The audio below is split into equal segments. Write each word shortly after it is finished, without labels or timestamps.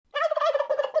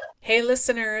Hey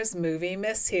listeners, Movie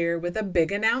Miss here with a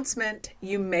big announcement.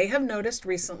 You may have noticed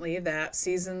recently that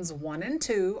seasons 1 and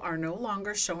 2 are no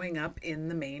longer showing up in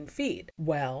the main feed.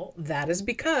 Well, that is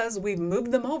because we've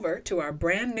moved them over to our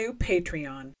brand new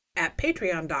Patreon at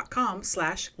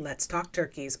patreon.com/Let's Talk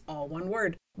Turkeys, all one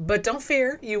word. But don't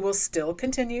fear, you will still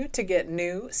continue to get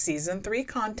new Season 3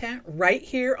 content right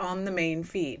here on the main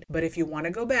feed. But if you want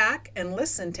to go back and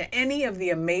listen to any of the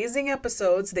amazing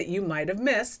episodes that you might have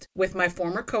missed with my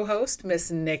former co-host,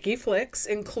 Miss Nikki Flicks,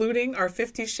 including our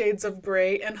 50 Shades of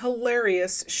Grey and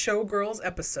hilarious Showgirls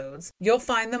episodes, you'll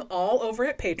find them all over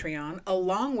at Patreon,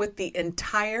 along with the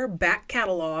entire back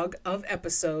catalog of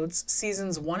episodes,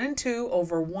 Seasons 1 and 2,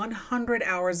 over 100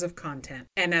 hours of content.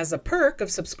 And as a perk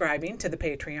of subscribing to the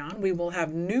Patreon, we will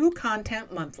have new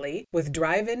content monthly with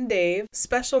Drive-In Dave,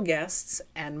 special guests,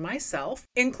 and myself,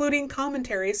 including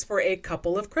commentaries for a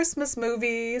couple of Christmas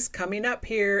movies coming up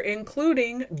here,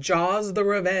 including Jaws the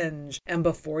Revenge. And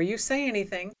before you say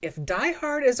anything, if Die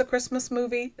Hard is a Christmas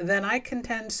movie, then I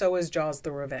contend so is Jaws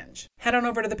the Revenge. Head on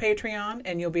over to the Patreon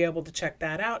and you'll be able to check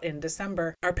that out in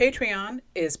December. Our Patreon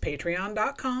is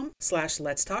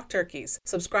patreon.com/Let's Talk Turkeys.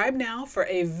 Subscribe now for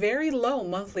a very low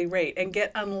monthly rate and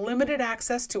get unlimited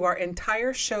access to our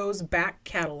entire show's back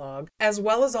catalog, as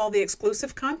well as all the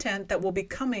exclusive content that will be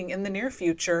coming in the near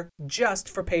future just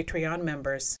for Patreon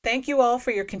members. Thank you all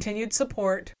for your continued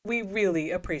support. We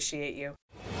really appreciate you.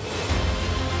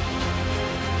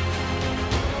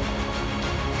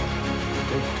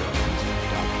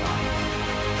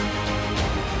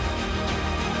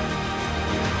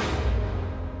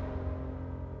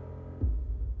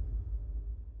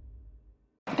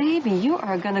 Baby, you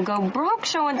are gonna go broke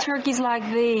showing turkeys like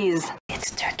these.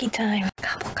 It's turkey time.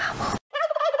 Gobble, gobble.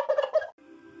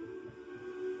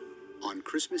 On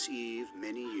Christmas Eve,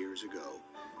 many years ago,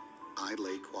 I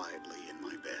lay quietly in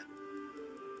my bed.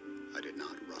 I did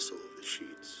not rustle the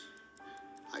sheets.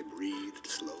 I breathed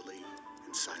slowly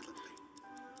and silently.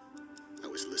 I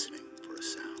was listening for a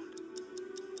sound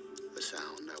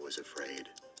I was afraid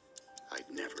I'd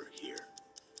never hear.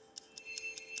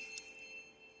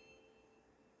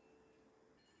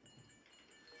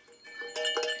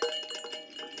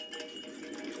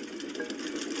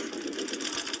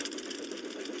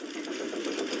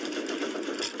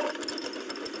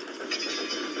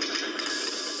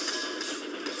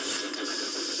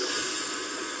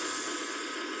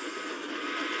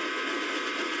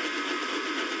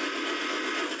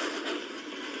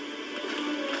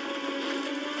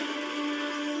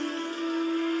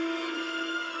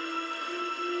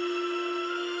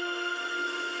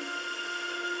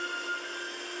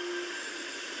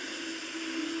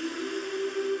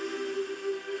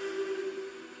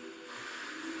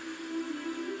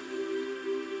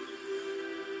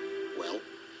 Well,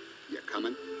 you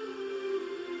coming?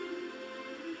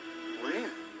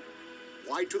 Where?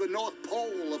 Why, to the North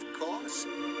Pole, of course.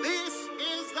 This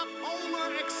is the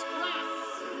Polar Express.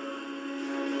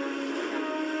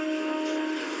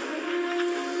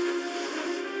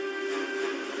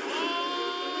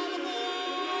 All aboard!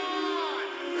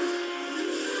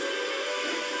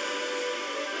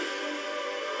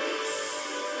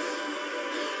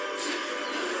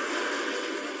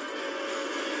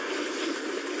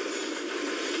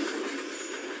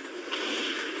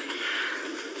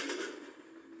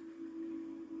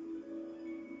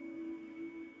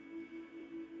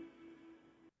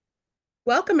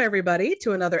 Welcome, everybody,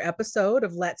 to another episode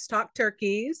of Let's Talk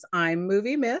Turkeys. I'm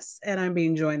Movie Miss, and I'm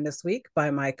being joined this week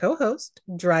by my co-host,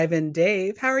 Drive-In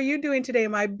Dave. How are you doing today,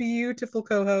 my beautiful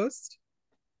co-host?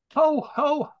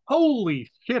 Holy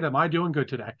shit, am I doing good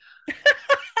today?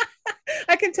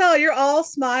 I can tell you're all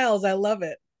smiles. I love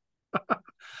it.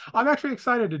 I'm actually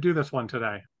excited to do this one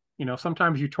today. You know,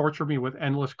 sometimes you torture me with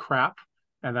endless crap,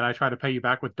 and then I try to pay you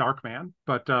back with Darkman.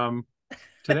 But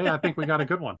today I think we got a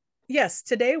good one. Yes,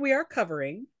 today we are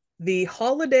covering the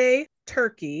holiday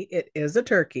turkey. It is a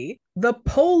turkey, the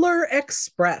Polar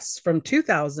Express from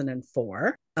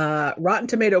 2004. Rotten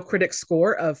Tomato critic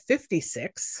score of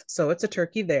 56. So it's a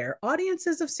turkey there.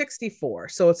 Audiences of 64.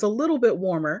 So it's a little bit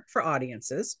warmer for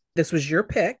audiences. This was your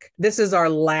pick. This is our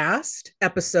last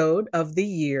episode of the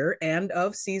year and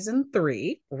of season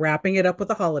 3, wrapping it up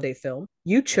with a holiday film.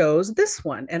 You chose this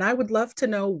one, and I would love to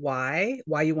know why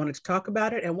you wanted to talk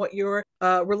about it and what your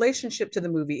relationship to the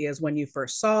movie is when you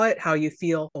first saw it, how you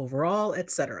feel overall,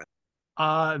 etc.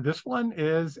 This one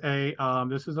is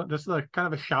this is a kind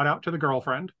of a shout out to the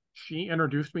girlfriend. She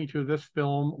introduced me to this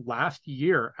film last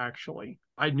year, actually.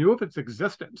 I knew of its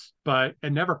existence, but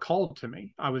it never called to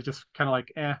me. I was just kind of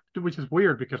like, which is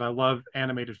weird because I love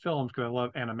animated films because I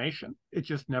love animation. It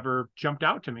just never jumped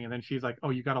out to me. And then she's like,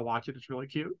 oh, you got to watch it. It's really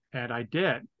cute. And I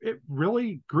did. It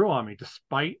really grew on me,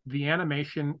 despite the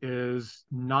animation is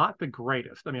not the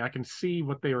greatest. I mean, I can see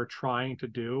what they were trying to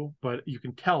do, but you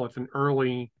can tell it's an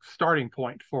early starting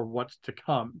point for what's to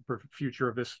come for the future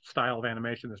of this style of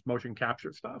animation, this motion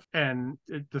capture stuff. And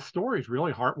the story is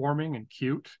really heartwarming and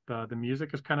cute. The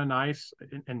music is kind of nice.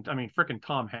 And I mean, freaking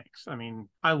Tom Hanks. I mean,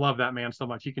 I love that man so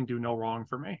much. He can do no wrong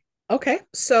for me. Okay,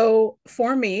 so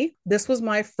for me, this was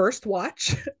my first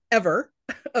watch ever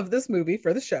of this movie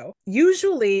for the show.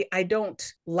 Usually, I don't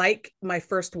like my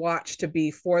first watch to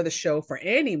be for the show for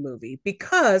any movie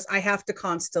because I have to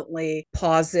constantly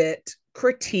pause it,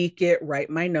 critique it, write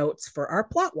my notes for our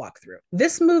plot walkthrough.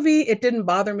 This movie, it didn't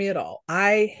bother me at all.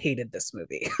 I hated this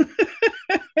movie.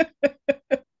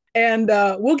 And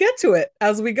we'll get to it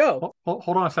as we go.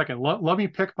 Hold on a second. Let me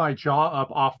pick my jaw up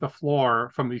off the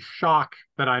floor from the shock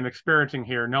that I'm experiencing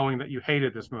here, knowing that you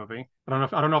hated this movie. I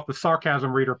don't know if the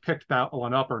sarcasm reader picked that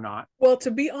one up or not. Well,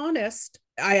 to be honest,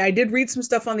 I did read some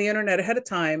stuff on the internet ahead of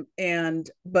time, and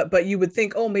but you would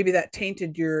think, oh, maybe that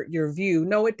tainted your view.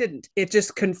 No, it didn't. It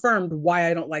just confirmed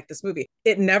why I don't like this movie.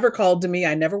 It never called to me.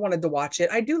 I never wanted to watch it.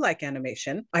 I do like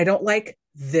animation. I don't like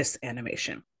this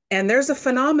animation. And there's a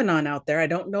phenomenon out there. I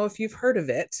don't know if you've heard of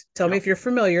it. Tell me if you're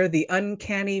familiar, the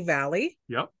uncanny valley.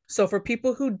 Yep. So for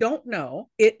people who don't know,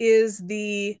 it is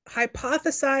the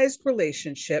hypothesized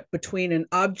relationship between an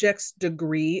object's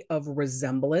degree of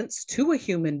resemblance to a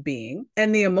human being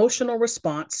and the emotional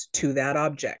response to that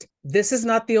object. This is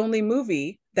not the only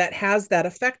movie that has that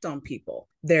effect on people.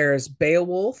 There's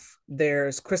Beowulf,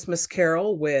 there's Christmas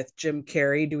Carol with Jim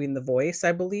Carrey doing the voice,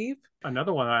 I believe.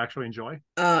 Another one I actually enjoy.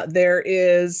 There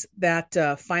is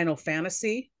that Final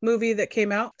Fantasy movie that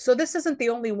came out. So this isn't the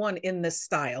only one in this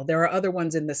style. There are other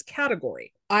ones in this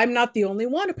category. I'm not the only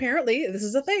one, apparently. This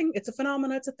is a thing. It's a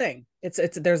phenomenon. It's a thing. It's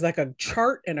there's like a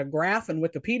chart and a graph and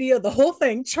Wikipedia, the whole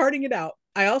thing, charting it out.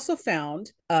 I also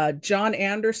found John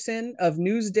Anderson of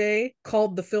Newsday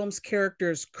called the film's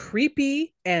characters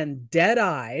creepy and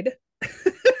dead-eyed.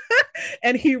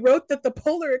 And he wrote that the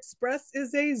Polar Express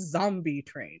is a zombie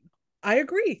train. I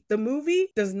agree. The movie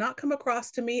does not come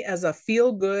across to me as a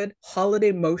feel-good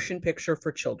holiday motion picture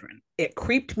for children. It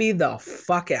creeped me the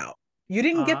fuck out. You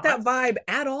didn't get that vibe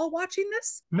at all watching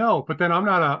this? No, but then I'm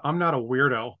not a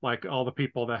weirdo like all the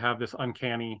people that have this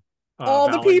uncanny all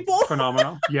the people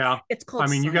phenomenon. Yeah. It's called I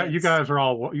mean, science. you guys are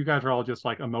all just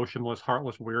like emotionless,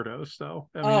 heartless weirdos. So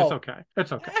I mean, it's okay.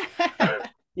 It's okay.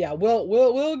 Yeah,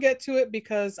 we'll get to it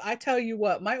because I tell you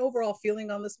what, my overall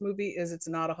feeling on this movie is it's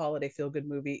not a holiday feel-good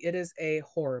movie. It is a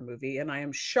horror movie, and I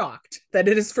am shocked that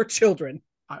it is for children.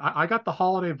 I got the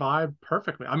holiday vibe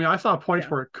perfectly. I mean, I saw points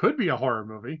where it could be a horror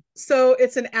movie. So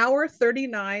it's an hour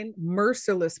 39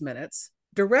 merciless minutes,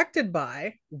 directed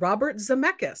by Robert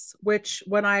Zemeckis, which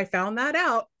when I found that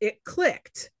out, it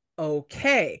clicked.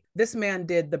 Okay, this man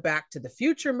did the Back to the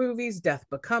Future movies, Death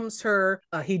Becomes Her.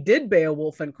 He did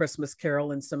Beowulf and Christmas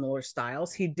Carol in similar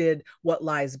styles. He did What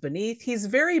Lies Beneath. He's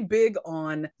very big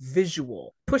on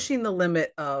visual, pushing the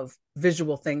limit of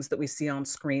visual things that we see on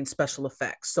screen, special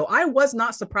effects. So I was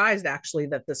not surprised actually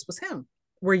that this was him.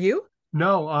 Were you?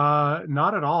 No,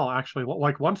 not at all, actually.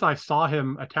 Like once I saw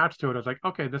him attached to it, I was like,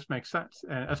 okay, this makes sense.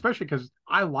 And especially because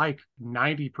I like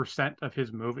 90% of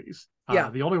his movies. Yeah.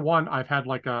 The only one I've had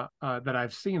like that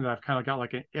I've seen that I've kind of got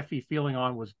like an iffy feeling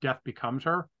on was Death Becomes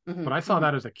Her. Mm-hmm. But I saw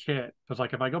that as a kid. So it's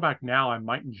like, if I go back now, I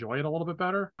might enjoy it a little bit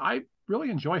better. I really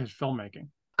enjoy his filmmaking.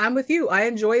 I'm with you. I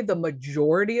enjoy the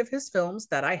majority of his films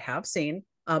that I have seen.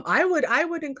 I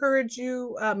would encourage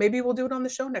you, maybe we'll do it on the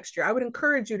show next year. I would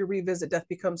encourage you to revisit Death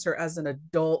Becomes Her as an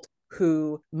adult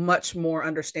who much more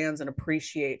understands and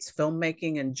appreciates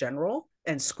filmmaking in general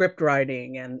and script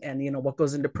writing and you know what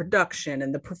goes into production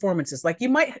and the performances. Like you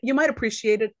might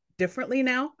appreciate it differently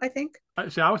now, I think.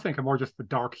 See, I was thinking more just the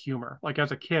dark humor. Like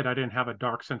as a kid, I didn't have a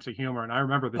dark sense of humor, and I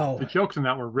remember the jokes in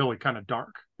that were really kind of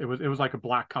dark. It was like a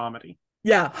black comedy.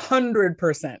 Yeah,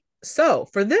 100%. So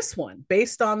for this one,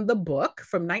 based on the book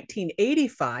from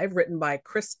 1985, written by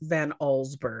Chris Van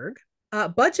Allsburg,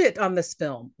 budget on this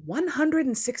film,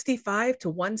 165 to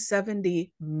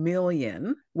 170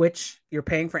 million, which you're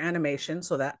paying for animation,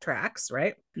 so that tracks,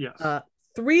 right? Yes.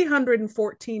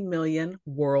 314 million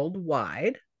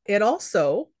worldwide. It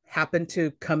also happened to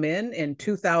come in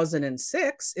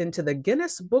 2006 into the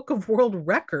Guinness Book of World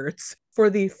Records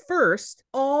for the first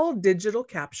all digital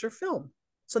capture film.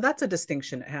 So that's a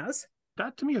distinction it has.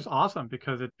 That to me is awesome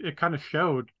because it kind of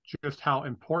showed just how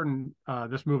important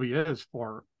this movie is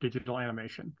for digital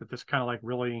animation. That this kind of like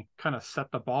really kind of set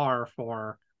the bar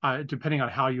for depending on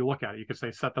how you look at it. You could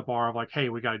say set the bar of like, hey,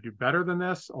 we got to do better than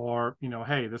this, or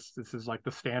hey, this is like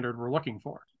the standard we're looking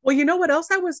for. Well, you know what else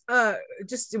I was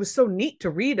just it was so neat to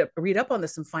read up on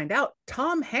this and find out.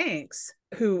 Tom Hanks,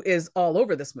 who is all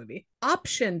over this movie,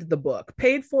 optioned the book,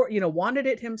 paid for, wanted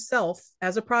it himself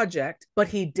as a project, but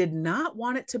he did not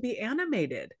want it to be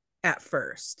animated at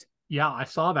first. Yeah, I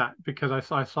saw that because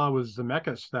I saw it was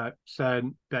Zemeckis that said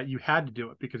that you had to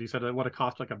do it because he said it would have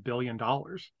cost like $1 billion.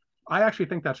 I actually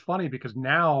think that's funny because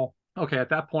now, okay, at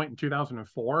that point in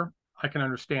 2004, I can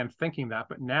understand thinking that,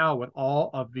 but now with all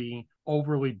of the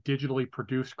overly digitally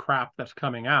produced crap that's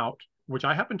coming out, which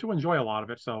I happen to enjoy a lot of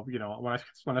it, so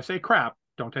when I say crap,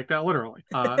 don't take that literally.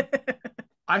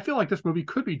 I feel like this movie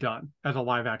could be done as a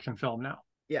live action film now.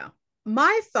 Yeah.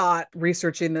 My thought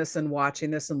researching this and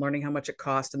watching this and learning how much it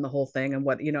cost and the whole thing and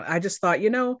what, I just thought,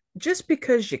 just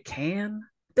because you can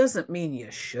doesn't mean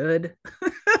you should.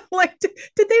 Like, did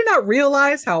they not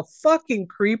realize how fucking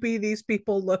creepy these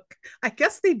people look? I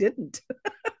guess they didn't.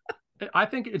 I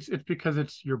think it's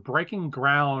because you're breaking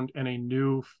ground in a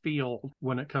new field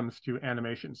when it comes to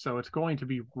animation. So it's going to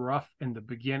be rough in the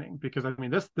beginning because I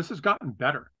mean this has gotten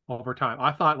better over time.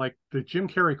 I thought like the Jim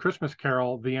Carrey Christmas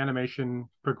Carol, the animation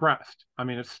progressed. I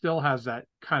mean, it still has that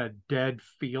kind of dead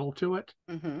feel to it,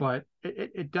 but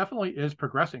it definitely is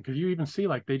progressing because you even see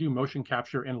like they do motion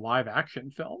capture in live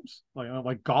action films,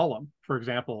 like Gollum, for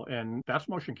example, and that's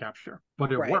motion capture,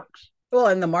 but it works. Well,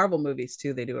 in the Marvel movies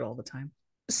too, they do it all the time.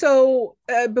 So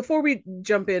before we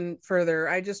jump in further,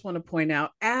 I just want to point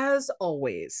out, as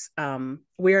always,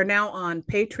 we are now on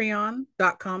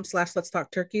patreon.com/let's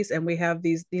talk turkeys, and we have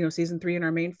these, season 3 in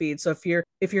our main feed. So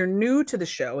if you're new to the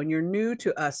show and you're new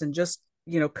to us and just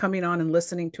coming on and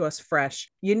listening to us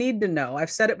fresh, you need to know, I've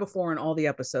said it before in all the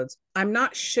episodes, I'm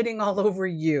not shitting all over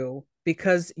you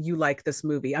because you like this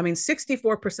movie. I mean,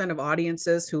 64% of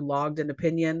audiences who logged an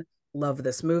opinion love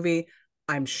this movie.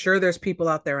 I'm sure there's people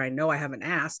out there I know I haven't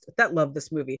asked that love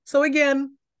this movie. So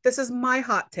again, this is my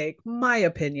hot take, my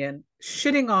opinion,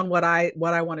 shitting on what I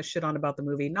want to shit on about the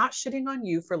movie, not shitting on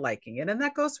you for liking it. And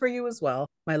that goes for you as well,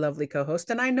 my lovely co-host.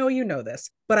 And I know you know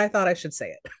this, but I thought I should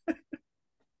say it.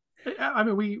 I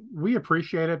mean, we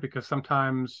appreciate it because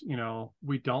sometimes,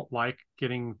 we don't like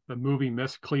getting the movie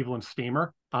Miss Cleveland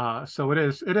Steamer. So it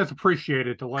is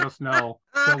appreciated to let us know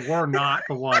that we're not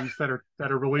the ones that are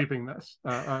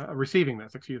receiving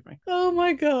this, excuse me. Oh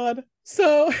my God.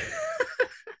 So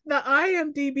the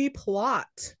IMDb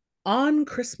plot. On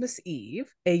Christmas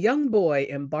Eve, a young boy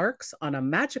embarks on a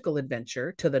magical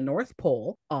adventure to the North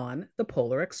Pole on the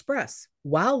Polar Express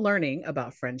while learning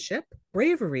about friendship,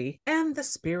 bravery, and the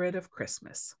spirit of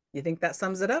Christmas. You think that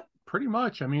sums it up? Pretty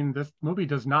much. I mean, this movie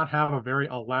does not have a very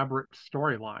elaborate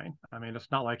storyline. I mean,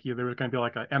 it's not like there was going to be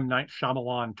like a M. Night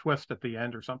Shyamalan twist at the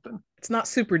end or something. It's not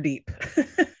super deep.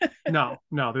 No,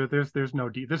 there's no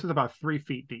deep. This is about 3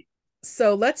 feet deep.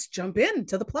 So let's jump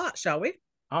into the plot, shall we?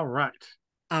 All right.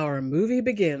 Our movie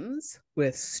begins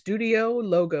with studio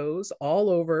logos all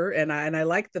over, and I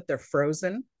like that they're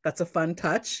frozen. That's a fun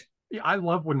touch. Yeah, I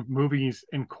love when movies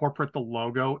incorporate the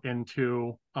logo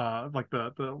into like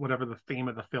the whatever the theme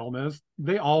of the film is.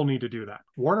 They all need to do that.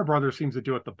 Warner Brothers seems to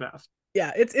do it the best.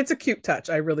 Yeah, it's a cute touch.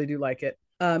 I really do like it.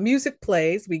 Music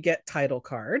plays, we get title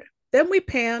card. Then we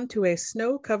pan to a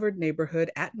snow-covered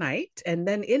neighborhood at night and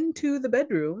then into the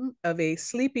bedroom of a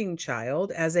sleeping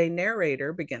child as a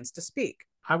narrator begins to speak.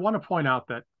 I want to point out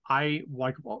that I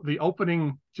like the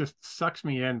opening just sucks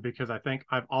me in because I think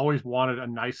I've always wanted a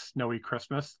nice snowy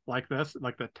Christmas like this,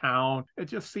 like the town. It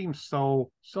just seems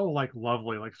so like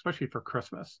lovely, like especially for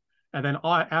Christmas. And then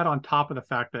I'll add on top of the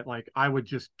fact that like I would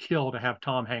just kill to have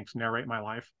Tom Hanks narrate my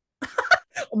life.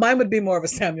 Mine would be more of a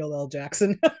Samuel L.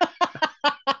 Jackson.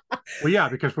 Well, yeah,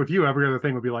 because with you, every other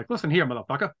thing would be like, listen here,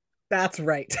 motherfucker. That's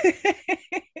right.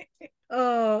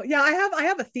 Oh, yeah, I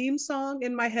have a theme song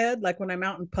in my head. Like when I'm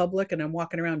out in public and I'm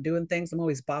walking around doing things, I'm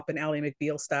always bopping Ally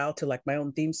McBeal style to like my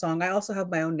own theme song. I also have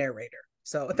my own narrator.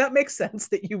 So that makes sense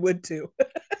that you would too.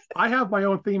 I have my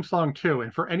own theme song too.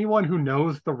 And for anyone who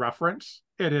knows the reference,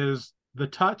 it is The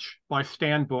Touch by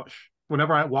Stan Bush.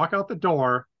 Whenever I walk out the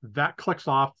door, that clicks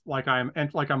off like I'm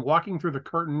walking through the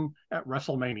curtain at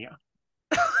WrestleMania.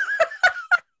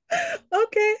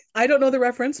 Okay. I don't know the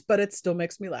reference, but it still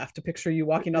makes me laugh to picture you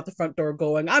walking out the front door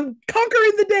going, I'm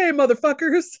conquering the day,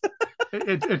 motherfuckers.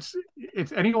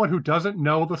 It's anyone who doesn't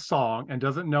know the song and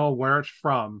doesn't know where it's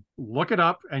from, look it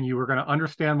up and you are going to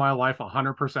understand my life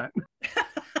 100%.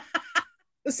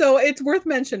 So it's worth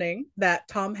mentioning that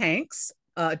Tom Hanks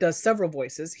does several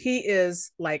voices. He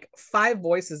is like 5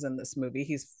 voices in this movie.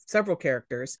 He's several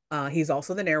characters. He's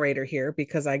also the narrator here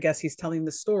because I guess he's telling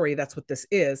the story. That's what this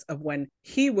is, of when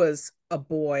he was a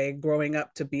boy growing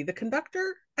up to be the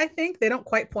conductor. I think they don't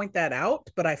quite point that out,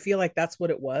 but I feel like that's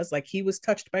what it was. Like he was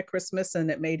touched by Christmas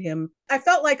and it made him. I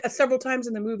felt like several times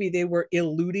in the movie they were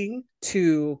alluding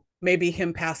to maybe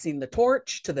him passing the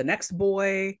torch to the next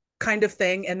boy kind of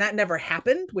thing. And that never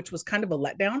happened, which was kind of a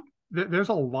letdown. There's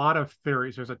a lot of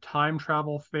theories. There's a time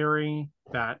travel theory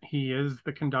that he is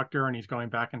the conductor and he's going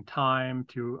back in time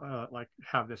to like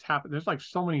have this happen. There's like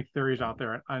so many theories out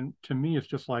there. And to me, it's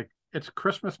just like, it's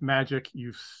Christmas magic,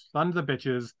 you sons of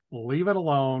bitches, leave it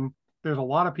alone. There's a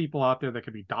lot of people out there that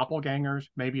could be doppelgangers.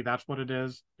 Maybe that's what it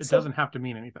is. It doesn't have to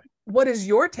mean anything. What is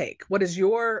your take? What is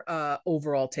your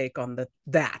overall take on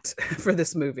that for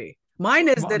this movie? Mine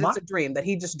is that it's a dream, that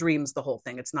he just dreams the whole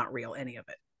thing. It's not real, any of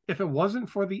it. If it wasn't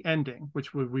for the ending,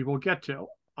 which we will get to,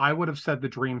 I would have said the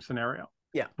dream scenario.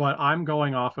 Yeah. But I'm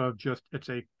going off of just,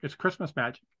 it's Christmas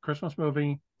magic, Christmas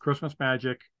movie, Christmas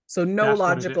magic. So no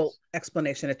logical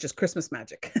explanation. It's just Christmas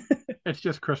magic. It's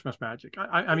just Christmas magic.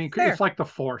 I mean, fair. It's like the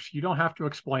Force. You don't have to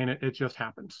explain it. It just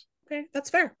happens. Okay, that's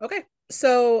fair. Okay.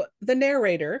 So the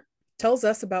narrator tells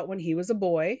us about when he was a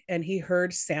boy and he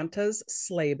heard Santa's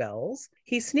sleigh bells.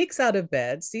 He sneaks out of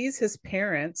bed, sees his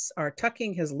parents are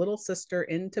tucking his little sister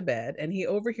into bed, and he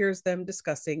overhears them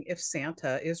discussing if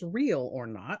Santa is real or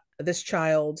not. This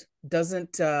child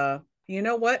doesn't you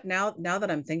know what? Now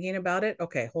that I'm thinking about it,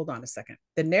 okay, hold on a second.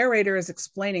 The narrator is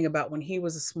explaining about when he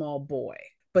was a small boy,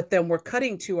 but then we're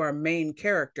cutting to our main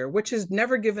character, which is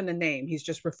never given a name. He's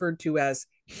just referred to as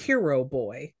Hero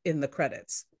Boy in the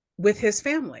credits, with his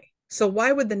family. So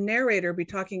why would the narrator be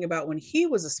talking about when he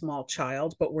was a small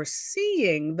child, but we're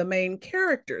seeing the main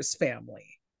character's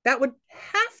family? That would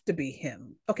have to be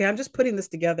him. Okay, I'm just putting this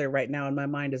together right now and my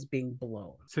mind is being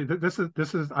blown. See, this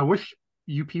is, I wish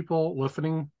you people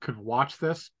listening could watch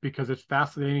this because it's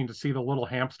fascinating to see the little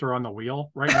hamster on the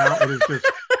wheel right now. It is just,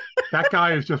 that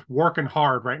guy is just working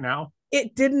hard right now.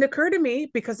 It didn't occur to me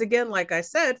because, again, like I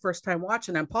said, first time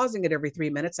watching, I'm pausing it every 3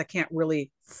 minutes. I can't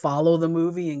really follow the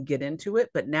movie and get into it.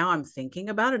 But now I'm thinking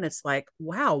about it and it's like,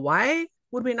 wow, why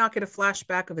would we not get a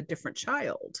flashback of a different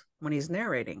child when he's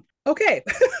narrating? Okay.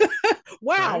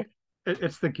 Wow. Right?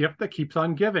 It's the gift that keeps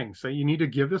on giving. So you need to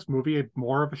give this movie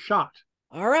more of a shot.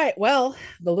 All right. Well,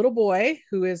 the little boy,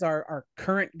 who is our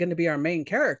current going to be our main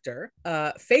character,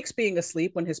 fakes being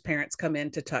asleep when his parents come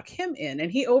in to tuck him in.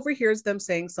 And he overhears them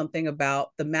saying something about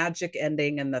the magic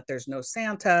ending and that there's no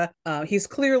Santa. He's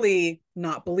clearly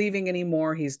not believing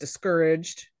anymore. He's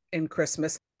discouraged in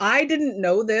Christmas. I didn't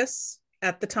know this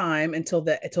at the time until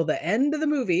the end of the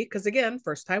movie, because again,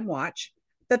 first time watch,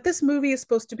 that this movie is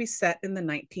supposed to be set in the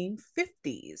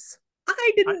 1950s.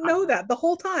 I didn't know that the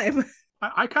whole time.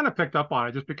 I kind of picked up on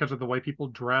it just because of the way people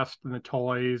dressed and the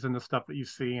toys and the stuff that you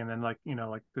see. And then like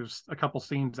there's a couple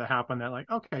scenes that happen that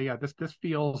like, okay, yeah, this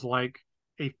feels like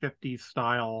a 50s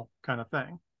style kind of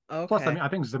thing. Okay. Plus, I mean, I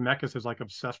think Zemeckis is like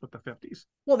obsessed with the 50s.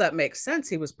 Well, that makes sense.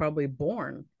 He was probably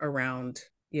born around,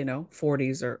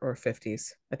 40s or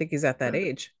 50s. I think he's at that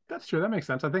age. That's true. That makes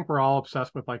sense. I think we're all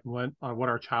obsessed with like what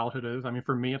our childhood is. I mean,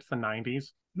 for me, it's the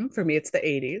 90s. For me, it's the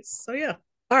 80s. So yeah.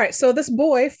 All right, so this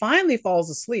boy finally falls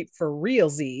asleep for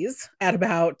realsies at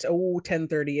about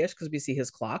 10:30-ish because we see his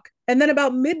clock. And then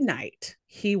about midnight,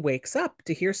 he wakes up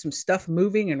to hear some stuff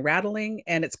moving and rattling,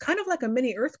 and it's kind of like a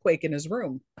mini earthquake in his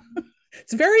room.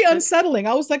 It's very unsettling.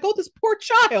 I was like, oh, this poor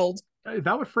child.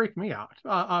 That would freak me out.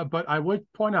 But I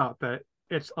would point out that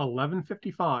it's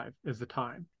 11:55 is the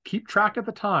time. Keep track of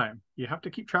the time. You have to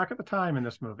keep track of the time in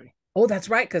this movie. Oh, that's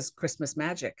right, because Christmas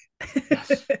magic.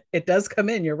 Yes. It does come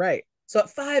in, you're right. So at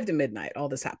 5 to midnight, all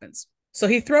this happens. So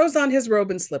he throws on his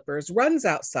robe and slippers, runs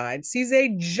outside, sees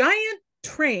a giant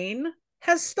train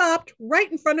has stopped right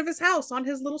in front of his house on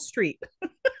his little street.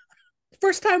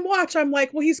 First time watch, I'm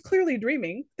like, well, he's clearly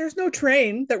dreaming. There's no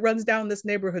train that runs down this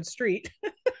neighborhood street.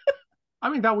 I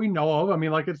mean, that we know of. I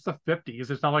mean, like, it's the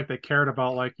 50s. It's not like they cared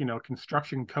about, like,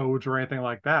 construction codes or anything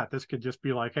like that. This could just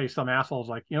be like, hey, some asshole's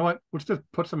like, you know what? Let's just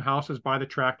put some houses by the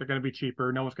track. They're going to be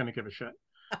cheaper. No one's going to give a shit.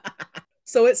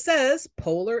 So it says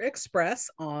Polar Express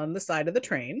on the side of the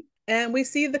train. And we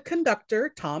see the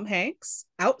conductor, Tom Hanks,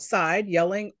 outside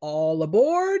yelling, all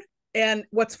aboard. And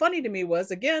what's funny to me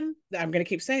was, again, I'm going to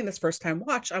keep saying this first time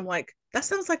watch, I'm like, that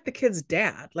sounds like the kid's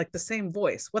dad, like the same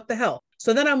voice. What the hell?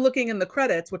 So then I'm looking in the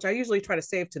credits, which I usually try to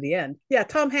save to the end. Yeah,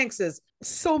 Tom Hanks is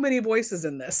so many voices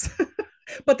in this.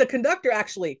 But the conductor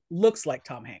actually looks like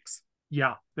Tom Hanks.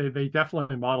 Yeah, they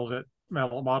definitely modeled it.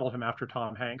 modeled him after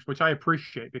Tom Hanks, which I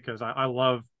appreciate because I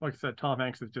love, like I said, Tom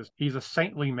Hanks is just, he's a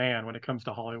saintly man when it comes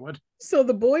to Hollywood. So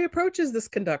the boy approaches this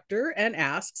conductor and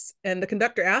the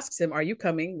conductor asks him, "Are you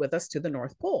coming with us to the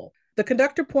North Pole?" The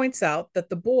conductor points out that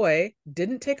the boy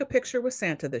didn't take a picture with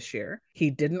Santa this year. He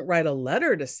didn't write a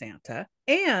letter to Santa,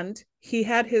 and he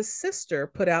had his sister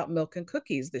put out milk and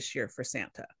cookies this year for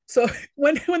Santa. So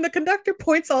when the conductor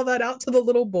points all that out to the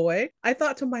little boy, I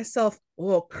thought to myself,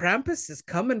 "Well, Krampus is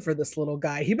coming for this little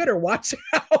guy. He better watch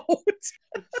out."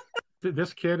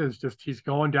 This kid is just, he's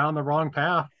going down the wrong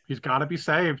path. He's got to be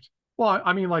saved. Well,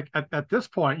 I mean, like at this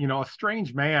point, you know, a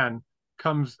strange man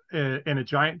comes in a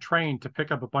giant train to pick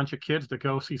up a bunch of kids to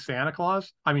go see Santa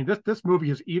Claus. I mean, this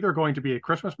movie is either going to be a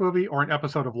Christmas movie or an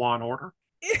episode of Law and Order.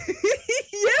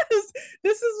 Yes,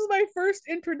 this is my first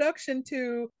introduction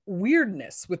to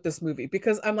weirdness with this movie,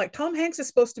 because I'm like, Tom Hanks is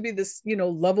supposed to be this, you know,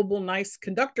 lovable, nice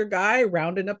conductor guy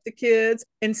rounding up the kids.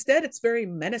 Instead, it's very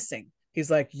menacing.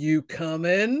 He's like, "You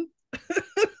coming?"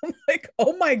 I'm like,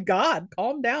 oh my God,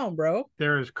 calm down, bro.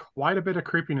 There is quite a bit of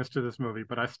creepiness to this movie,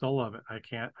 but I still love it. I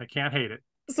can't hate it.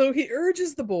 So he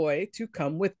urges the boy to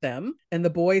come with them, and the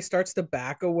boy starts to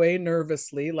back away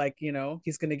nervously, like, you know,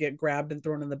 he's going to get grabbed and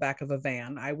thrown in the back of a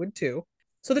van. I would too.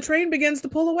 So the train begins to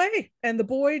pull away, and the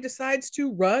boy decides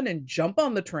to run and jump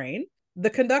on the train. The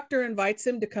conductor invites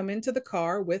him to come into the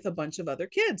car with a bunch of other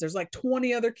kids. There's like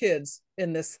 20 other kids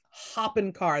in this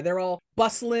hopping car. They're all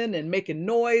bustling and making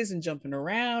noise and jumping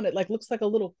around. It like looks like a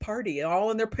little party,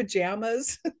 all in their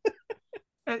pajamas.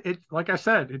 It like I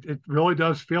said, it really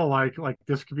does feel like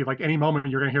this could be like any moment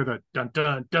you're gonna hear the dun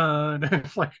dun dun.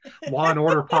 It's like Law and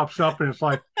Order pops up and it's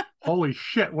like, holy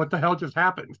shit, what the hell just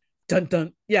happened? Dun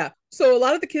dun. Yeah. So a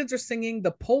lot of the kids are singing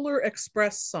the Polar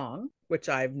Express song, which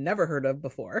I've never heard of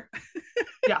before.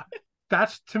 Yeah.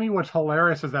 That's to me what's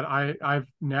hilarious is that I've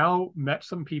now met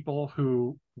some people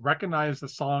who recognize the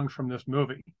songs from this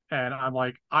movie. And I'm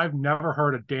like, I've never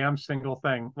heard a damn single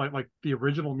thing like the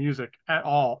original music at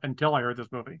all until I heard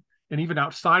this movie. And even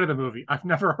outside of the movie, I've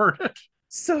never heard it.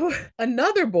 So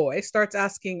another boy starts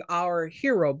asking our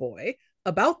hero boy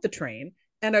about the train,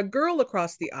 and a girl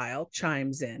across the aisle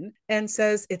chimes in and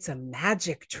says it's a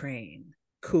magic train.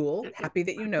 Cool. Happy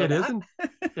that you know that.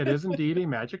 It is indeed a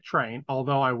magic train,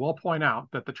 although I will point out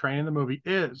that the train in the movie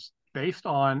is based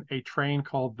on a train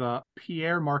called the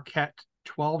Pierre Marquette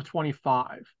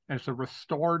 1225. And it's a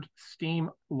restored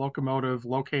steam locomotive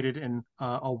located in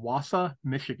Owasso,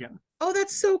 Michigan. Oh,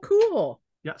 that's so cool.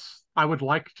 Yes. I would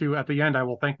like to, at the end, I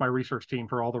will thank my research team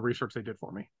for all the research they did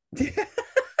for me.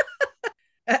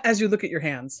 As you look at your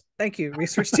hands. Thank you,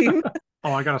 research team.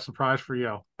 Oh, I got a surprise for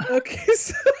you. Okay,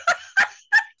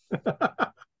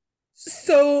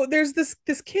 so there's this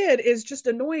kid is just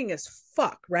annoying as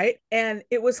fuck, right? And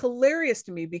it was hilarious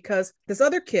to me because this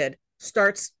other kid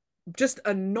starts just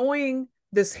annoying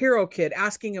this hero kid,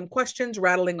 asking him questions,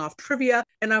 rattling off trivia.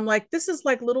 And I'm like, this is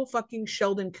like little fucking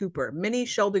Sheldon Cooper, mini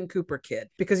Sheldon Cooper kid,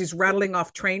 because he's rattling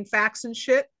off train facts and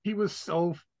shit. He was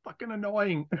so fucking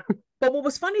annoying. But what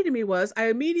was funny to me was I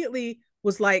immediately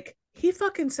was like, he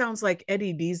fucking sounds like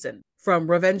Eddie Deason from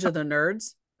Revenge of the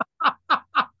Nerds.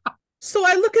 So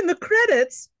I look in the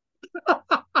credits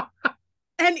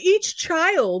and each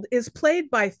child is played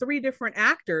by 3 different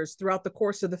actors throughout the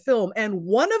course of the film. And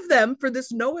one of them for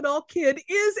this know-it-all kid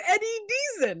is Eddie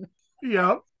Deason.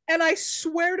 Yep. And I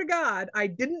swear to God, I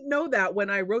didn't know that when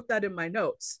I wrote that in my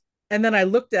notes. And then I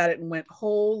looked at it and went,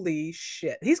 holy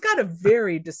shit. He's got a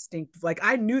very distinct, like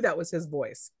I knew that was his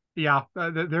voice. Yeah,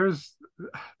 there's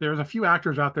a few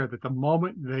actors out there that the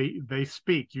moment they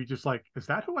speak, you just like, is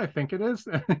that who I think it is?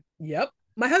 Yep.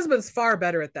 My husband's far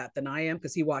better at that than I am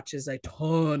because he watches a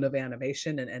ton of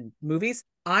animation and movies.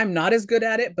 I'm not as good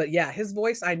at it, but yeah, his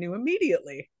voice I knew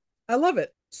immediately. I love it.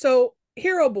 So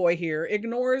hero boy here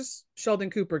ignores Sheldon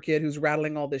Cooper kid who's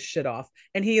rattling all this shit off,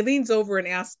 and he leans over and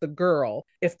asks the girl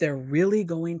if they're really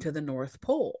going to the North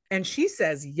Pole, and she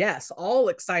says yes, all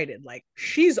excited, like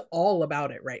she's all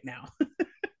about it right now.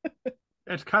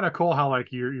 It's kind of cool how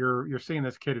like you're seeing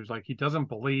this kid who's like, he doesn't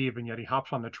believe, and yet he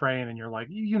hops on the train, and you're like,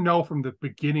 you know from the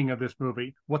beginning of this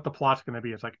movie what the plot's going to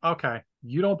be. It's like, okay,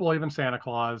 you don't believe in Santa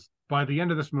Claus. By the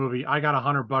end of this movie, I got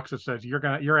 $100 that says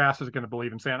your ass is gonna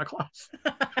believe in Santa Claus.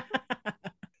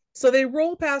 So they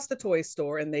roll past the toy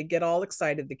store and they get all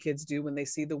excited, the kids do, when they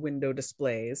see the window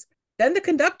displays. Then the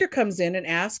conductor comes in and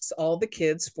asks all the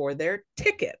kids for their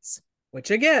tickets,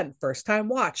 which again, first time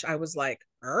watch, I was like,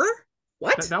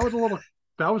 what? That was a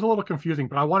little confusing,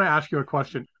 but I want to ask you a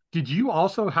question. Did you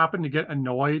also happen to get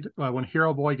annoyed when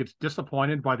Hero Boy gets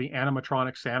disappointed by the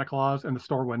animatronic Santa Claus in the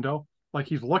store window? like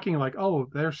he's looking like, oh,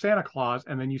 there's Santa Claus,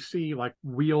 and then you see like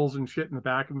wheels and shit in the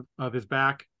back of his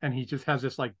back, and he just has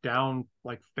this like down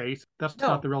like face. That's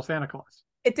not No, the real Santa Claus.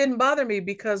 it didn't bother me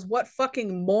because what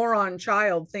fucking moron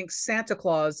child thinks Santa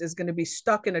Claus is going to be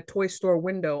stuck in a toy store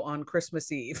window on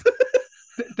Christmas Eve?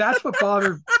 That's what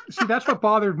bothered. See, that's what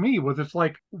bothered me was it's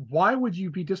like, why would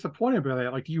you be disappointed by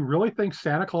that? Like, do you really think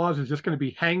Santa Claus is just going to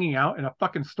be hanging out in a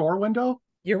fucking store window?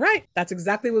 You're right. That's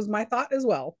exactly was my thought as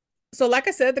well. So, like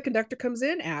I said, the conductor comes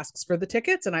in, asks for the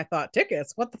tickets, and I thought,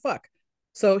 tickets? What the fuck?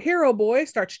 So Hero Boy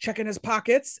starts checking his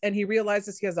pockets, and he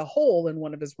realizes he has a hole in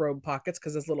one of his robe pockets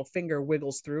because his little finger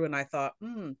wiggles through. And I thought,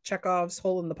 Chekhov's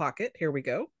hole in the pocket. Here we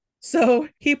go. So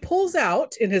he pulls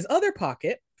out in his other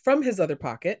pocket, from his other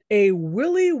pocket, a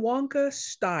Willy Wonka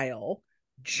style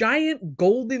giant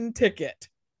golden ticket.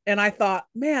 And I thought,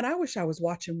 man, I wish I was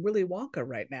watching Willy Wonka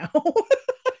right now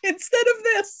instead of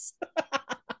this.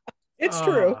 It's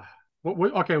true.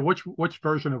 Okay, which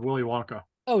version of Willy Wonka?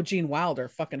 Oh, Gene Wilder,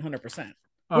 fucking 100%.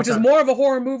 Which Okay. is more of a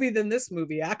horror movie than this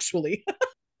movie, actually.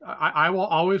 I will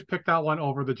always pick that one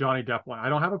over the Johnny Depp one. I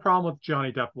don't have a problem with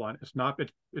Johnny Depp one.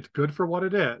 It's good for what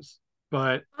it is.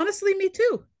 But honestly, me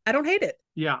too. I don't hate it.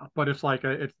 yeah, but it's like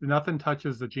it's nothing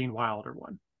touches the Gene Wilder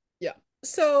one. Yeah.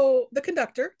 So the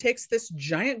conductor takes this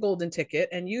giant golden ticket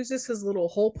and uses his little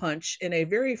hole punch in a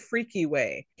very freaky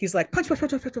way. He's like, punch, punch,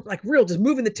 punch, punch, punch, like real, just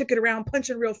moving the ticket around,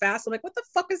 punching real fast. I'm like, what the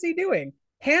fuck is he doing?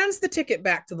 Hands the ticket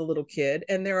back to the little kid,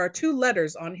 and there are two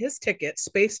letters on his ticket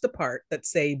spaced apart that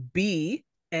say B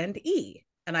and E.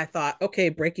 And I thought, okay,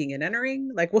 breaking and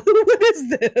entering. Like, what is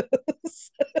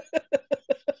this?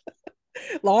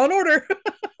 Law and Order.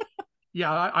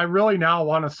 Yeah, I really now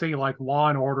want to see like Law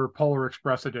and Order Polar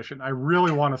Express edition. I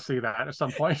really want to see that at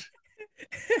some point.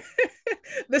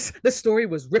 This story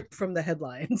was ripped from the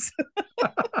headlines.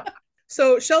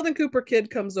 So Sheldon Cooper kid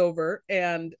comes over,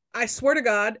 and I swear to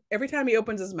God, every time he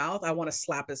opens his mouth, I want to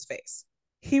slap his face.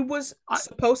 He was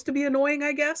supposed to be annoying,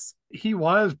 I guess. He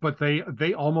was, but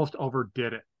they almost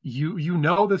overdid it. You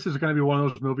know this is going to be one of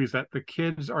those movies that the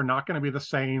kids are not going to be the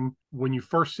same when you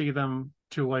first see them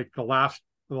to like the last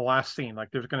scene. Like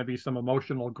there's going to be some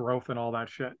emotional growth and all that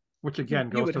shit. Which again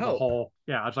goes to the whole,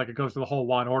 it's like it goes to the whole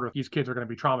Law and Order. These kids are going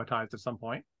to be traumatized at some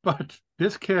point. But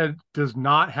this kid does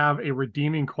not have a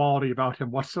redeeming quality about him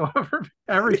whatsoever.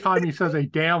 Every time he says a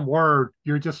damn word,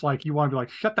 you're just like, you want to be like,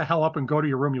 shut the hell up and go to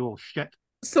your room, you little shit.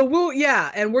 So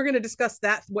and we're going to discuss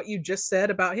that, what you just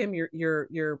said about him,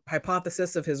 your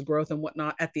hypothesis of his growth and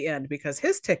whatnot at the end, because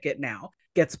his ticket now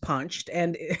gets punched,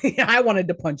 and I wanted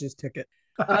to punch his ticket.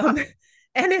 And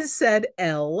it said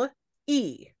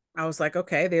L-E. I was like,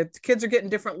 okay, the kids are getting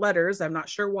different letters. I'm not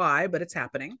sure why, but it's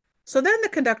happening. So then the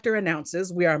conductor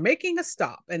announces we are making a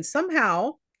stop, and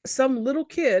somehow some little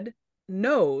kid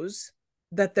knows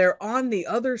that they're on the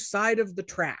other side of the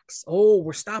tracks. Oh,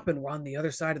 we're stopping. We're on the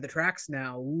other side of the tracks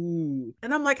now. Ooh.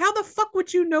 And I'm like, how the fuck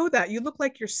would you know that? You look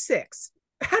like you're 6.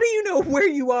 How do you know where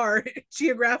you are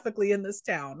geographically in this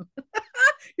town?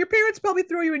 Your parents probably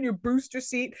throw you in your booster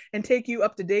seat and take you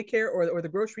up to daycare or the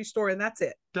grocery store, and that's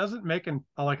it. Doesn't make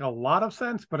like a lot of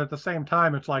sense, but at the same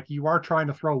time, it's like you are trying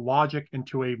to throw logic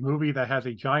into a movie that has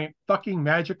a giant fucking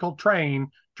magical train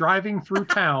driving through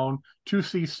town to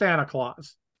see Santa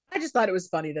Claus. I just thought it was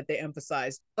funny that they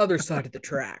emphasized other side of the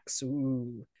tracks.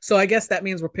 Ooh. So I guess that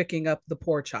means we're picking up the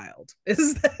poor child.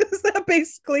 Is that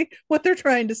basically what they're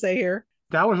trying to say here?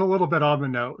 That was a little bit on the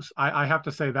nose. I have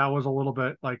to say that was a little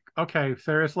bit like, okay,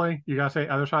 seriously, you gotta say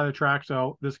other side of the track.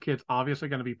 So this kid's obviously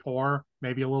going to be poor,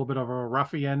 maybe a little bit of a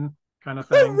ruffian kind of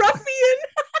thing. A ruffian.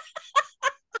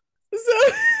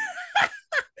 So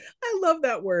I love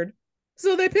that word.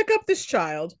 So they pick up this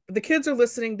child. The kids are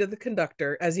listening to the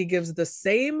conductor as he gives the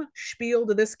same spiel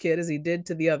to this kid as he did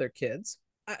to the other kids.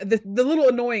 The little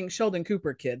annoying Sheldon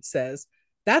Cooper kid says,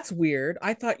 "That's weird.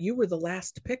 I thought you were the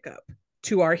last pickup,"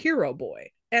 to our hero boy.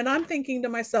 And I'm thinking to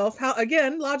myself, how,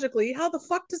 again, logically, how the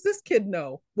fuck does this kid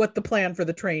know what the plan for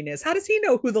the train is? How does he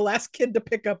know who the last kid to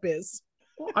pick up is?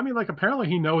 Well, I mean, like, apparently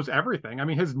he knows everything. I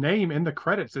mean, his name in the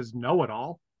credits is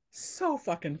Know-It-All. So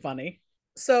fucking funny.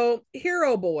 So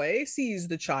hero boy sees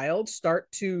the child start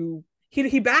to,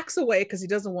 he backs away because he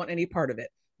doesn't want any part of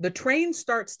it. The train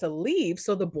starts to leave,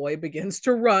 so the boy begins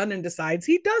to run and decides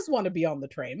he does want to be on the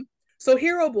train. So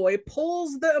hero boy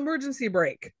pulls the emergency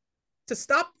brake to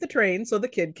stop the train so the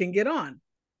kid can get on.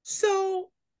 So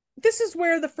this is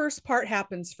where the first part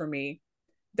happens for me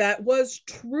that was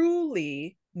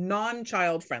truly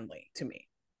non-child friendly to me.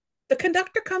 The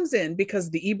conductor comes in because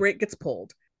the e-brake gets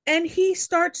pulled, and he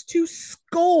starts to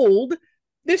scold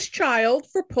this child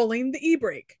for pulling the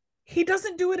e-brake. He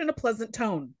doesn't do it in a pleasant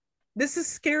tone. This is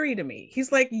scary to me.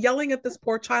 He's like yelling at this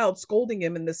poor child, scolding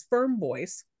him in this firm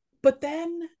voice, but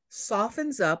then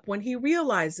softens up when he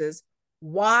realizes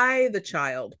why the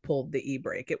child pulled the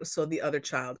e-brake. It was so the other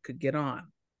child could get on.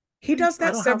 He does I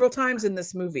that don't have several times in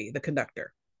this movie, the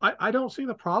conductor. I don't see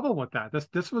the problem with that.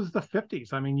 This was the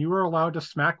 50s. I mean, you were allowed to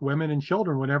smack women and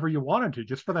children whenever you wanted to,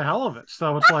 just for the hell of it.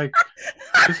 So it's like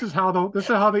this is how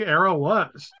the era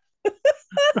was.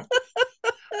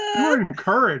 You were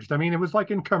encouraged. I mean, it was like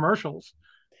in commercials,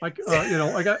 like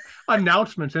like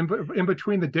announcements in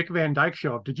between the Dick Van Dyke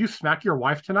Show. Did you smack your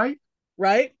wife tonight?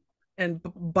 Right? And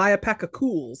buy a pack of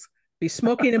cools, be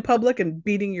smoking in public and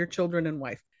beating your children and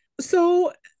wife.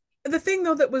 So the thing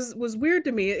though that was weird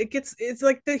to me, it's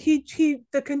like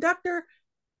the conductor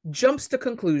jumps to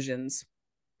conclusions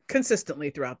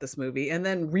consistently throughout this movie and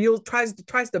then tries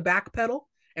to backpedal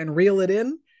and reel it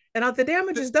in. And the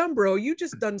damage is done, bro. You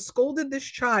just done scolded this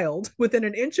child within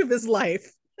an inch of his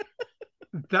life.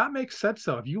 That makes sense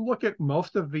though. If you look at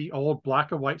most of the old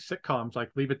black and white sitcoms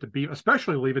like Leave It to Beaver,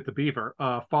 especially Leave It to Beaver,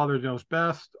 Father Knows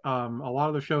Best, a lot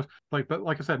of the shows, but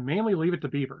like I said, mainly Leave It to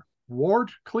Beaver. Ward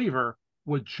Cleaver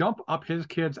would jump up his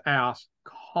kid's ass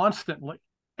constantly.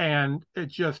 And it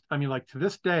just, I mean, like to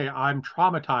this day, I'm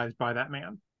traumatized by that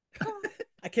man.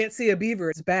 I can't see a beaver.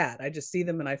 It's bad. I just see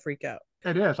them and I freak out.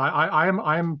 It is. I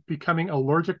am becoming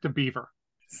allergic to beaver.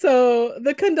 So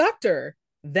the conductor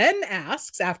then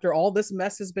asks, after all this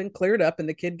mess has been cleared up and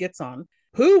the kid gets on,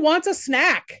 who wants a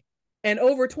snack? And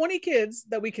over 20 kids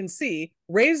that we can see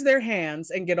raise their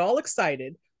hands and get all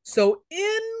excited. So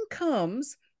in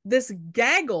comes this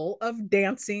gaggle of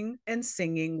dancing and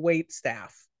singing wait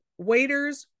staff.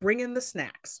 Waiters bring in the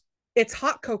snacks. It's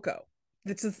hot cocoa.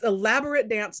 It's this elaborate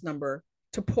dance number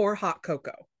to pour hot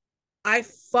cocoa. I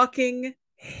fucking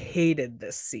hated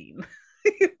this scene.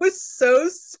 It was so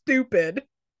stupid.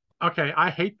 Okay, I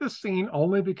hate this scene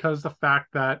only because the fact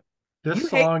that this You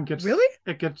song hate really?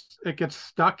 it gets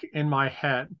stuck in my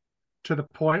head to the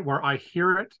point where I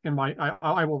hear it in my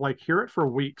I will like hear it for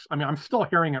weeks. I mean, I'm still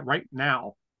hearing it right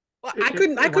now. Well,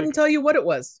 I couldn't tell you what it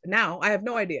was. Now I have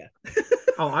no idea.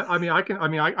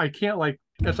 I can't like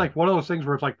it's like one of those things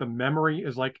where it's like the memory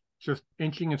is like just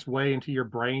inching its way into your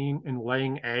brain and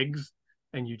laying eggs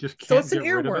and you just So can't it's an get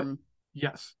rid of it. earworm.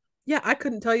 Yes. Yeah, I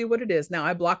couldn't tell you what it is. Now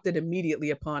I blocked it immediately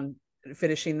upon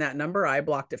finishing that number. I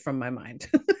blocked it from my mind.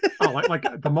 Oh, like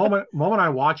the moment I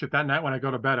watch it that night when I go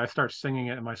to bed, I start singing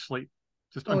it in my sleep.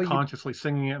 Just unconsciously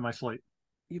singing it in my sleep.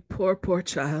 You poor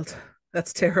child.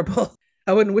 That's terrible.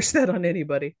 I wouldn't wish that on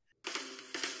anybody.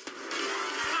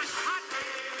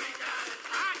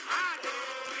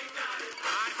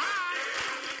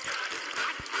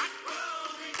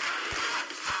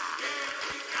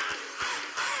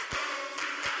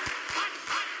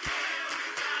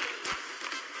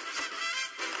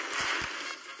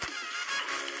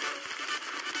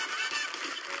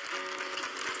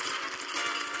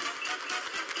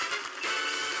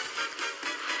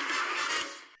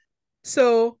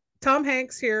 So Tom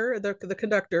Hanks here, the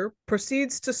conductor,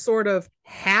 proceeds to sort of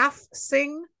half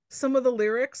sing some of the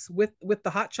lyrics with the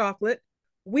hot chocolate.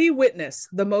 We witness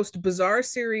the most bizarre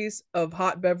series of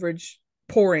hot beverage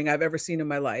pouring I've ever seen in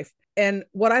my life. And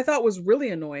what I thought was really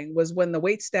annoying was when the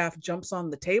wait staff jumps on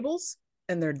the tables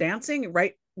and they're dancing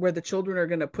right where the children are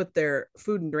going to put their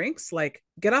food and drinks. Like,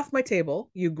 get off my table,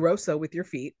 you grosso with your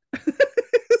feet.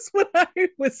 That's what I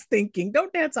was thinking.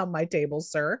 Don't dance on my table,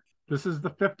 sir. This is the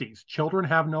 50s. Children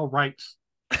have no rights.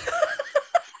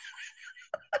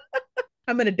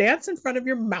 I'm going to dance in front of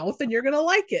your mouth and you're going to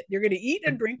like it. You're going to eat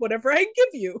and drink whatever I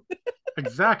give you.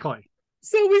 Exactly.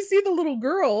 So we see the little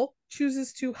girl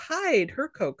chooses to hide her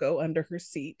cocoa under her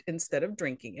seat instead of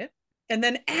drinking it. And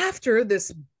then after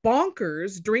this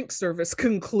bonkers drink service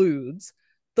concludes,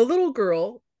 the little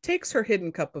girl takes her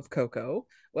hidden cup of cocoa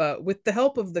with the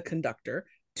help of the conductor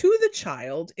to the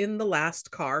child in the last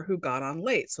car who got on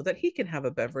late so that he can have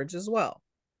a beverage as well.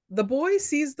 The boy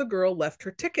sees the girl left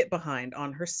her ticket behind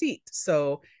on her seat,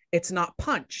 so it's not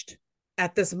punched.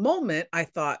 At this moment, I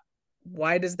thought,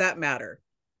 why does that matter?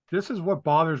 This is what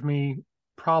bothers me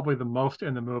probably the most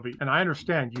in the movie. And I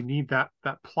understand you need that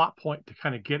plot point to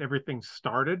kind of get everything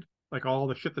started, like all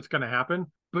the shit that's going to happen.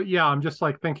 But yeah, I'm just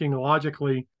like thinking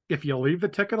logically, if you leave the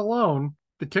ticket alone,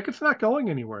 the ticket's not going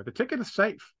anywhere. The ticket is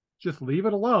safe. Just leave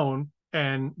it alone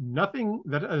and nothing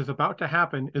that is about to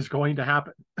happen is going to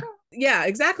happen. Yeah,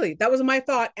 exactly. That was my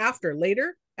thought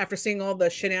later, after seeing all the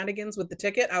shenanigans with the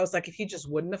ticket. I was like, if he just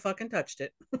wouldn't have fucking touched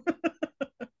it.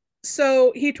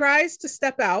 So he tries to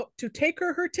step out to take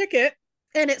her ticket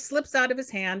and it slips out of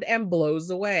his hand and blows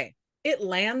away. It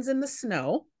lands in the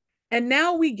snow. And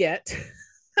now we get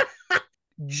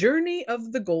Journey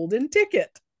of the Golden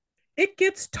Ticket. It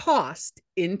gets tossed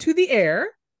into the air,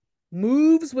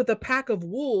 moves with a pack of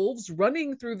wolves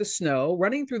running through the snow,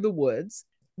 running through the woods.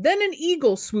 Then an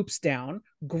eagle swoops down,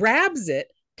 grabs it,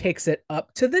 takes it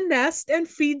up to the nest, and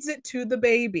feeds it to the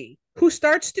baby, who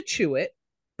starts to chew it,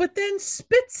 but then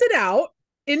spits it out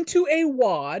into a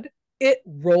wad. It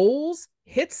rolls,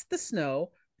 hits the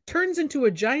snow, turns into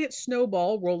a giant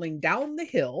snowball rolling down the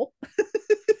hill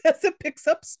as it picks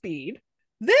up speed.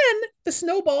 Then the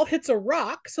snowball hits a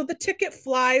rock, so the ticket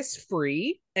flies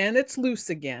free and it's loose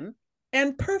again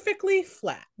and perfectly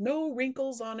flat. No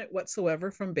wrinkles on it whatsoever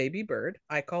from Baby Bird.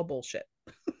 I call bullshit.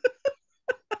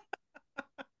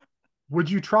 Would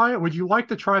you try it? Would you like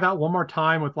to try that one more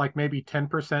time with like maybe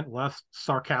 10% less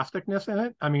sarcasticness in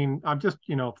it? I mean, I'm just,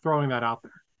 throwing that out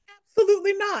there.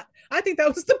 Absolutely not. I think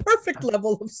that was the perfect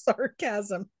level of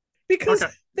sarcasm because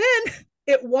Okay. then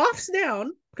it wafts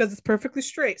down because it's perfectly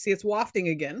straight. See, it's wafting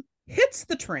again, hits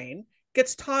the train,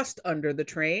 gets tossed under the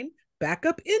train, back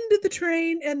up into the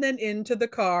train, and then into the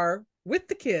car with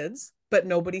the kids, but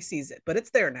nobody sees it. But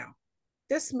it's there now.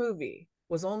 This movie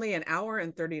was only an hour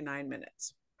and 39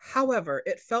 minutes. However,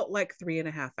 it felt like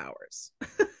 3.5 hours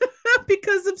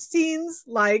because of scenes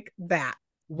like that.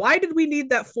 Why did we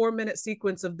need that 4-minute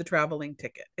sequence of the traveling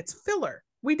ticket? It's filler.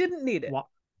 We didn't need it.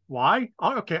 Why?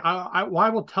 Oh, okay, I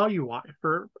will tell you why.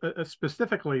 For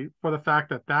specifically for the fact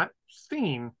that that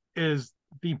scene is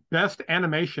the best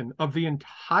animation of the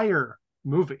entire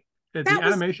movie. The That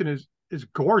was animation is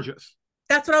gorgeous.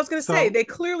 That's what I was going to say. So They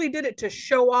clearly did it to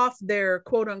show off their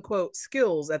quote unquote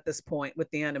skills at this point with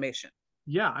the animation.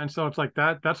 yeah, and so it's like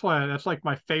that. That's why that's like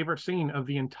my favorite scene of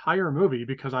the entire movie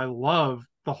because I love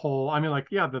the whole. I mean, like,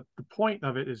 yeah, the point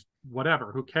of it is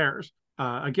whatever. Who cares?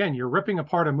 Again, you're ripping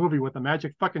apart a movie with a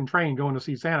magic fucking train going to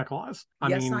see Santa Claus. I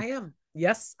Yes, mean, I am.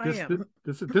 Yes, I am.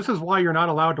 this is why you're not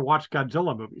allowed to watch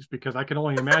Godzilla movies because I can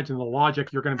only imagine the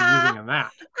logic you're going to be using in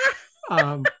that.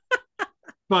 Um,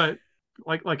 but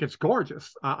like it's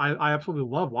gorgeous. I absolutely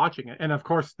love watching it, and of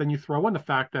course, then you throw in the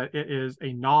fact that it is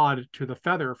a nod to the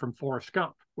Feather from Forrest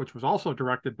Gump, which was also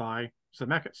directed by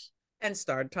Zemeckis. And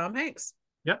starred Tom Hanks.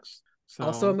 Yes.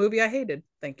 Also a So movie I hated.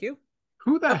 Thank you.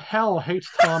 who the hell hates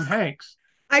Tom Hanks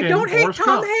I in don't hate Forrest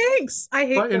Tom Gump? Hanks. I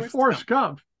hate But in Forrest Gump. Forrest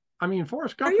Gump, I mean,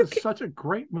 Forrest Are Gump you is kidding? such a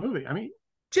great movie. I mean,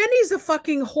 Jenny's a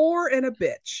fucking whore and a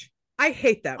bitch. I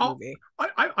hate that oh, movie.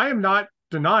 I am not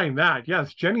denying that.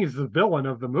 Yes, Jenny's the villain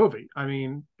of the movie. I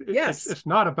mean, Yes. it's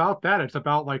not about that. It's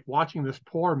about like watching this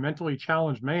poor mentally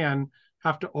challenged man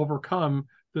have to overcome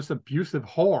this abusive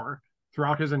whore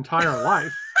throughout his entire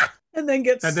life, And then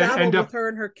get and then saddled end with up her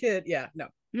and her kid. Yeah, no.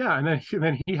 yeah, and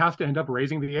then he has to end up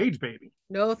raising the AIDS baby.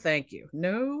 No, thank you.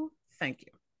 No, thank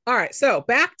you. All right, so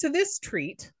back to this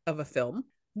treat of a film.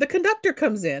 The conductor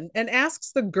comes in and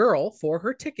asks the girl for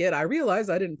her ticket. I realize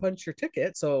I didn't punch your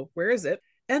ticket, so where is it?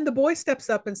 And the boy steps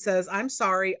up and says, I'm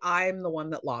sorry, I'm the one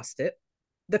that lost it.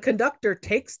 The conductor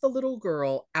takes the little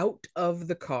girl out of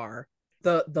the car.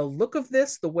 The look of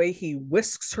this, the way he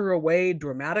whisks her away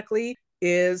dramatically,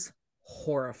 is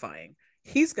horrifying.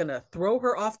 He's gonna throw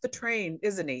her off the train,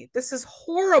 isn't he? This is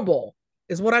horrible,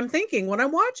 is what I'm thinking when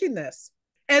I'm watching this.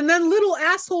 And then little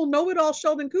asshole know-it-all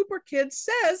Sheldon Cooper kid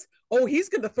says, oh, he's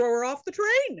gonna throw her off the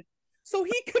train. So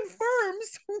he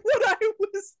confirms what I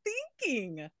was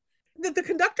thinking. That the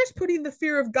conductor's putting the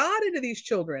fear of God into these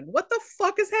children. What the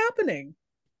fuck is happening?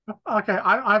 Okay,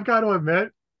 I've got to admit,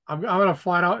 I'm going to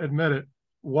flat out admit it.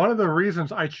 One of the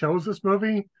reasons I chose this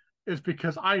movie is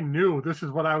because I knew this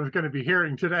is what I was going to be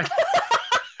hearing today.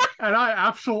 And I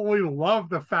absolutely love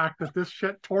the fact that this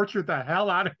shit tortured the hell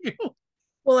out of you.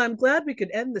 Well, I'm glad we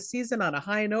could end the season on a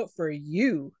high note for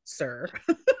you, sir.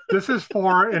 This is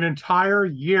for an entire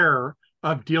year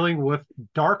of dealing with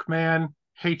Darkman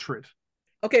hatred.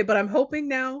 Okay, but I'm hoping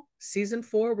now, season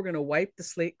 4, we're going to wipe the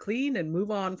slate clean and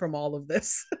move on from all of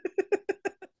this.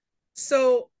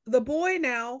 So the boy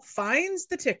now finds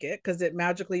the ticket because it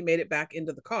magically made it back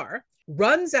into the car,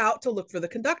 runs out to look for the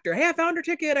conductor. Hey, I found her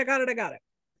ticket. I got it. I got it.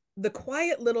 The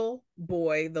quiet little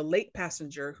boy, the late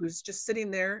passenger who's just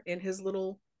sitting there in his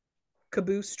little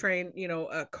caboose train,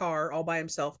 a car all by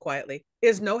himself quietly,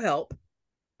 is no help.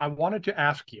 I wanted to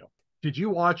ask you, did you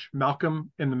watch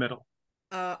Malcolm in the Middle?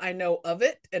 I know of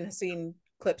it and have seen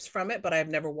clips from it, but I've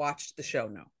never watched the show.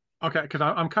 No. Okay, because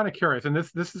I'm kind of curious, and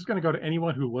this is going to go to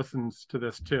anyone who listens to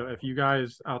this too. If you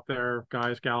guys out there,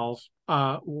 guys, gals,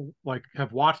 like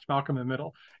have watched Malcolm in the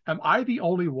Middle, am I the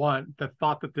only one that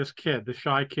thought that this kid, the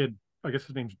shy kid, I guess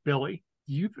his name's Billy,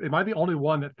 am I the only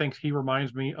one that thinks he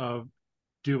reminds me of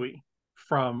Dewey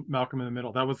from Malcolm in the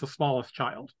Middle? That was the smallest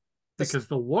child, because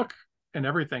the look and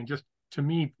everything just to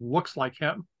me looks like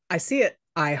him. I see it.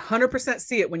 I 100%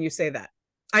 see it when you say that.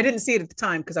 I didn't see it at the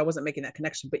time because I wasn't making that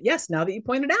connection. But yes, now that you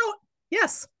pointed out,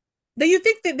 yes. Then you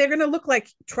think that they're going to look like,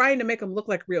 trying to make them look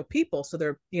like real people. So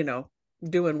they're,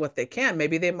 doing what they can.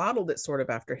 Maybe they modeled it sort of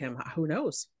after him. Who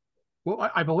knows? Well,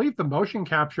 I believe the motion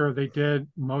capture they did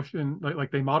motion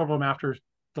like they modeled them after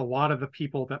a lot of the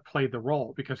people that played the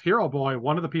role. Because Hero Boy,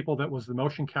 one of the people that was the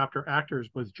motion capture actors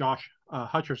was Josh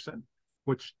Hutcherson,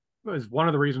 which is one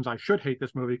of the reasons I should hate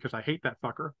this movie because I hate that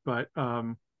fucker. But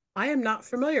I am not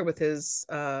familiar with his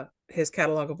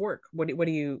catalog of work. What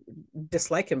do you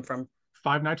dislike him from?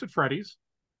 Five Nights at Freddy's.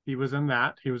 He was in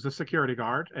that. He was the security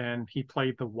guard, and he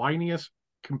played the whiniest,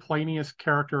 complainiest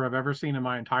character I've ever seen in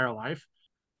my entire life.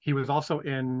 He was also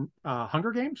in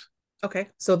Hunger Games. Okay,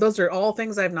 so those are all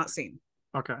things I've not seen.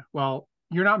 Okay, well,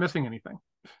 you're not missing anything.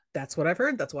 That's what I've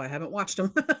heard. That's why I haven't watched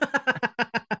them.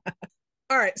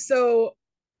 All right, so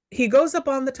he goes up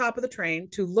on the top of the train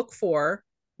to look for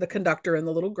the conductor and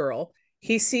the little girl.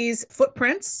 He sees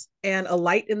footprints and a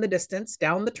light in the distance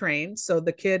down the train. So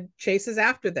the kid chases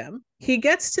after them. He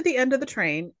gets to the end of the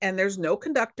train and there's no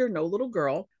conductor, no little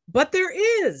girl, but there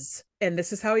is, and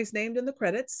this is how he's named in the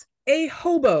credits, a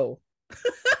hobo, which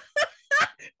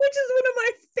is one of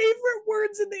my favorite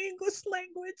words in the English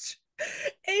language.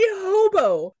 A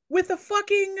hobo with a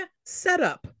fucking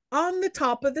setup on the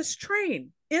top of this train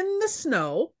in the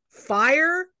snow,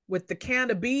 fire with the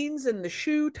can of beans and the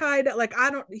shoe tied up. Like,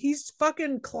 he's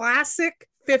fucking classic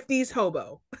 50s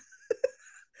hobo on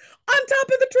top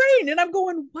of the train. And I'm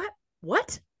going,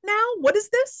 what now? What is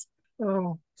this?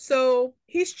 Oh. So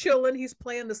he's chilling. He's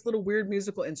playing this little weird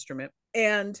musical instrument.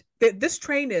 And this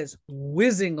train is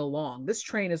whizzing along. This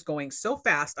train is going so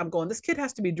fast. I'm going, this kid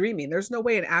has to be dreaming. There's no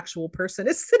way an actual person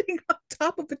is sitting on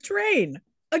top of a train.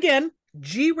 Again,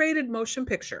 G-rated motion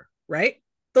picture, right?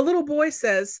 The little boy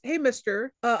says, hey,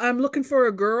 mister, I'm looking for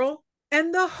a girl.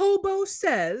 And the hobo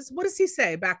says, what does he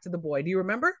say back to the boy? Do you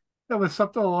remember? That was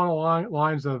something along the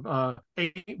lines of,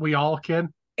 ain't we all, kid?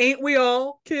 Ain't we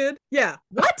all, kid? Yeah.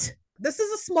 What? This is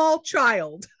a small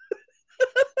child.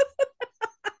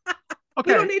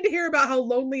 Okay. We don't need to hear about how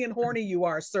lonely and horny you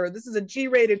are, sir. This is a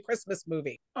G-rated Christmas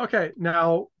movie. Okay.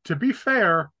 Now, to be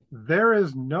fair, there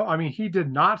is he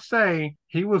did not say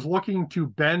he was looking to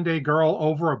bend a girl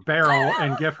over a barrel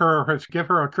and give her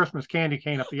a Christmas candy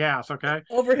cane up the ass, okay?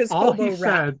 Over his all hobo he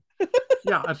said,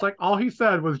 yeah, it's like all he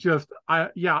said was just,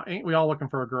 ain't we all looking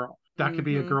for a girl? That could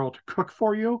be a girl to cook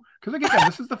for you. Because again,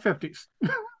 this is the 50s.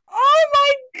 Oh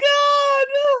my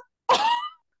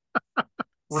God!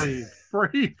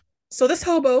 Breathe. So this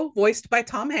hobo, voiced by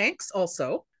Tom Hanks,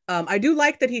 also. I do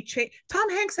like that Tom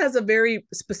Hanks has a very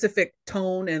specific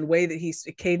tone and way that he's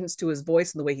cadence to his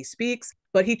voice and the way he speaks,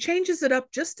 but he changes it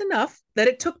up just enough that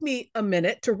it took me a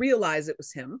minute to realize it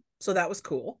was him. So that was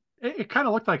cool. It kind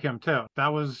of looked like him too. That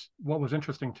was what was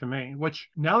interesting to me, which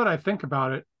now that I think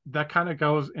about it, that kind of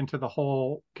goes into the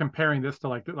whole comparing this to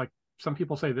like some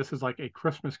people say this is like a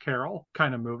Christmas Carol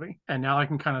kind of movie. And now I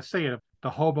can kind of say it. The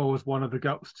hobo is one of the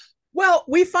ghosts. Well,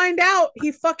 we find out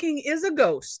he fucking is a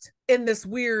ghost in this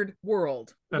weird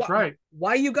world. That's right.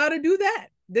 Why you got to do that?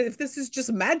 If this is just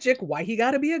magic, why he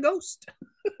got to be a ghost?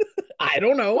 I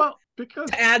don't know. Well, because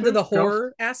to add to the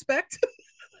horror aspect.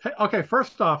 Okay,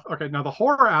 first off, now the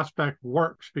horror aspect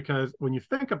works because when you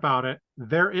think about it,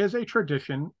 there is a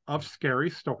tradition of scary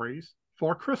stories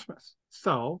for Christmas.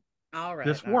 So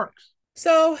this works.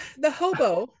 So the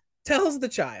hobo tells the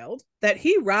child that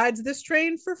he rides this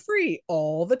train for free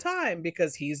all the time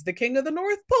because he's the king of the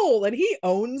North Pole and he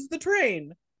owns the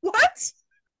train. What?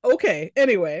 Okay,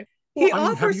 anyway.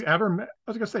 Have you ever met,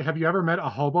 I was going to say, have you ever met a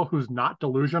hobo who's not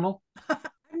delusional? I've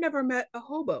never met a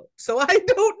hobo, so I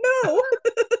don't know.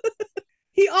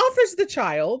 He offers the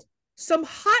child some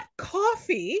hot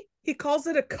coffee. He calls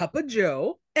it a cup of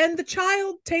joe, and the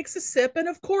child takes a sip and,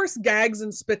 of course, gags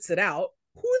and spits it out.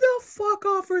 Who the fuck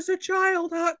offers a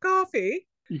child hot coffee?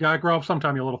 You gotta grow up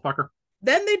sometime, you little fucker.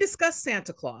 Then they discuss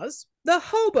Santa Claus. The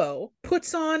hobo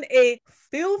puts on a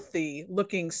filthy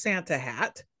looking Santa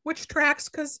hat, which tracks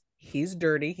because he's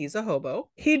dirty. He's a hobo.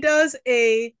 He does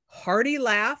a hearty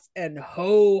laugh and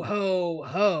ho, ho,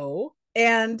 ho.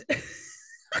 And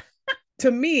to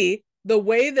me, the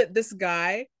way that this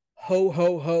guy ho,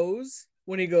 ho, ho's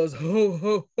when he goes ho,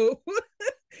 ho, ho,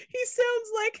 he sounds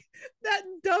like that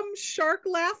dumb shark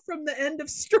laugh from the end of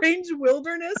Strange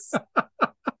Wilderness.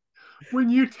 When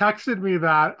you texted me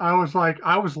that, I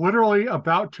was literally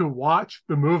about to watch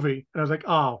the movie. And I was like,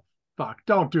 oh, fuck,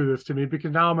 don't do this to me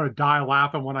because now I'm going to die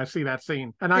laughing when I see that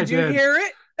scene. And I did. Did you hear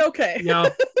it? Okay. Yeah,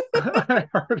 I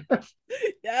heard it.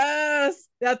 Yes.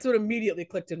 That's what immediately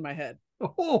clicked in my head.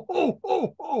 Oh, oh,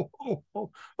 oh, oh, oh,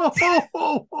 oh, oh,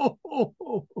 oh, oh,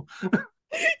 oh, oh.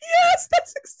 Yes,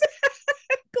 that's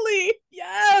exactly.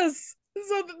 Yes.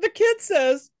 So the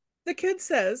kid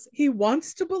says he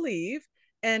wants to believe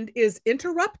and is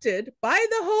interrupted by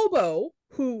the hobo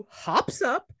who hops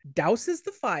up, douses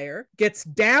the fire, gets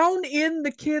down in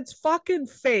the kid's fucking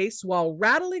face while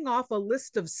rattling off a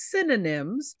list of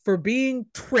synonyms for being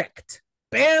tricked,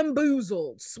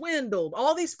 bamboozled, swindled,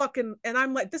 all these fucking, and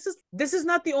I'm like, this is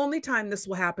not the only time this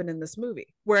will happen in this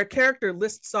movie where a character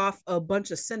lists off a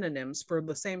bunch of synonyms for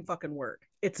the same fucking word.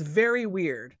 It's very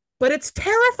weird. But it's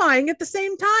terrifying at the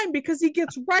same time because he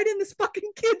gets right in this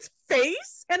fucking kid's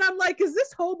face. And I'm like, is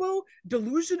this hobo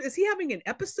delusion? Is he having an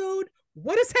episode?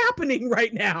 What is happening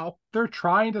right now? They're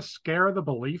trying to scare the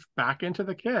belief back into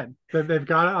the kid. They've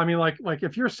got it. I mean, like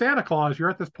if you're Santa Claus,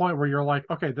 you're at this point where you're like,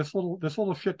 okay, this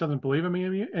little shit doesn't believe in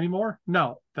me anymore.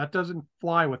 No, that doesn't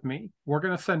fly with me. We're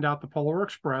gonna send out the Polar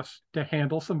Express to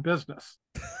handle some business.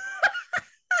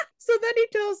 So then he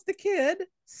tells the kid,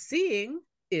 seeing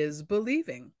is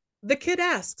believing. The kid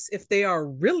asks if they are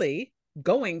really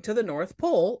going to the North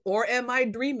Pole or am I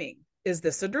dreaming? Is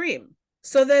this a dream?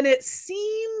 So then it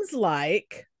seems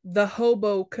like the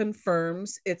hobo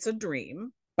confirms it's a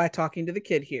dream by talking to the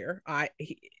kid here.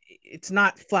 It's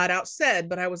not flat out said,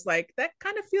 but I was like, that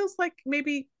kind of feels like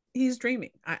maybe he's dreaming,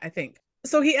 I think.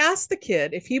 So he asked the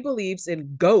kid if he believes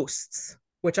in ghosts,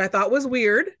 which I thought was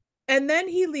weird. And then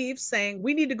he leaves saying,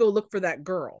 we need to go look for that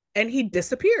girl. And he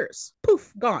disappears.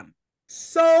 Poof, gone.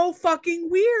 So fucking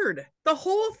weird. The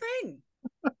whole thing.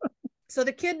 So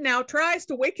the kid now tries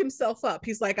to wake himself up.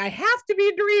 He's like, I have to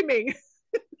be dreaming.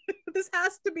 This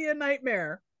has to be a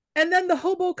nightmare. And then the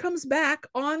hobo comes back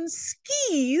on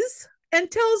skis and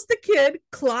tells the kid,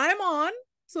 climb on.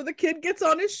 So the kid gets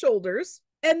on his shoulders.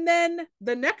 And then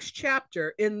the next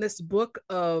chapter in this book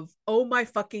of, oh my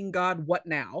fucking God, what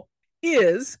now?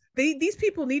 Is these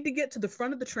people need to get to the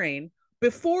front of the train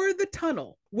before the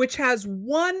tunnel, which has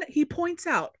he points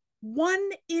out,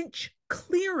 1-inch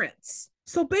clearance.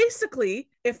 So basically,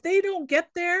 if they don't get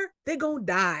there, they're gonna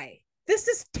die. This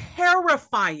is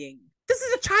terrifying. This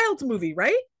is a child's movie,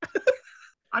 right?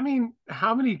 I mean,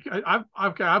 how many?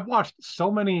 I've watched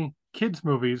so many kids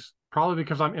movies, probably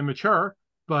because I'm immature.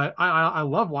 But I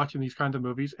love watching these kinds of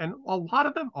movies, and a lot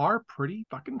of them are pretty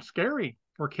fucking scary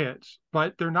for kids.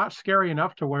 But they're not scary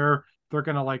enough to where they're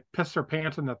gonna like piss their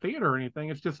pants in the theater or anything.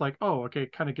 It's just like, oh, okay,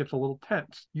 it kind of gets a little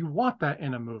tense. You want that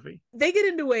in a movie. They get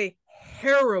into a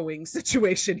harrowing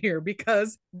situation here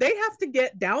because they have to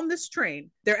get down this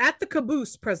train. They're at the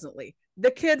caboose presently.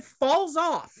 The kid falls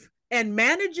off and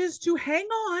manages to hang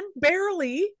on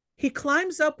barely. He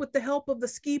climbs up with the help of the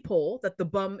ski pole that the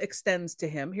bum extends to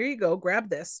him. Here you go, grab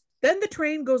this. Then the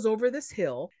train goes over this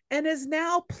hill and is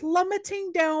now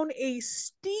plummeting down a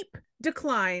steep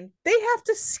decline. They have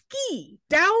to ski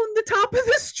down the top of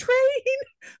this train,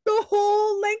 the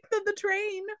whole length of the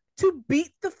train, to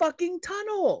beat the fucking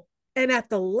tunnel. And at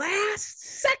the last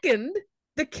second,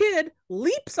 the kid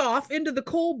leaps off into the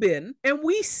coal bin and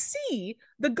we see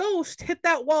the ghost hit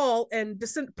that wall and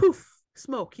descend. Poof,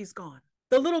 smoke, he's gone.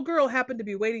 The little girl happened to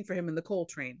be waiting for him in the coal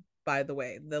train, by the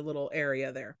way, the little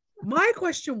area there. My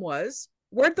question was,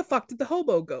 where the fuck did the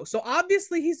hobo go? So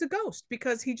obviously he's a ghost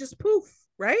because he just poof,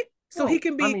 right? So he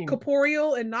can be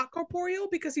corporeal and not corporeal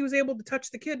because he was able to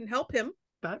touch the kid and help him.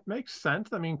 That makes sense.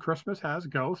 I mean, Christmas has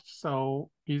ghosts, so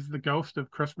he's the ghost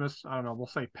of Christmas. I don't know, we'll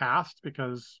say past,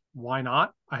 because why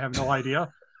not? I have no idea.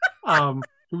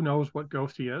 Who knows what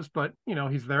ghost he is, but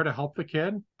he's there to help the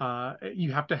kid.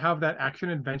 You have to have that action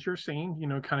adventure scene,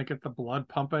 kind of get the blood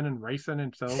pumping and racing,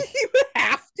 and so you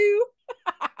have to.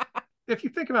 If you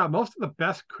think about it, most of the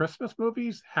best Christmas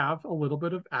movies have a little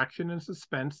bit of action and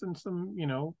suspense and some, a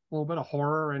little bit of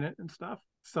horror in it and stuff.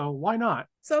 So why not?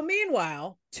 So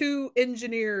meanwhile, two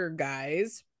engineer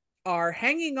guys are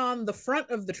hanging on the front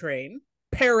of the train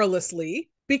perilously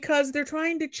because they're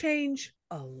trying to change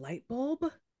a light bulb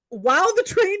while the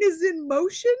train is in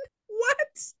motion.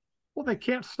 What? Well, they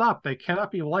can't stop. They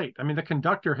cannot be late. I mean, the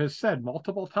conductor has said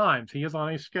multiple times he is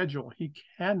on a schedule. He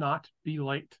cannot be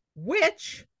late.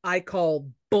 Which I call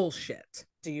bullshit.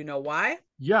 Do you know why?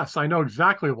 Yes, I know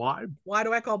exactly why. Why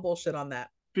do I call bullshit on that?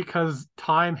 Because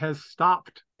time has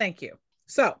stopped. Thank you.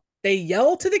 So they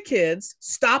yell to the kids,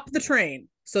 stop the train.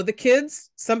 So the kids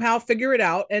somehow figure it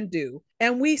out and do.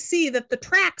 And we see that the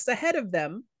tracks ahead of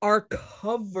them are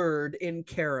covered in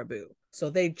caribou. So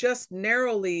they just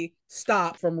narrowly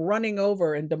stop from running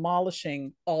over and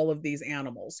demolishing all of these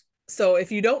animals. So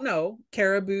if you don't know,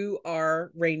 caribou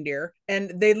are reindeer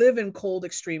and they live in cold,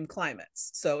 extreme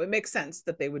climates. So it makes sense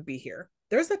that they would be here.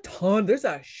 There's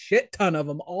a shit ton of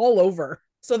them all over.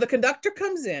 So the conductor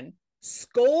comes in,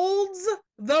 scolds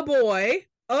the boy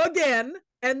again,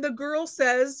 And the girl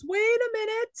says, wait a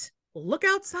minute, look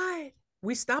outside.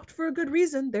 We stopped for a good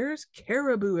reason. There's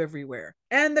caribou everywhere.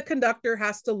 And the conductor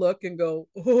has to look and go,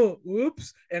 oh,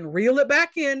 oops, and reel it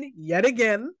back in yet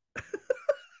again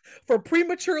for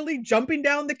prematurely jumping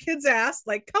down the kid's ass.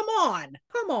 Like, come on,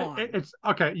 come on. It's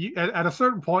okay. At a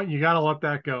certain point, you got to let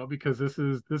that go because this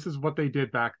is what they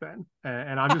did back then,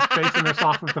 and I'm just basing this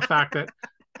off of the fact that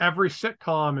every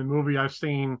sitcom and movie I've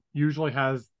seen usually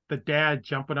has the dad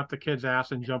jumping up the kid's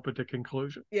ass and jumping to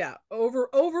conclusion. Yeah,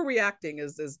 overreacting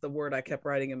is the word I kept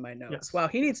writing in my notes. Yes. Wow,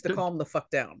 he needs to calm the fuck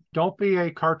down. Don't be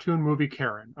a cartoon movie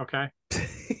Karen, okay?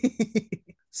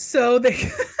 So they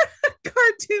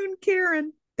cartoon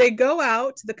Karen. They go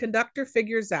out. The conductor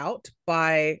figures out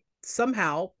by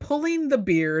somehow pulling the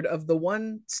beard of the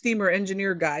one steamer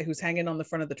engineer guy who's hanging on the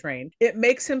front of the train. It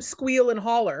makes him squeal and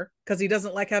holler because he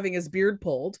doesn't like having his beard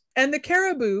pulled. And the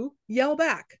caribou yell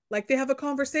back like they have a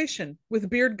conversation with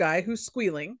beard guy who's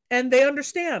squealing. And they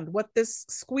understand what this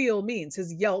squeal means,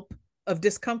 his yelp of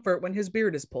discomfort when his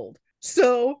beard is pulled.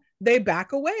 So they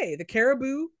back away. The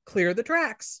caribou clear the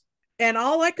tracks. And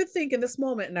all I could think in this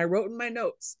moment, and I wrote in my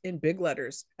notes in big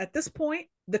letters, at this point,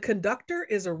 the conductor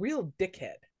is a real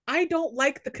dickhead. I don't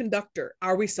like the conductor.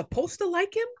 Are we supposed to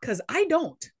like him? Because I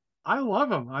don't. I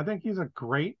love him. I think he's a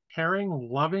great, caring,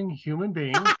 loving human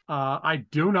being. I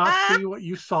do not see what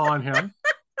you saw in him.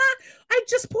 I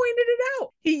just pointed it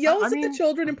out. He yells at the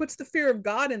children and puts the fear of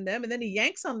God in them, and then he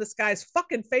yanks on this guy's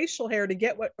fucking facial hair to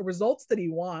get what results that he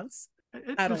wants.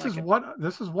 This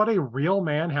is what a real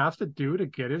man has to do to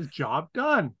get his job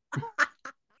done.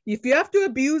 If you have to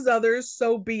abuse others,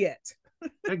 so be it.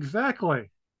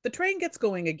 Exactly. The train gets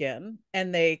going again,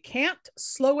 and they can't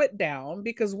slow it down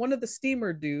because one of the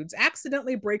steamer dudes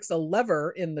accidentally breaks a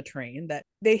lever in the train that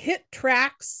they hit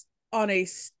tracks on a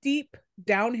steep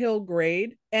downhill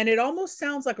grade, and it almost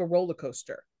sounds like a roller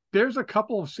coaster. There's a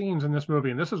couple of scenes in this movie,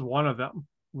 and this is one of them,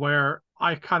 where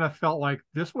I kind of felt like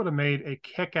this would have made a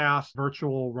kick-ass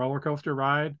virtual roller coaster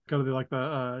ride. Go to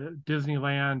the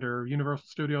Disneyland or Universal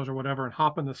Studios or whatever and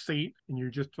hop in the seat and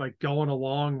you're just like going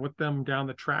along with them down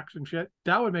the tracks and shit.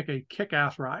 That would make a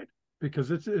kick-ass ride because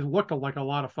it looked like a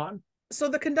lot of fun. So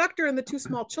the conductor and the two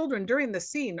small children during the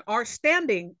scene are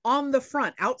standing on the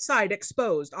front, outside,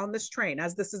 exposed on this train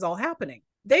as this is all happening.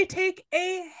 They take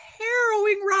a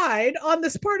harrowing ride on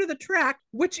this part of the track,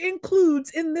 which includes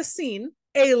in this scene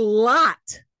a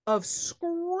lot of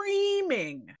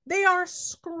screaming. They are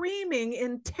screaming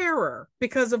in terror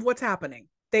because of what's happening.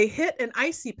 They hit an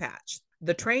icy patch.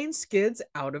 The train skids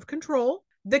out of control.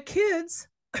 The kids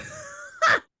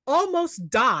almost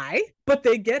die, but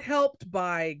they get helped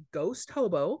by Ghost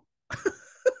Hobo.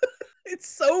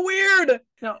 It's so weird.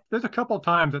 Now, there's a couple of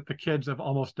times that the kids have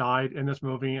almost died in this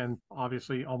movie and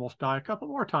obviously almost die a couple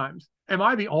more times. Am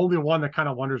I the only one that kind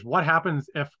of wonders what happens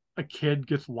if a kid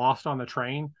gets lost on the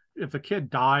train? If the kid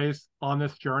dies on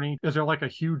this journey, is there like a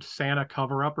huge Santa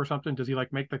cover up or something? Does he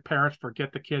like make the parents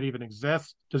forget the kid even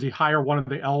exists? Does he hire one of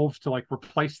the elves to like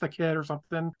replace the kid or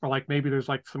something? Or like maybe there's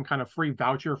like some kind of free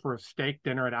voucher for a steak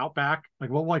dinner at Outback?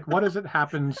 What is it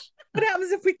happens? What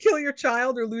happens if we kill your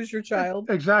child or lose your child?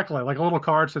 Exactly. Like a little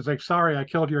card says like, sorry, I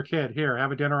killed your kid. Here,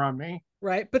 have a dinner on me.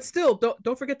 Right. But still,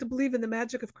 don't forget to believe in the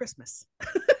magic of Christmas.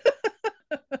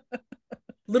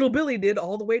 Little Billy did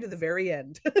all the way to the very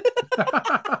end.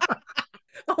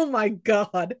 Oh my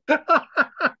God.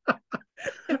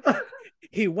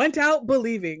 He went out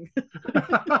believing.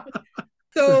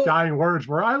 So his dying words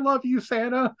were, I love you,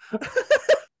 Santa.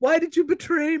 Why did you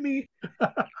betray me?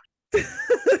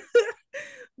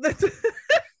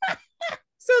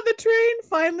 So the train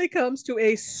finally comes to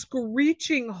a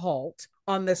screeching halt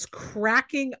on this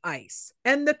cracking ice.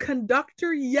 And the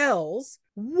conductor yells,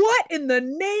 "What in the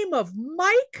name of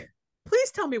Mike?"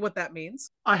 Please tell me what that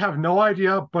means. I have no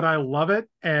idea, but I love it.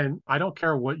 And I don't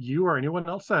care what you or anyone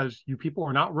else says. You people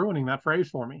are not ruining that phrase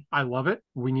for me. I love it.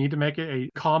 We need to make it a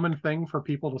common thing for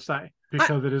people to say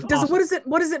because it is awesome.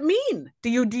 What does it mean?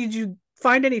 Did you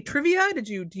find any trivia?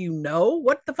 Do you know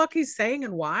what the fuck he's saying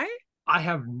and why? I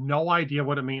have no idea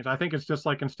what it means. I think it's just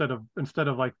like instead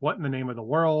of like what in the name of the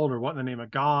world or what in the name of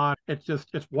God, it's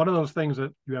one of those things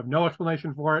that you have no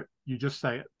explanation for it. You just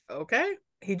say it. Okay.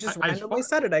 He just randomly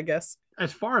said it, I guess.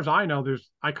 As far as I know,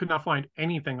 I could not find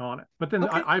anything on it. But then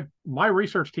my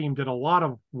research team did a lot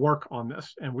of work on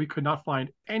this, and we could not find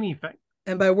anything.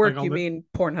 And by work, you mean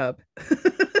Pornhub.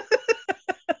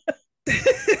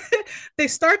 They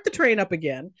start the train up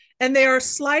again, and they are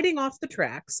sliding off the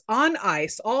tracks on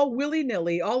ice, all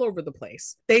willy-nilly, all over the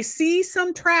place. They see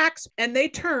some tracks, and they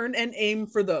turn and aim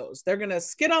for those. They're going to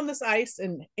skid on this ice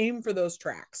and aim for those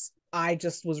tracks. I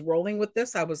just was rolling with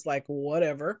this. I was like,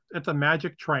 whatever. It's a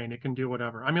magic train. It can do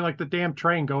whatever. I mean, like the damn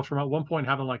train goes from at one point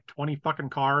having like 20 fucking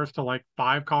cars to like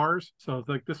 5 cars. So it's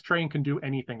like this train can do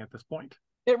anything at this point.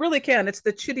 It really can. It's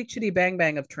the chitty chitty bang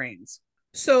bang of trains.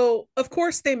 So, of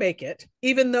course, they make it,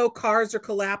 even though cars are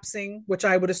collapsing, which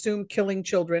I would assume killing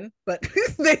children, but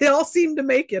they all seem to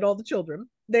make it, all the children.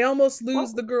 They almost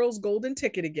lose the girl's golden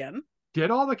ticket again.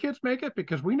 Did all the kids make it?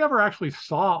 Because we never actually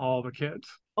saw all the kids.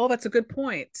 Oh, that's a good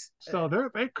point. So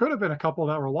they could have been a couple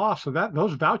that were lost. So that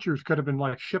those vouchers could have been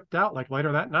like shipped out like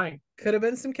later that night. Could have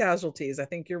been some casualties. I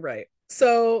think you're right.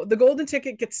 So the golden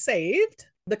ticket gets saved.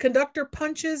 The conductor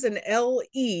punches an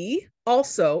LE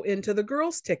also into the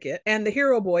girl's ticket, and the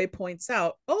hero boy points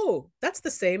out, oh, that's the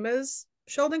same as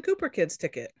Sheldon Cooper kid's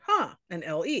ticket. Huh, an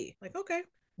LE. Like, okay.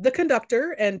 The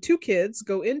conductor and 2 kids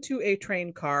go into a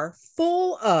train car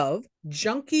full of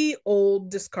junky old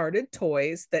discarded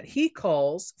toys that he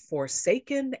calls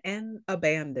forsaken and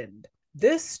abandoned.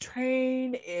 This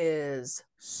train is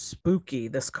spooky,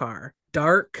 this car.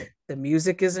 Dark. The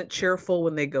music isn't cheerful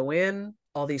when they go in.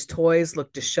 All these toys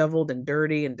look disheveled and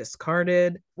dirty and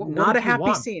discarded. Not a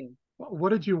happy scene. What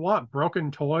did you want?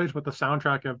 Broken toys with the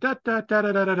soundtrack of da da da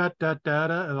da da da da da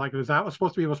da? Like, was that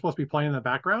supposed to be playing in the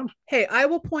background? Hey, I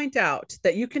will point out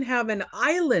that you can have an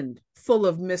island full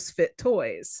of misfit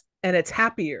toys, and it's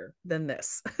happier than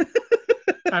this.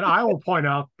 And I will point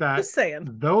out that Just saying.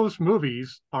 Those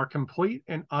movies are complete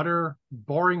and utter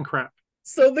boring crap.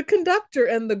 So the conductor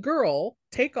and the girl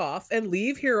take off and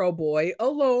leave Hero Boy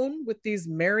alone with these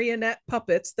marionette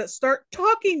puppets that start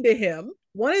talking to him.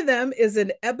 One of them is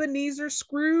an Ebenezer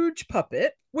Scrooge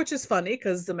puppet, which is funny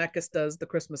because Zemeckis does the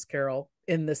Christmas Carol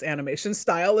in this animation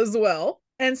style as well.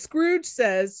 And Scrooge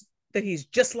says that he's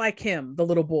just like him, the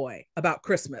little boy, about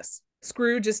Christmas.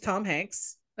 Scrooge is Tom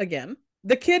Hanks again.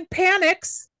 The kid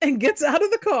panics and gets out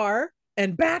of the car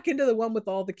and back into the one with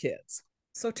all the kids.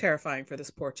 So terrifying for this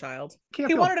poor child.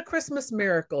 He wanted a Christmas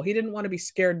miracle. He didn't want to be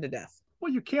scared to death.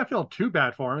 Well, you can't feel too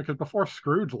bad for him because before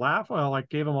Scrooge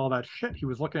gave him all that shit, he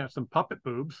was looking at some puppet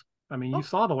boobs. I mean, you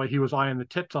saw the way he was eyeing the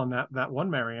tits on that one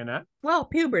marionette. Well,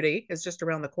 puberty is just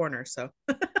around the corner, so.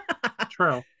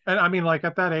 True. And I mean, like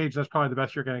at that age, that's probably the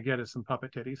best you're going to get is some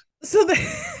puppet titties. So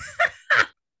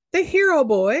the hero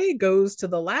boy goes to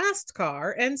the last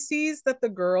car and sees that the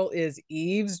girl is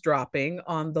eavesdropping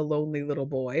on the lonely little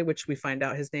boy, which we find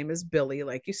out his name is Billy,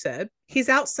 like you said. He's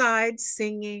outside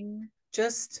singing,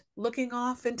 just looking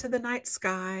off into the night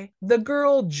sky. The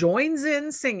girl joins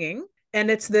in singing, and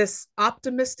it's this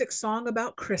optimistic song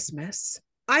about Christmas.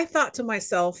 I thought to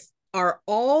myself, are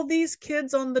all these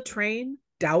kids on the train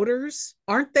doubters?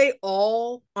 Aren't they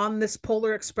all on this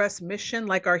Polar Express mission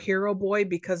like our hero boy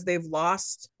because they've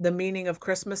lost the meaning of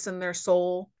Christmas in their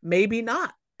soul? Maybe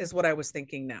not, is what I was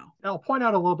thinking now. I'll point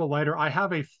out a little bit later, I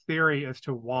have a theory as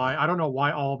to why. I don't know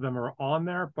why all of them are on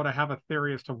there, but I have a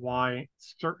theory as to why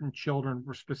certain children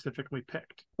were specifically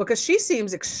picked. Because she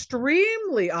seems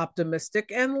extremely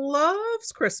optimistic and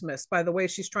loves Christmas by the way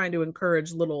she's trying to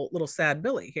encourage little sad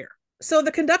Billy here. So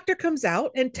the conductor comes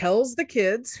out and tells the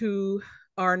kids who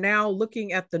are now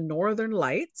looking at the northern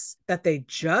lights that they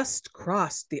just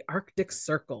crossed the Arctic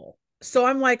Circle. So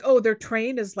I'm like, oh, their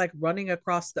train is like running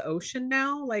across the ocean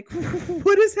now? Like,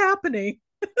 what is happening?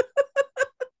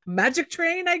 Magic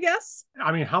train, I guess?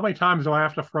 I mean, how many times do I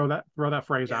have to throw that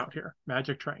phrase out here?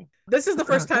 Magic train. This is the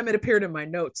first time it appeared in my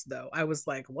notes, though. I was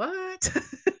like, what?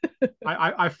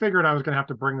 I figured I was going to have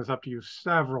to bring this up to you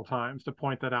several times to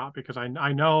point that out because I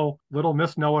know little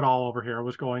Miss Know-It-All over here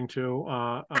was going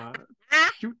to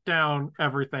shoot down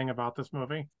everything about this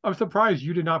movie. I'm surprised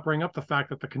you did not bring up the fact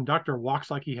that the conductor walks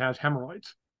like he has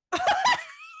hemorrhoids.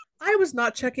 I was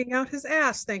not checking out his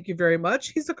ass, thank you very much.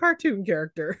 He's a cartoon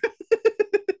character.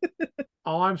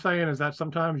 All I'm saying is that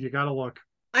sometimes you got to look.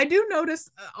 I do notice,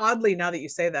 oddly, now that you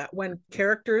say that, when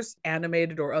characters,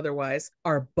 animated or otherwise,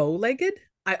 are bow-legged,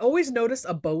 I always notice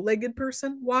a bow-legged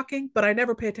person walking, but I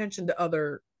never pay attention to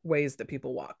other ways that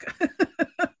people walk.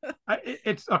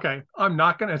 It's okay.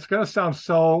 It's going to sound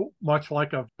so much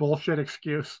like a bullshit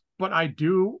excuse, but I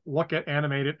do look at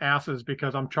animated asses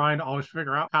because I'm trying to always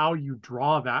figure out how you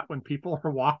draw that when people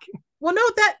are walking. Well, no,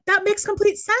 that makes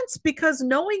complete sense because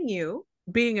knowing you,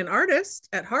 being an artist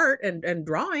at heart and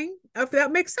drawing,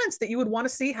 that makes sense that you would want to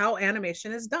see how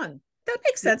animation is done. That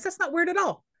makes sense. That's not weird at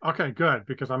all. Okay, good,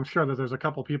 because I'm sure that there's a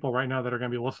couple people right now that are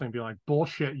going to be listening and be like,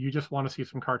 bullshit, you just want to see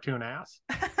some cartoon ass.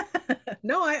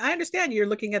 No, I understand you're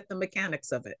looking at the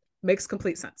mechanics of it. Makes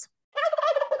complete sense.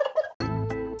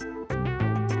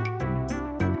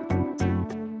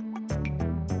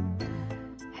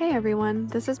 Hey everyone,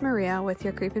 this is Maria with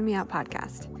your Creepin' Me Out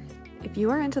podcast. If If you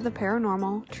are into the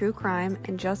paranormal, true crime,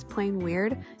 and just plain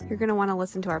weird, you're going to want to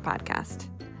listen to our podcast.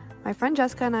 My friend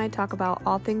Jessica and I talk about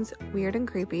all things weird and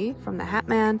creepy, from the Hat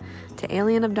Man to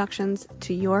alien abductions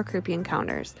to your creepy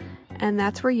encounters. And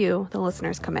that's where you, the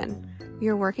listeners, come in. We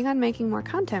are working on making more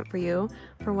content for you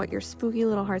for what your spooky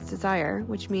little hearts desire,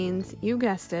 which means, you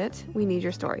guessed it, we need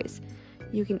your stories.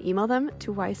 You can email them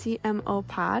to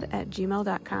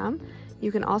ycmopod@gmail.com.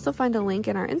 You can also find a link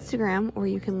in our Instagram where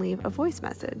you can leave a voice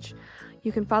message.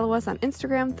 You can follow us on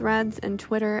Instagram, Threads, and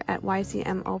Twitter at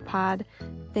ycmopod.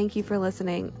 Thank you for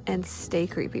listening, and stay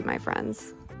creepy, my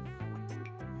friends.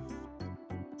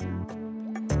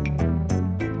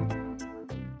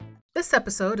 This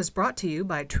episode is brought to you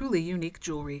by Truly Unique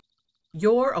Jewelry.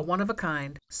 You're a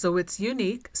one-of-a-kind, so it's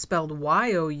unique, spelled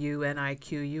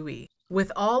YOUNIQUE.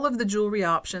 With all of the jewelry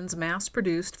options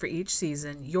mass-produced for each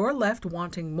season, you're left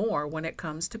wanting more when it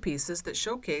comes to pieces that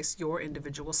showcase your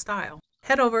individual style.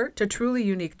 Head over to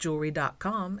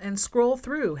trulyuniquejewelry.com and scroll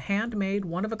through handmade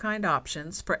one-of-a-kind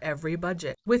options for every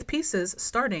budget, with pieces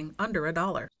starting under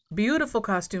 $1. Beautiful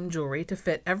costume jewelry to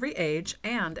fit every age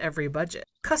and every budget.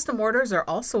 Custom orders are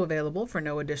also available for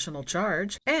no additional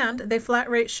charge, and they flat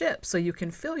rate ship so you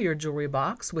can fill your jewelry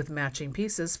box with matching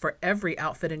pieces for every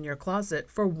outfit in your closet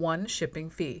for one shipping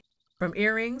fee. From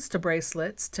earrings to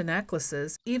bracelets to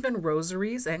necklaces, even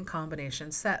rosaries and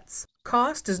combination sets.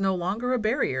 Cost is no longer a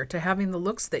barrier to having the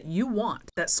looks that you want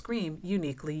that scream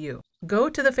uniquely you. Go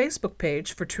to the Facebook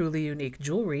page for Truly Unique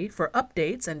Jewelry for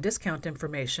updates and discount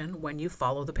information when you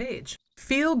follow the page.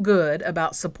 Feel good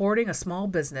about supporting a small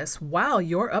business while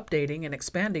you're updating and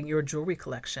expanding your jewelry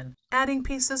collection, adding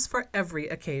pieces for every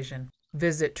occasion.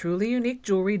 Visit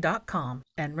trulyuniquejewelry.com,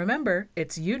 and remember,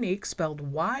 it's unique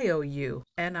spelled YOUNIQUE.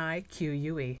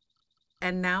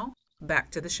 And now, back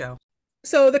to the show.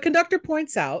 So the conductor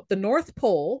points out the North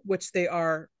Pole, which they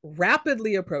are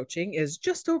rapidly approaching, is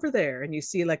just over there, and you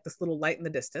see like this little light in the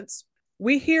distance.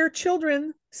 We hear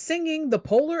children singing the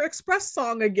Polar Express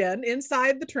song again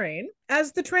inside the train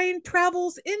as the train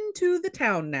travels into the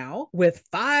town now with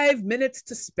 5 minutes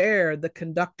to spare. The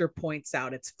conductor points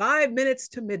out it's 5 minutes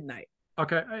to midnight.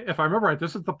 Okay, if I remember right,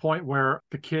 this is the point where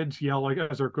the kids yell, like,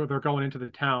 as they're going into the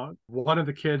town. One of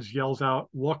the kids yells out,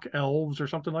 "Look, elves," or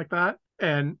something like that.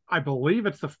 And I believe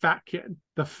it's the fat kid.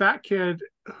 The fat kid,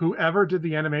 whoever did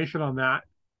the animation on that,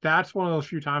 that's one of those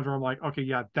few times where I'm like, okay,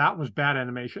 yeah, that was bad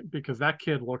animation, because that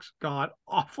kid looks god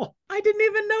awful. I didn't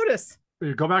even notice.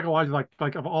 You go back and watch, like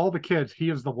of all the kids, he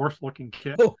is the worst looking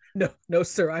kid. Oh, no,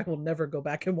 sir. I will never go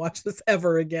back and watch this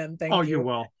ever again. Thank you. Oh, you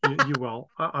will. You will.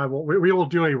 I will. We will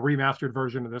do a remastered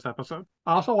version of this episode.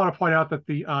 I also want to point out that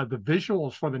the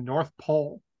visuals for the North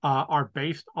Pole are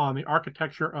based on the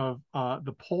architecture of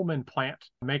the Pullman plant,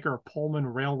 maker of Pullman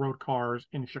railroad cars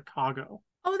in Chicago.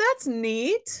 Oh, that's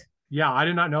neat. Yeah, I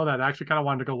did not know that. I actually kind of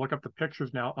wanted to go look up the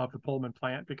pictures now of the Pullman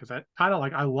plant, because I kind of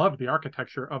like, I love the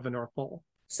architecture of the North Pole.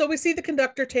 So we see the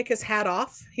conductor take his hat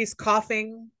off. He's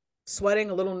coughing, sweating,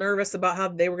 a little nervous about how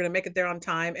they were going to make it there on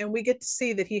time. And we get to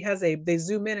see that they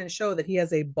zoom in and show that he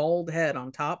has a bald head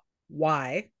on top.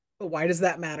 Why? Why does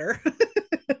that matter?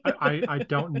 I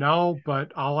don't know,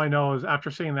 but all I know is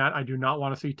after seeing that, I do not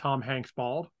want to see Tom Hanks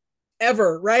bald.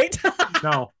 Ever, right?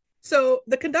 No. So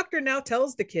the conductor now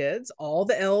tells the kids all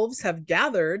the elves have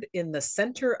gathered in the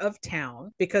center of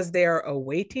town because they are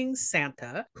awaiting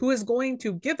Santa, who is going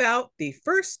to give out the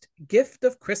first gift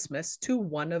of Christmas to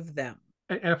one of them.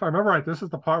 And if I remember right, this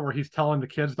is the part where he's telling the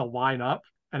kids to line up.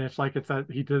 And it's like,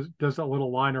 he does a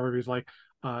little line where he's like,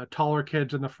 taller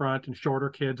kids in the front and shorter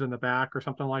kids in the back or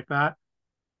something like that.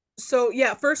 So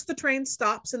yeah, first the train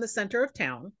stops in the center of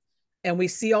town. And we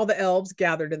see all the elves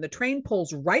gathered, and the train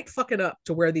pulls right fucking up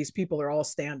to where these people are all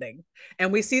standing.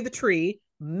 And we see the tree,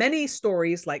 many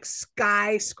stories, like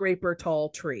skyscraper tall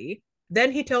tree.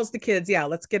 Then he tells the kids, yeah,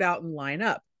 let's get out and line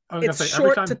up. It's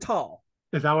short to tall.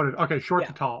 Is that what it is? Okay, short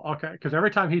to tall. Okay, because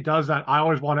every time he does that, I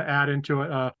always want to add into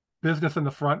it business in the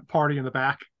front, party in the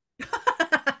back.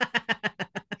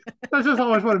 That's just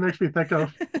always what it makes me think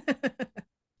of.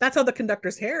 That's how the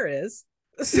conductor's hair is.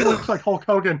 He looks like Hulk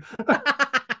Hogan.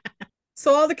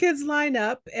 So all the kids line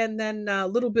up, and then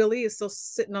little Billy is still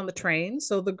sitting on the train.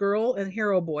 So the girl and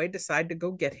Hero Boy decide to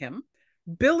go get him.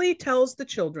 Billy tells the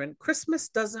children Christmas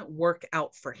doesn't work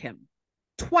out for him.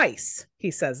 Twice he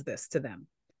says this to them.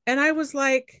 And I was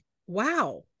like,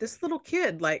 wow, this little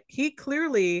kid, like, he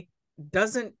clearly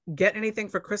doesn't get anything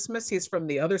for Christmas. He's from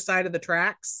the other side of the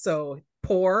tracks, so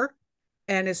poor,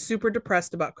 and is super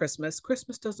depressed about Christmas.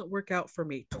 Christmas doesn't work out for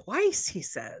me. Twice he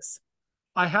says.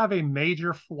 I have a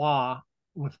major flaw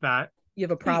with that. You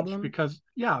have a problem? Because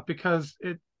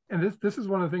it, and this is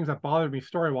one of the things that bothered me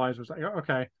story-wise, was like,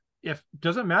 okay, if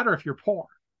doesn't matter if you're poor.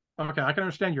 Okay, I can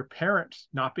understand your parents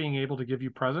not being able to give you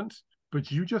presents,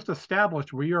 but you just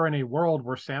established we are in a world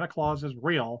where Santa Claus is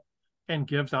real and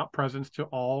gives out presents to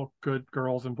all good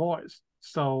girls and boys.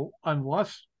 So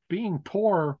unless being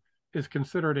poor is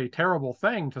considered a terrible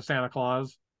thing to Santa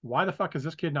Claus, why the fuck is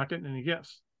this kid not getting any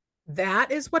gifts?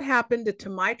 That is what happened to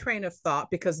my train of thought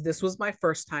because this was my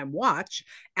first time watch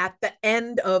at the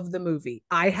end of the movie.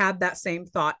 I had that same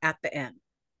thought at the end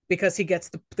because he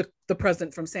gets the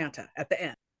present from Santa at the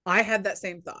end. I had that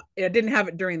same thought. I didn't have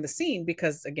it during the scene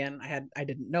because again, I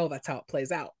didn't know that's how it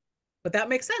plays out. But that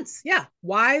makes sense. Yeah.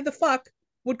 Why the fuck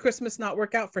would Christmas not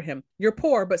work out for him? You're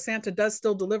poor, but Santa does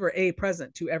still deliver a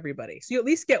present to everybody. So you at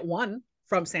least get one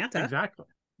from Santa. Exactly.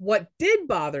 What did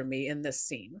bother me in this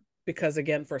scene, because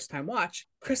again, first time watch,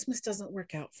 Christmas doesn't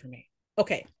work out for me.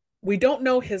 Okay, we don't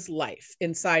know his life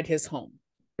inside his home,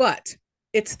 but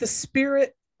it's the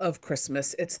spirit of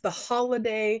Christmas. It's the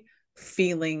holiday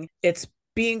feeling. It's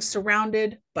being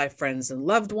surrounded by friends and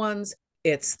loved ones.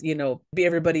 It's,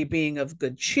 everybody being of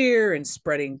good cheer and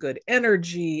spreading good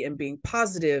energy and being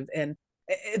positive and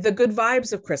the good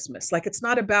vibes of Christmas. Like it's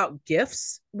not about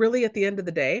gifts really at the end of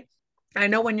the day. I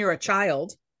know when you're a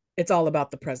child, it's all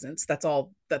about the presents. That's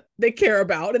all that they care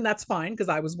about. And that's fine because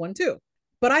I was one too.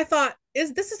 But I thought,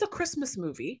 this is a Christmas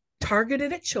movie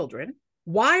targeted at children.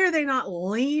 Why are they not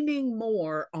leaning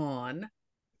more on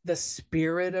the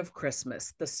spirit of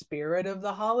Christmas, the spirit of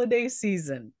the holiday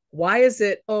season? Why is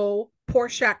it, oh, poor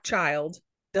Shaq child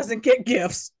doesn't get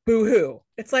gifts, boo-hoo?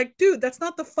 It's like, dude, that's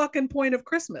not the fucking point of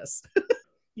Christmas.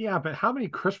 Yeah, but how many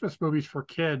Christmas movies for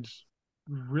kids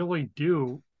really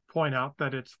do point out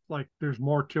that it's like there's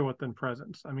more to it than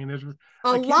presents? I mean, there's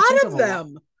a lot of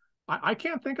them. I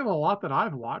can't think of a lot that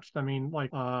I've watched. I mean, like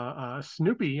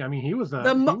Snoopy. I mean, he was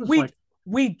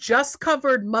we just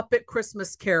covered Muppet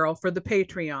Christmas Carol for the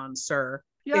Patreon, sir.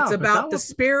 Yeah, it's about the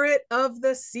spirit of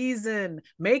the season.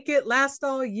 Make it last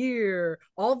all year.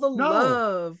 All the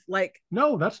love.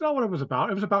 No, that's not what it was about.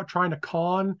 It was about trying to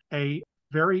con a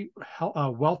very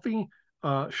wealthy,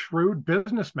 shrewd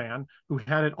businessman who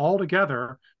had it all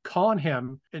together, con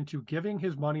him into giving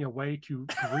his money away to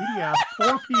greedy ass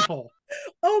poor people.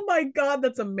 Oh my God,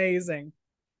 that's amazing.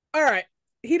 All right.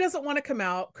 He doesn't want to come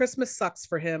out. Christmas sucks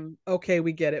for him. Okay,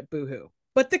 we get it. Boo-hoo.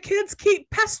 But the kids keep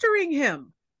pestering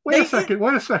him. Wait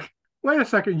a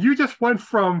second. You just went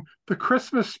from the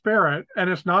Christmas spirit and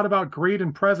it's not about greed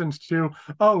and presents to,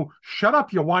 oh, shut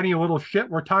up, you whiny little shit.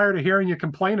 We're tired of hearing you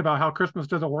complain about how Christmas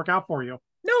doesn't work out for you.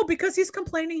 No, because he's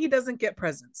complaining he doesn't get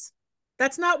presents.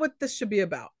 That's not what this should be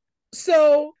about.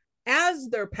 So as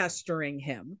they're pestering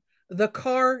him, the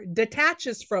car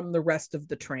detaches from the rest of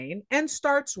the train and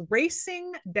starts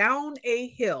racing down a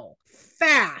hill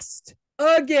fast.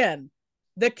 Again,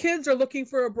 the kids are looking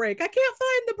for a break. I can't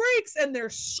find the brakes. And they're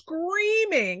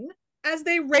screaming as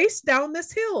they race down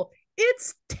this hill.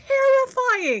 It's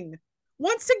terrifying.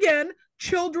 Once again,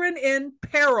 children in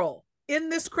peril in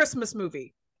this Christmas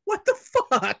movie. What the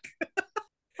fuck?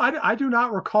 I do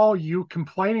not recall you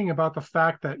complaining about the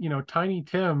fact that, Tiny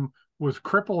Tim was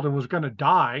crippled and was going to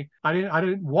die. I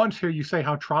didn't once hear you say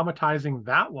how traumatizing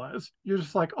that was. You're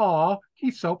just like, oh,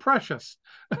 he's so precious.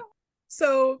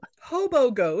 So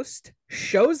Hobo Ghost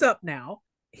shows up now.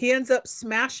 He ends up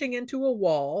smashing into a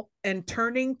wall and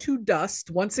turning to dust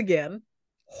once again.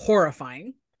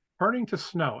 Horrifying. Turning to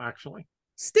snow, actually.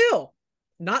 Still,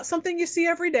 not something you see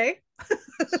every day.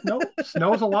 Snow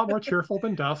is a lot more cheerful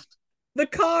than dust. The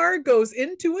car goes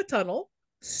into a tunnel,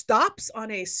 stops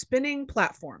on a spinning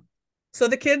platform. So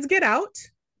the kids get out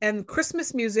and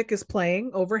Christmas music is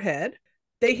playing overhead.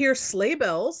 They hear sleigh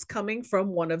bells coming from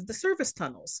one of the service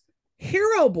tunnels.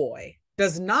 Hero Boy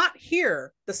does not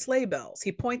hear the sleigh bells.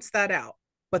 He points that out,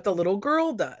 but the little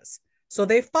girl does. So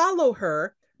they follow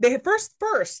her. They first,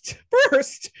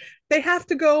 they have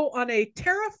to go on a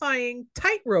terrifying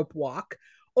tightrope walk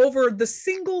over the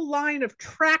single line of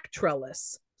track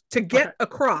trellis to get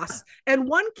across. And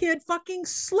one kid fucking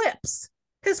slips.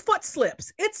 His foot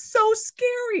slips. It's so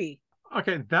scary.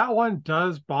 Okay, that one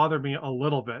does bother me a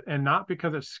little bit, and not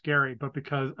because it's scary, but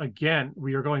because, again,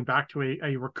 we are going back to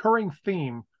a recurring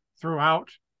theme throughout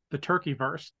the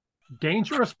Turkeyverse.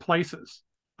 Dangerous places.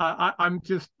 I'm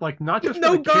just like, not just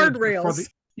no for the guardrails. Kids,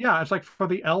 it's like for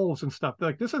the elves and stuff.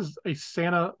 Like, this is a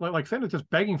Santa, like Santa's just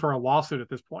begging for a lawsuit at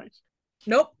this point.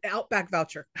 Nope, Outback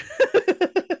voucher.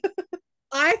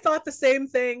 I thought the same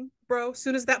thing, bro. As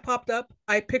soon as that popped up,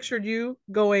 I pictured you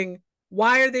going,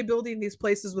 why are they building these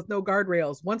places with no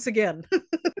guardrails? Once again.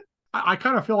 I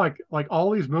kind of feel like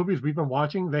all these movies we've been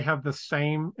watching, they have the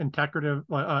same integrative,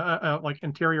 like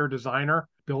interior designer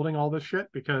building all this shit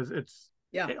because it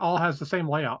all has the same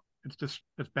layout. It's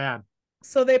bad.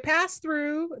 So they pass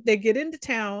through, they get into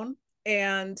town,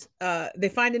 and they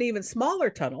find an even smaller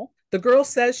tunnel. The girl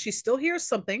says she still hears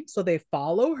something, so they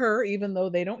follow her even though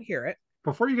they don't hear it.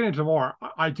 Before you get into more,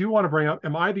 I do want to bring up,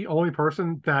 am I the only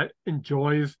person that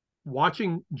enjoys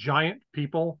watching giant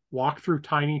people walk through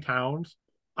tiny towns?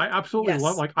 I absolutely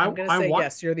love, Yes, like, I'm going to say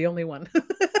yes, you're the only one.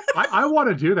 I want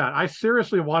to do that. I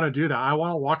seriously want to do that. I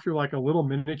want to walk through like a little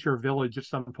miniature village at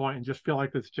some point and just feel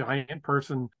like this giant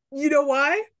person. You know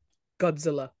why?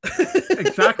 Godzilla.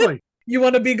 Exactly. You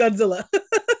want to be Godzilla.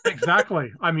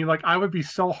 Exactly. I mean, like, I would be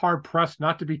so hard pressed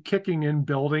not to be kicking in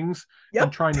buildings and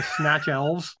Yep. trying to snatch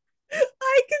elves.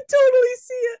 I can totally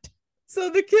see it. So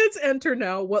the kids enter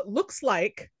now what looks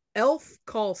like elf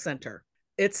call center.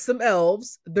 It's some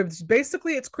elves. There's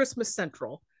basically it's Christmas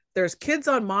Central. There's kids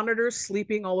on monitors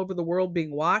sleeping all over the world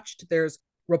being watched. There's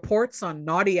reports on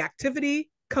naughty activity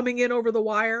coming in over the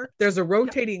wire. There's a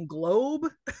rotating globe.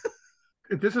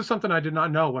 This is something I did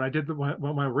not know.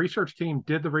 When my research team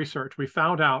did the research, we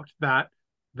found out that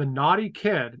the naughty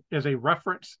kid is a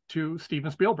reference to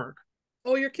Steven Spielberg.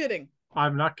 Oh, you're kidding.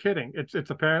 I'm not kidding. It's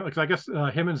apparently, because I guess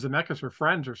him and Zemeckis are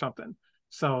friends or something.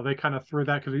 So they kind of threw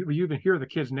that, because we even hear the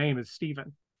kid's name is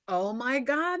Steven. Oh my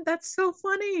God, that's so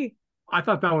funny. I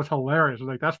thought that was hilarious. I was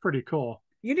like, that's pretty cool.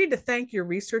 You need to thank your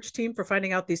research team for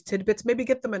finding out these tidbits. Maybe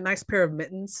get them a nice pair of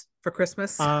mittens for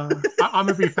Christmas. I'm going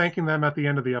to be thanking them at the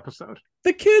end of the episode.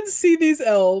 The kids see these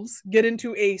elves get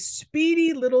into a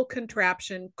speedy little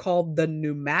contraption called the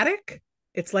pneumatic.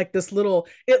 It's like this little,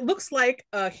 it looks like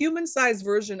a human sized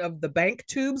version of the bank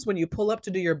tubes when you pull up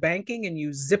to do your banking and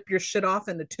you zip your shit off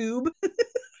in the tube.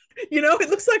 It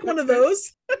looks like one of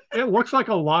those. It looks like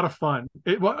a lot of fun.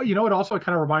 It also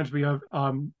kind of reminds me of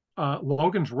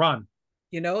Logan's Run.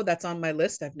 That's on my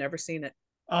list. I've never seen it.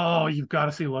 Oh, you've got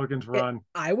to see Logan's Run.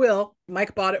 I will.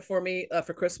 Mike bought it for me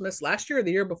for Christmas last year or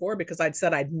the year before because I'd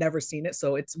said I'd never seen it.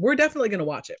 So we're definitely going to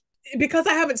watch it. Because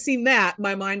I haven't seen that,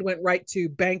 my mind went right to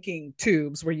banking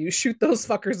tubes where you shoot those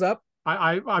fuckers up.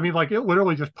 I mean, like, it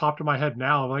literally just popped in my head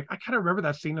now. Like, I kind of remember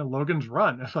that scene in Logan's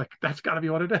Run. It's like, that's got to be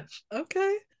what it is.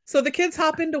 Okay. So the kids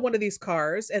hop into one of these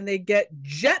cars and they get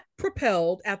jet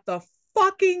propelled at the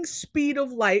fucking speed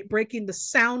of light, breaking the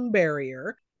sound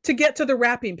barrier to get to the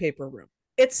wrapping paper room.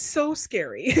 It's so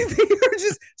scary. They are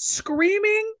just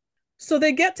screaming. So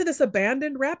they get to this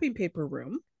abandoned wrapping paper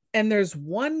room, and there's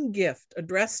one gift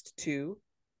addressed to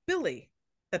Billy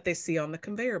that they see on the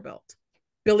conveyor belt.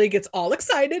 Billy gets all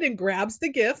excited and grabs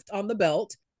the gift on the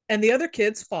belt, and the other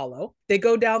kids follow. They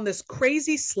go down this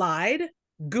crazy slide,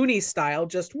 Goonie style,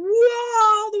 just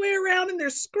whoa, all the way around, and they're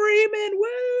screaming,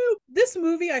 woo! This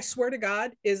movie, I swear to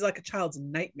God, is like a child's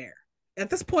nightmare. At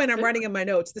this point, I'm writing in my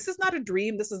notes, this is not a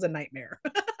dream, this is a nightmare.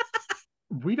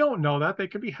 We don't know that. They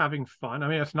could be having fun. I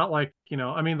mean, it's not like,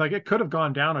 like, it could have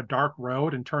gone down a dark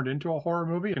road and turned into a horror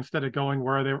movie instead of going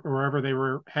wherever they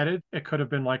were headed. It could have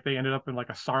been like they ended up in like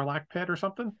a Sarlacc pit or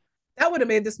something. That would have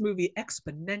made this movie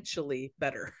exponentially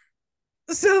better.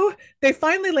 So they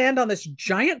finally land on this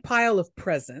giant pile of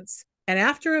presents, and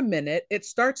after a minute, it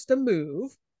starts to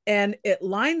move, and it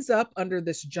lines up under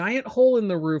this giant hole in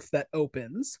the roof that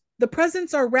opens. The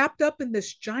presents are wrapped up in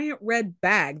this giant red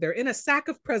bag. They're in a sack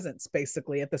of presents,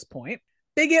 basically, at this point.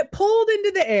 They get pulled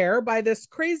into the air by this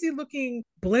crazy looking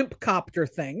blimp copter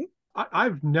thing.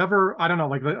 I've never, I don't know,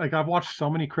 like I've watched so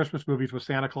many Christmas movies with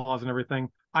Santa Claus and everything.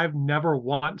 I've never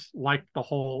once liked the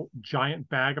whole giant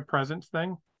bag of presents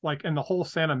thing. Like, in the whole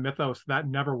Santa mythos, that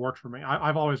never worked for me.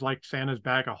 I've always liked Santa's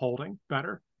bag of holding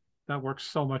better. That works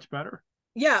so much better.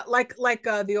 Yeah, like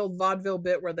the old vaudeville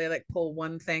bit where they like pull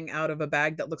one thing out of a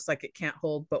bag that looks like it can't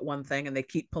hold but one thing, and they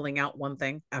keep pulling out one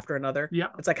thing after another. Yeah,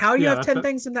 it's like, how do you have 10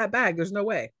 things in that bag? There's no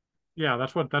way. Yeah,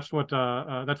 that's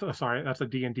a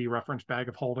D&D reference, bag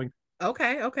of holding.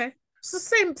 Okay, it's the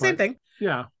same thing.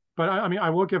 Yeah, but I mean,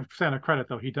 I will give Santa credit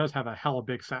though. He does have a hella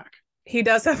big sack. He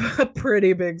does have a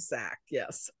pretty big sack,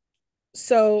 yes.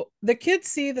 So the kids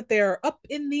see that they are up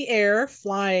in the air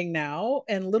flying now,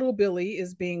 and little Billy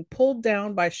is being pulled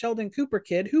down by Sheldon Cooper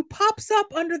kid, who pops up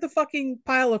under the fucking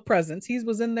pile of presents. He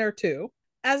was in there too,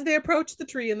 as they approach the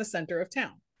tree in the center of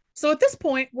town. So at this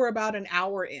point, we're about an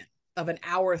hour in of an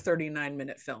hour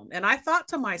 39-minute film. And I thought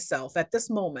to myself at this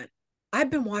moment,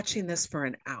 I've been watching this for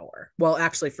an hour. Well,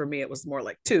 actually, for me, it was more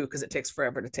like 2 because it takes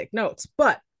forever to take notes.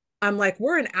 But I'm like,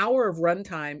 we're an hour of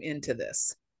runtime into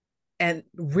this. And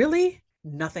really,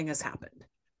 nothing has happened.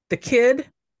 The kid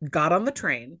got on the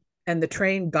train, and the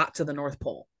train got to the North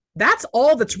Pole. That's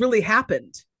all that's really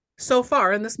happened so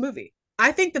far in this movie.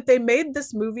 I think that they made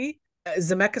this movie,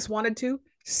 Zemeckis wanted to,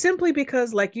 simply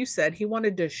because, like you said, he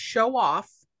wanted to show off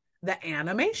the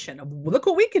animation of, look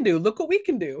what we can do, look what we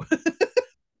can do.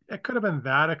 It could have been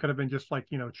that. It could have been just like,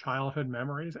 childhood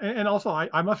memories. And also,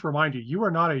 I must remind you, you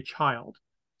are not a child.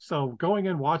 So going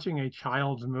in watching a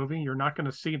child's movie, you're not going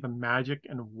to see the magic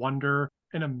and wonder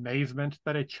and amazement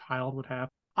that a child would have.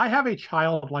 I have a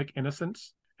childlike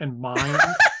innocence and mind.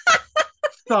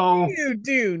 So You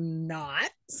do not.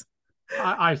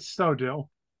 I so do.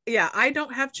 Yeah, I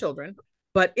don't have children,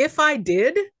 but if I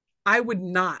did, I would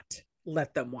not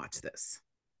let them watch this.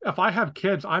 If I have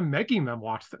kids, I'm making them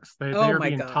watch this. They Oh are my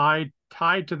being God.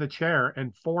 tied to the chair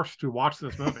and forced to watch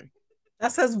this movie.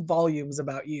 That says volumes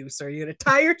about you, sir. You're going to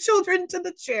tie your children to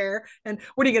the chair, and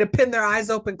what are you going to pin their eyes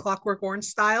open, Clockwork Orange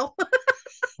style?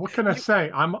 What can I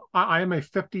say? I am a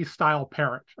 50s style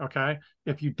parent. Okay,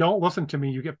 if you don't listen to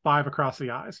me, you get 5 across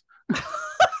the eyes.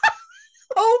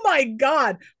 Oh my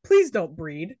God. Please don't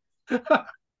breed.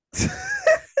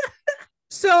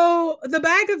 So the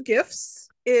bag of gifts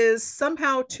is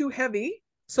somehow too heavy.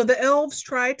 So the elves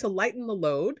try to lighten the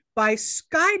load by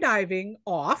skydiving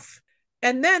off.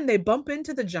 And then they bump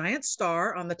into the giant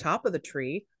star on the top of the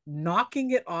tree,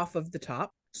 knocking it off of the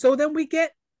top. So then we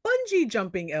get bungee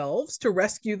jumping elves to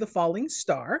rescue the falling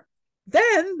star.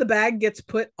 Then the bag gets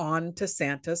put onto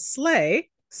Santa's sleigh,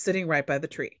 sitting right by the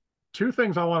tree. 2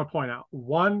 things I want to point out.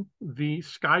 One, the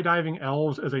skydiving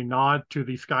elves is a nod to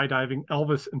the skydiving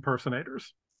Elvis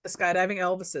impersonators. The skydiving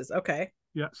Elvises. Okay.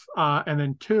 Yes. And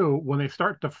then 2, when they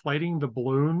start deflating the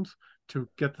balloons to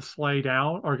get the sleigh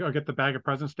down or get the bag of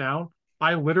presents down,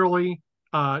 I literally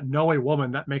know a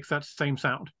woman that makes that same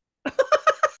sound.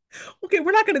 Okay,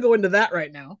 we're not going to go into that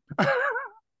right now.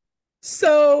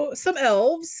 So some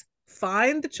elves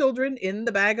find the children in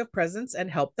the bag of presents and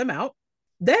help them out.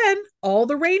 Then all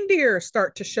the reindeer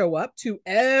start to show up to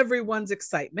everyone's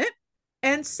excitement,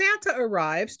 and Santa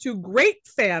arrives to great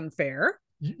fanfare.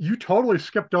 You totally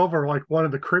skipped over like one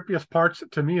of the creepiest parts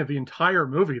to me of the entire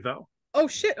movie, though. Oh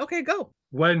shit! Okay, go.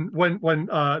 When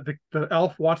the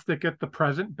elf wants to get the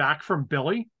present back from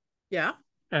Billy, Yeah.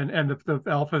 and the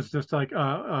elf is just like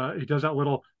he does that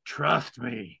little trust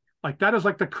me. Like that is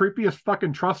like the creepiest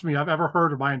fucking trust me I've ever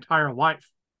heard in my entire life.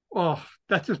 Oh,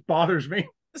 that just bothers me.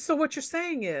 So what you're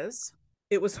saying is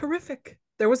it was horrific.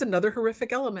 There was another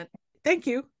horrific element. Thank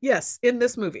you. Yes, in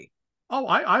this movie. Oh,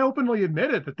 I openly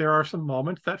admitted that there are some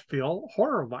moments that feel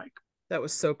horror-like. That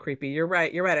was so creepy. You're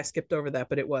right. You're right. I skipped over that,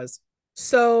 but it was.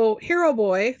 So Hero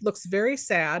Boy looks very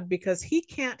sad because he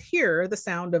can't hear the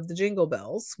sound of the jingle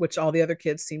bells, which all the other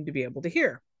kids seem to be able to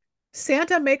hear.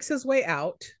 Santa makes his way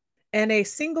out, and a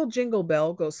single jingle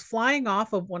bell goes flying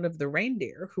off of one of the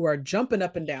reindeer who are jumping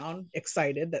up and down,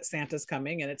 excited that Santa's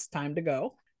coming and it's time to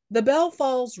go. The bell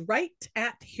falls right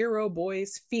at Hero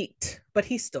Boy's feet, but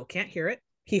he still can't hear it.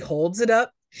 He holds it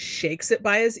up, shakes it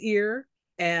by his ear,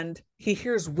 and he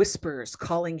hears whispers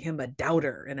calling him a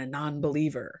doubter and a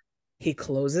non-believer. He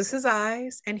closes his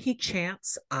eyes and he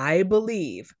chants, I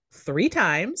believe, 3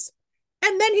 times,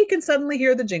 and then he can suddenly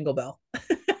hear the jingle bell.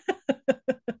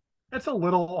 It's a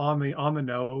little on the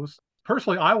nose.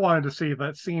 Personally, I wanted to see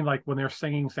that scene like when they're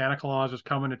singing Santa Claus is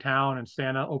coming to town and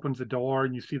Santa opens the door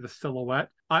and you see the silhouette.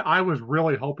 I was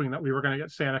really hoping that we were going to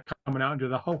get Santa coming out and do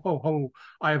the ho, ho, ho.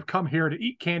 I have come here to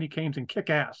eat candy canes and kick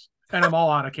ass. And I'm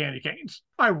all out of candy canes.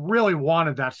 I really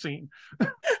wanted that scene.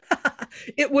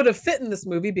 It would have fit in this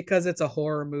movie because it's a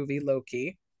horror movie, low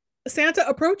key. Santa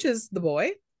approaches the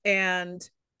boy and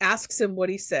asks him what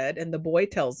he said, and the boy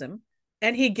tells him,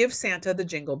 and he gives Santa the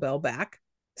jingle bell back.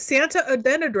 Santa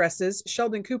then addresses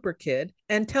Sheldon Cooper Kid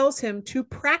and tells him to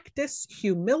practice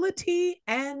humility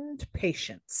and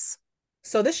patience.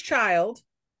 So this child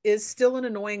is still an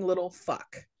annoying little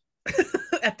fuck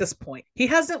at this point. He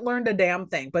hasn't learned a damn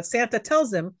thing, but Santa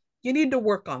tells him, you need to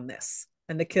work on this.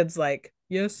 And the kid's like,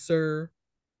 yes, sir.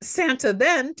 Santa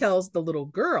then tells the little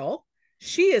girl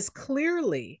she is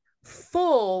clearly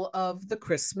full of the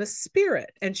Christmas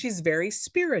spirit and she's very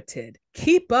spirited.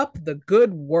 Keep up the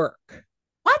good work.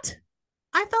 What?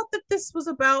 I thought that this was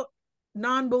about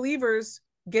non-believers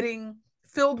getting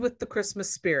filled with the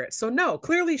Christmas spirit. So no,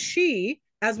 clearly she,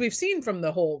 as we've seen from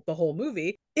the whole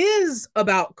movie, is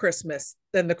about Christmas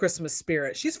and the Christmas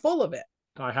spirit. She's full of it.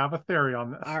 I have a theory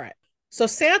on this. All right. So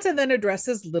Santa then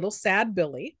addresses little sad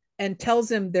Billy and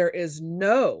tells him there is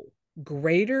no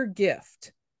greater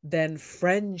gift than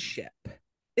friendship.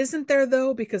 Isn't there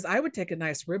though? Because I would take a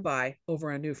nice ribeye over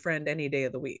a new friend any day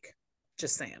of the week.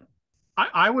 Just saying.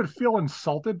 I would feel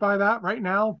insulted by that right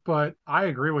now, but I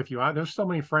agree with you. There's so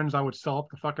many friends I would sell up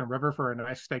the fucking river for a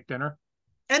nice steak dinner.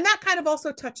 And that kind of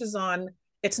also touches on,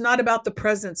 it's not about the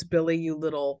presents, Billy, you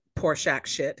little poor shack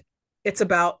shit. It's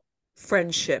about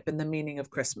friendship and the meaning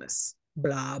of Christmas.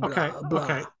 Blah, blah, Okay, blah.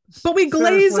 okay. But we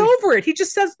glaze Seriously, over it. He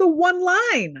just says the one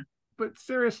line. But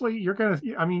seriously,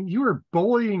 you were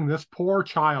bullying this poor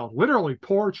child, literally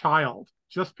poor child,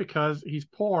 just because he's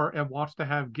poor and wants to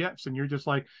have gifts. And you're just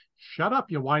like, shut up,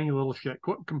 you whiny little shit.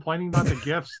 Quit complaining about the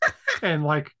gifts. And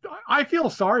like, I feel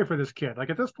sorry for this kid.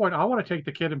 Like at this point, I want to take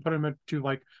the kid and put him into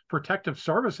like protective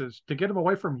services to get him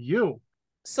away from you.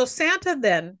 So Santa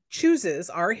then chooses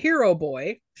our hero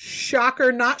boy,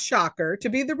 shocker not shocker, to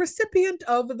be the recipient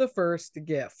of the first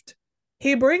gift.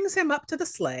 He brings him up to the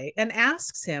sleigh and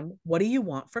asks him, "What do you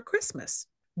want for Christmas?"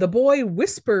 The boy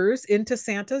whispers into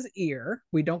Santa's ear.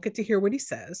 We don't get to hear what he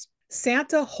says.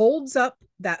 Santa holds up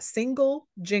that single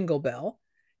jingle bell,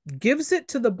 gives it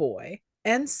to the boy,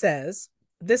 and says,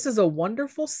 "This is a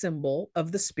wonderful symbol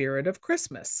of the spirit of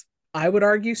Christmas." I would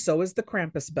argue so is the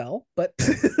Krampus bell, but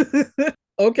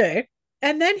okay.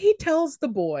 And then he tells the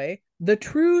boy, "The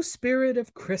true spirit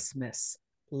of Christmas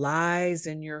lies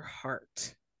in your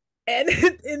heart." And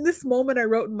in this moment, I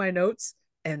wrote in my notes,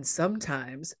 "And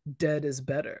sometimes dead is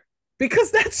better."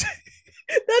 Because that's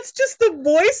just the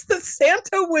voice that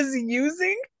Santa was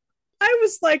using. I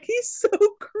was like, he's so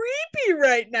creepy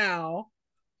right now.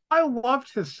 I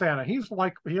loved his Santa. He is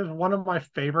one of my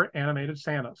favorite animated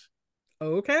Santas.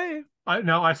 Okay.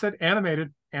 I said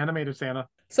animated Santa.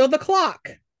 So the clock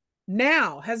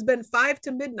now has been 5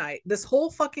 to midnight this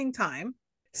whole fucking time.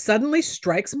 Suddenly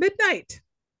strikes midnight.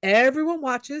 Everyone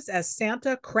watches as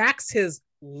Santa cracks his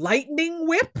lightning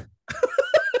whip.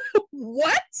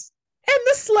 What? And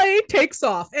the sleigh takes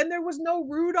off, and there was no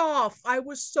Rudolph. I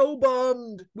was so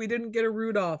bummed we didn't get a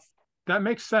Rudolph. That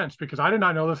makes sense because I did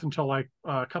not know this until like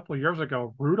a couple of years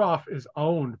ago. Rudolph is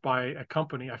owned by a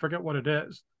company. I forget what it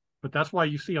is, but that's why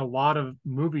you see a lot of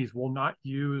movies will not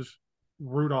use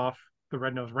Rudolph the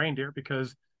Red-Nosed Reindeer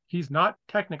because he's not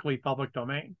technically public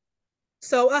domain.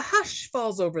 So a hush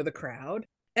falls over the crowd,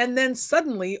 and then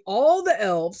suddenly all the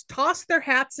elves toss their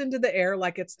hats into the air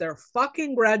like it's their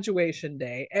fucking graduation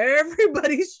day.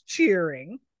 Everybody's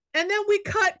cheering. And then we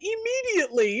cut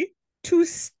immediately to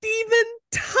Steven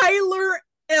Tyler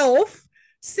Elf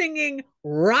singing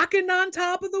 "Rockin' on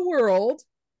Top of the World."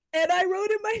 And I wrote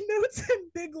in my notes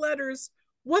in big letters,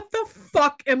 "What the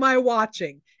fuck am I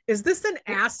watching? Is this an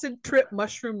acid trip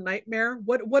mushroom nightmare?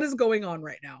 What is going on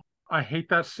right now?" I hate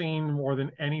that scene more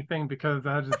than anything because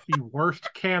that is the worst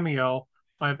cameo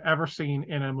I've ever seen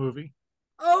in a movie.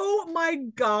 Oh my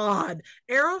God.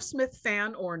 Aerosmith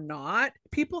fan or not,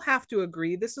 people have to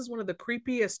agree this is one of the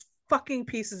creepiest fucking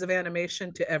pieces of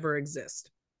animation to ever exist.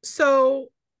 So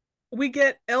we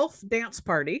get Elf Dance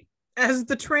Party as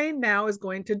the train now is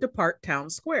going to depart Town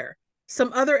Square.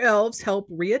 Some other elves help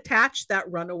reattach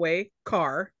that runaway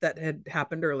car that had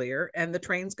happened earlier, and the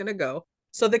train's going to go.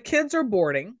 So the kids are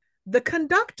boarding. The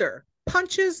conductor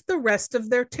punches the rest of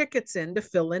their tickets in to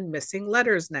fill in missing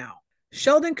letters now.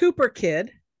 Sheldon Cooper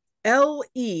kid,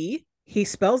 L-E, he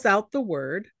spells out the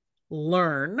word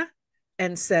learn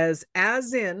and says,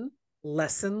 as in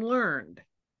lesson learned.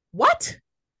 What?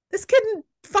 This kid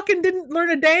fucking didn't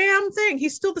learn a damn thing.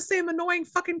 He's still the same annoying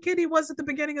fucking kid he was at the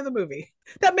beginning of the movie.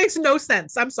 That makes no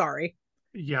sense. I'm sorry.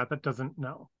 Yeah, that doesn't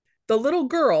know. The little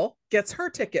girl gets her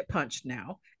ticket punched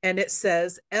now, and it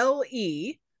says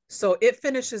L-E, so it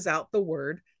finishes out the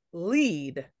word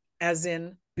lead, as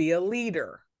in be a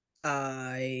leader.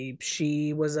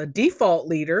 She was a default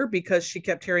leader because she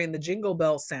kept hearing the jingle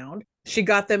bell sound. She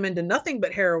got them into nothing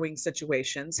but harrowing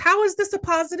situations. How is this a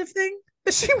positive thing?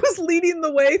 That she was leading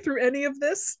the way through any of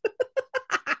this?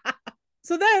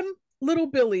 So then little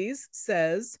Billy's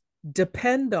says,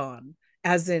 depend on,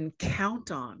 as in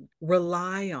count on,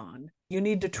 rely on. You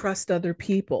need to trust other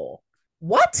people.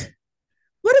 What?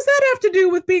 What does that have to do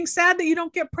with being sad that you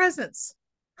don't get presents?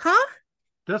 Huh?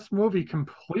 This movie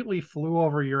completely flew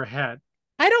over your head.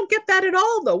 I don't get that at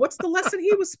all, though. What's the lesson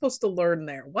he was supposed to learn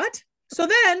there? What? So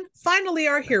then, finally,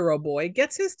 our hero boy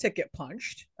gets his ticket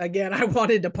punched. Again, I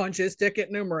wanted to punch his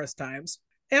ticket numerous times.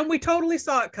 And we totally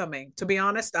saw it coming. To be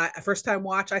honest, first time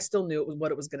watch, I still knew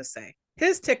what it was going to say.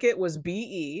 His ticket was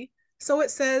BE, so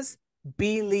it says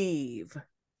believe.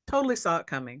 Totally saw it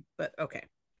coming, but okay.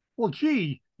 Well,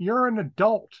 gee, you're an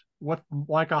adult with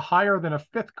like a higher than a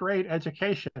fifth grade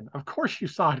education. Of course you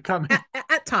saw it coming.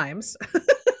 At times.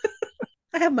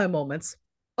 I have my moments.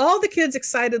 All the kids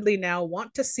excitedly now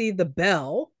want to see the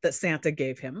bell that Santa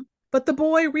gave him, but the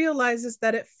boy realizes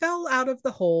that it fell out of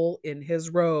the hole in his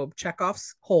robe,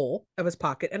 Chekhov's hole of his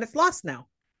pocket, and it's lost now.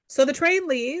 So the train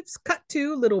leaves, cut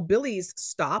to little Billy's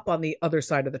stop on the other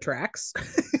side of the tracks.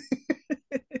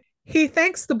 He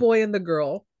thanks the boy and the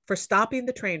girl for stopping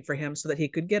the train for him so that he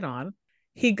could get on.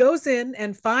 He goes in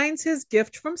and finds his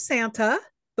gift from Santa,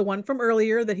 the one from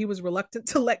earlier that he was reluctant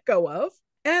to let go of,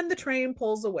 and the train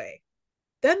pulls away.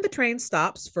 Then the train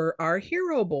stops for our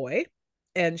hero boy,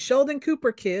 and Sheldon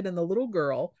Cooper kid and the little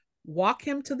girl walk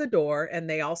him to the door, and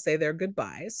they all say their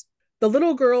goodbyes. The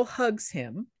little girl hugs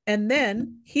him, and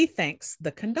then he thanks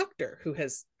the conductor who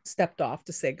has stepped off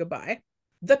to say goodbye.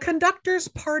 The conductor's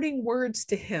parting words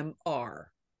to him are,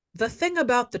 the thing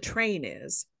about the train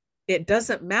is, it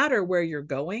doesn't matter where you're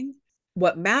going.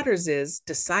 What matters is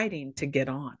deciding to get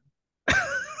on.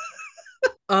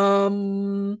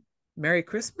 Merry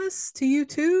Christmas to you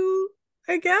too,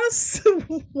 I guess.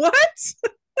 What?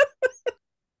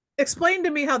 Explain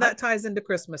to me how that ties into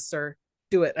Christmas, sir.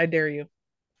 Do it. I dare you.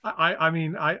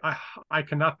 I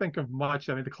cannot think of much.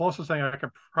 I mean, the closest thing I could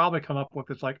probably come up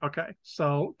with is like, okay,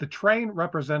 so the train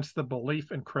represents the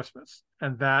belief in Christmas,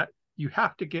 and that you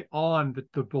have to get on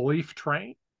the belief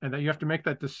train, and that you have to make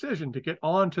that decision to get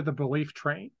onto the belief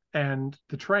train. And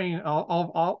the train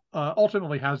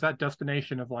ultimately has that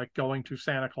destination of like going to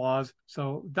Santa Claus.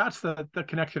 So that's the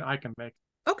connection I can make.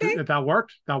 Okay. That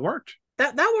worked. That worked.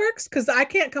 That works, because I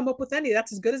can't come up with any.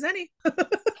 That's as good as any.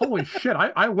 Holy shit.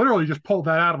 I literally just pulled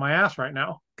that out of my ass right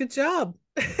now. Good job.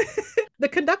 The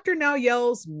conductor now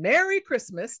yells Merry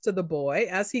Christmas to the boy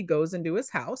as he goes into his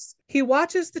house. He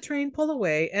watches the train pull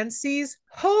away and sees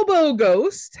Hobo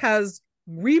Ghost has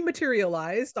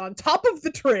rematerialized on top of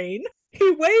the train. He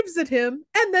waves at him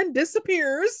and then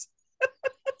disappears.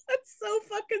 That's so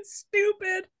fucking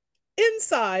stupid.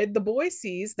 Inside, the boy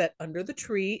sees that under the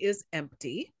tree is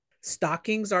empty.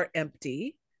 Stockings are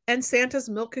empty, and Santa's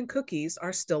milk and cookies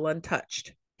are still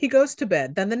untouched. He goes to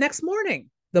bed. Then the next morning,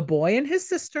 the boy and his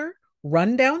sister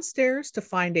run downstairs to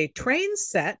find a train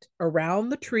set around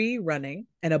the tree running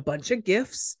and a bunch of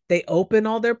gifts. They open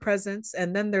all their presents,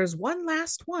 and then there's one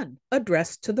last one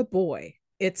addressed to the boy.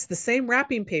 It's the same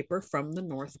wrapping paper from the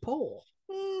North Pole.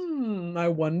 I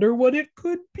wonder what it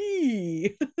could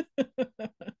be.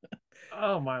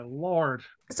 Oh my Lord.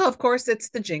 So, of course, it's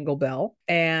the Jingle Bell,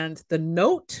 and the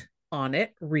note on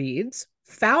it reads,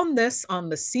 found this on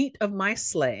the seat of my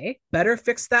sleigh. Better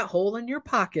fix that hole in your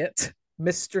pocket,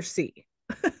 Mr. C.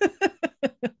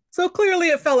 So clearly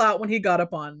it fell out when he got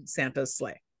up on Santa's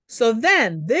sleigh. So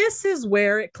then this is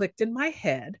where it clicked in my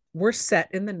head. We're set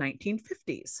in the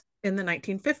 1950s.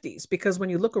 Because when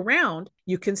you look around,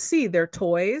 you can see their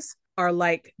toys are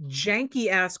like janky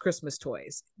ass Christmas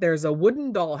toys. There's a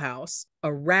wooden dollhouse,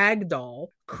 a rag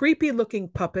doll, creepy looking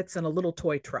puppets, and a little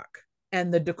toy truck.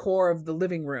 And the decor of the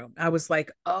living room. I was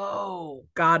like, oh,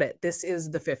 got it. This is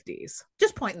the 50s.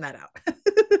 Just pointing that out.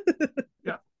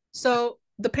 Yeah. So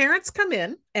the parents come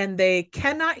in and they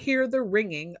cannot hear the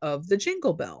ringing of the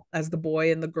jingle bell as the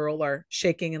boy and the girl are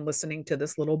shaking and listening to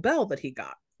this little bell that he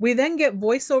got. We then get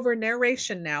voiceover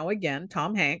narration now again,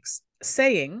 Tom Hanks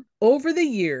saying, over the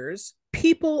years,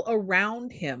 people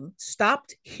around him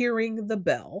stopped hearing the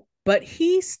bell, but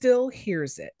he still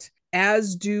hears it,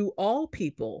 as do all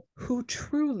people who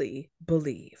truly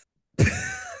believe.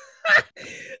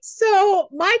 So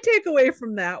my takeaway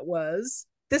from that was,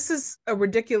 this is a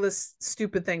ridiculous,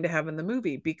 stupid thing to have in the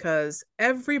movie because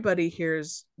everybody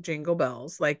hears jingle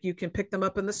bells. Like you can pick them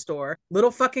up in the store.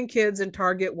 Little fucking kids in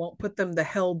Target won't put them the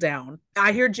hell down.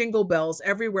 I hear jingle bells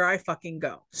everywhere I fucking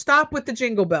go. Stop with the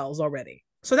jingle bells already.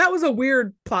 So that was a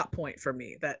weird plot point for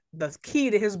me, that the key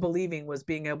to his believing was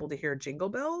being able to hear jingle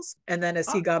bells. And then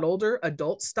as he got older,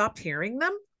 adults stopped hearing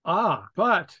them.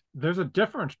 But there's a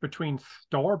difference between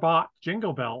store-bought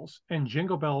jingle bells and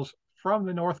jingle bells from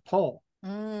the North Pole.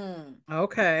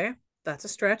 Okay. That's a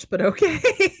stretch, but okay.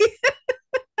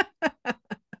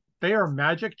 They are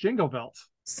magic jingle bells.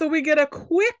 So we get a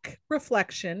quick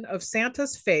reflection of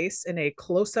Santa's face in a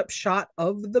close-up shot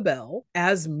of the bell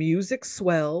as music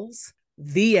swells.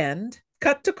 The end.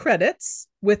 Cut to credits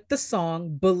with the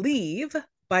song Believe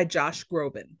by Josh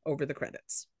Groban over the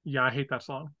credits. Yeah, I hate that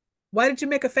song. Why did you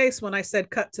make a face when I said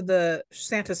cut to the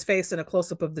Santa's face in a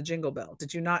close-up of the jingle bell?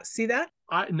 Did you not see that?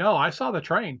 No, I saw the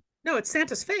train. No, it's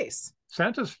Santa's face.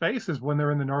 Santa's face is when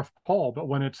they're in the North Pole, but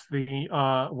when it's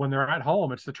when they're at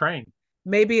home, it's the train.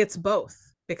 Maybe it's both,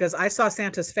 because I saw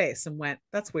Santa's face and went,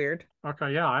 that's weird.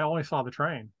 Okay, yeah, I only saw the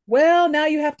train. Well, now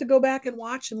you have to go back and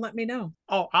watch and let me know.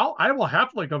 Oh, I will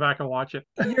happily go back and watch it.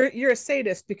 You're a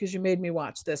sadist because you made me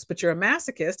watch this, but you're a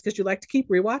masochist because you like to keep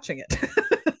rewatching it.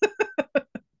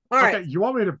 All right. Okay, you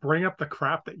want me to bring up the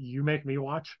crap that you make me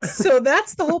watch? So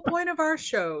that's the whole point of our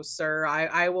show, sir.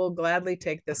 I will gladly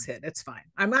take this hit. It's fine.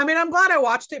 I'm glad I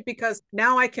watched it because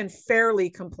now I can fairly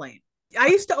complain. I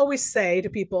used to always say to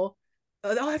people,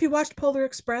 oh, have you watched Polar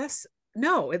Express?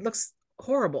 No, it looks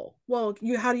horrible. Well,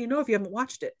 how do you know if you haven't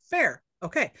watched it? Fair.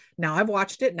 Okay. Now I've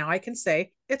watched it. Now I can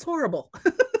say it's horrible.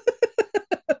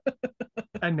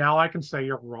 And now I can say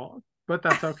you're wrong, but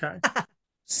that's okay.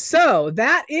 So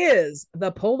that is the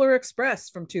Polar Express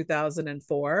from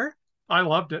 2004. I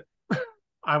loved it.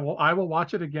 I will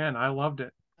watch it again. I loved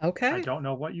it. I Okay. don't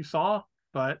know what you saw,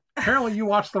 but apparently you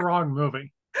watched the wrong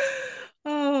movie.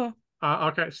 Oh,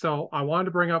 Okay, so I wanted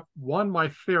to bring up my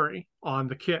theory on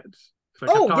the kids. So I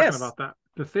kept oh talking yes. about that.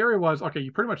 The theory was, okay,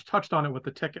 you pretty much touched on it with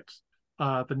the tickets.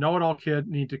 The know-it-all kid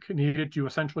needed to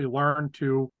essentially learn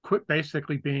to quit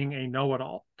basically being a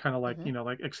know-it-all, kind of like, Mhm.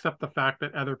 like accept the fact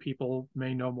that other people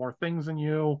may know more things than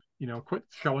you, quit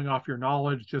showing off your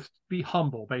knowledge, just be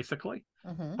humble, basically.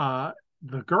 Mhm. uh,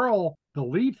 the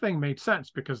lead thing made sense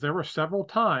because there were several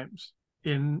times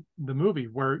in the movie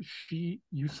where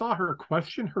you saw her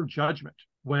question her judgment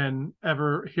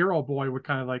whenever Hero Boy would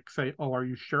kind of like say, "Oh, are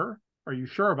you sure? Are you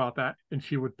sure about that?" And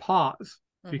she would pause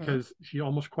Mhm. because she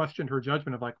almost questioned her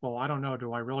judgment of like, "Well, I don't know.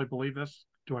 Do I really believe this?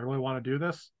 Do I really want to do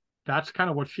this?" That's kind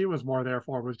of what she was more there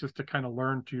for, was just to kind of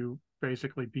learn to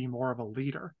basically be more of a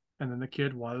leader. And then the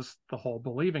kid was the whole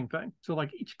believing thing. So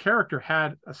like each character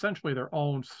had essentially their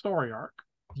own story arc.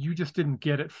 You just didn't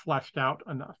get it fleshed out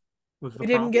enough, was the We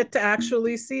didn't get problem. to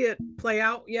actually see it play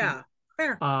out. Yeah.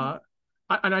 Fair. uh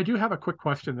and I do have a quick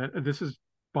question that this has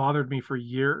bothered me for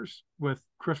years with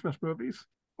Christmas movies.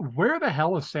 Where the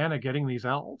hell is Santa getting these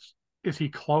elves? Is he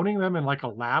cloning them in like a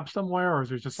lab somewhere, or is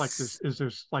there just like this, is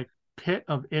there's like pit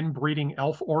of inbreeding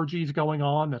elf orgies going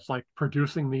on that's like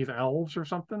producing these elves or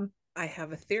something? I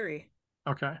have a theory.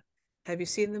 Okay. Have you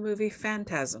seen the movie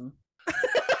Phantasm?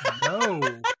 No.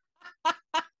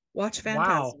 Watch Wow.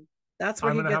 Phantasm. That's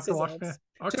where I'm he gonna gets have to his watch elves.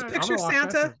 that. Okay, Just I'm picture gonna watch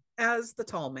Santa Phantasm. as the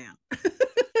tall man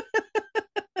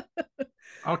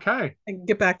Okay. and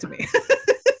get back to me.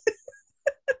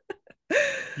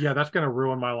 Yeah, that's gonna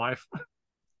ruin my life.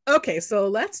 Okay, so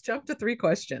let's jump to three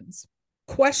questions.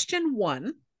 Question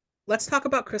one, let's talk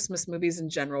about Christmas movies in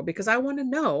general because I want to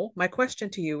know. My question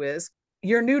to you is,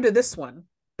 you're new to this one,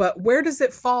 but where does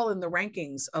it fall in the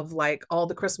rankings of like all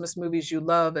the Christmas movies you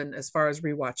love? And as far as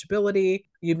rewatchability,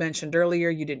 you mentioned earlier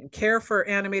you didn't care for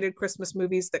animated Christmas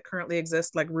movies that currently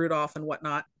exist, like Rudolph and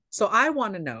whatnot. So I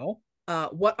want to know,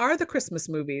 what are the Christmas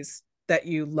movies that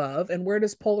you love and where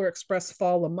does Polar Express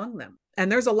fall among them? And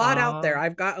there's a lot out there. Uh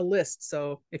I've got a list,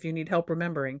 so if you need help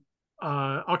remembering.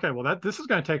 okay, well that this is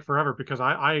gonna take forever because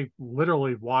I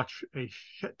literally watch a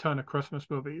shit ton of Christmas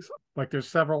movies. Like there's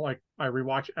several like I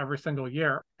rewatch every single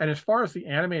year. And as far as the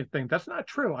animated thing, that's not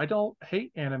true. I don't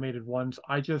hate animated ones.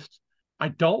 I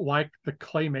don't like the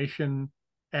claymation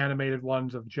animated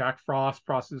ones of Jack Frost,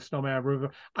 Frosty the Snowman,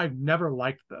 Rudolph. I've never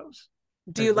liked those.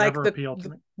 Do you They've like never the, appealed to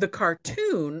the me. the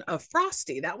cartoon of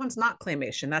Frosty? That one's not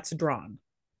claymation, that's drawn.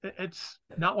 It's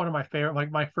not one of my favorite. Like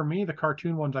my for me, the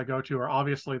cartoon ones I go to are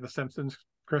obviously the Simpsons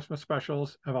Christmas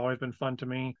specials have always been fun to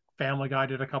me. Family Guy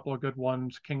did a couple of good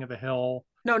ones. King of the Hill.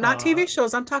 No, not TV Uh,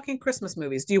 shows. I'm talking Christmas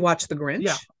movies. Do you watch The yeah.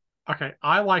 Grinch? Okay.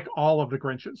 I like all of the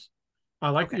Grinches. I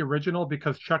like Okay. the original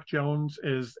because Chuck Jones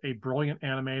is a brilliant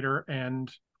animator,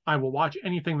 and I will watch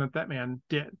anything that that man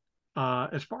did.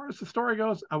 As far as the story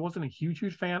goes, I wasn't a huge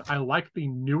fan. I like the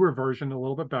newer version a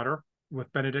little bit better with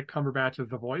Benedict Cumberbatch as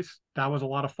the voice. That was a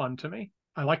lot of fun to me.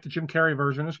 I like the Jim Carrey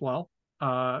version as well.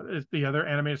 The other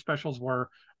animated specials were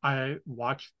I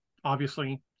watched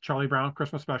obviously Charlie Brown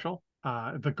Christmas special.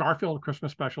 The Garfield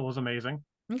Christmas special is amazing.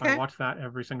 I Okay. watch that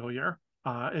every single year.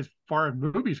 As far as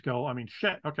movies go, I mean,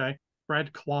 shit. Okay,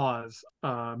 Fred Claus,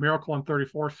 Miracle on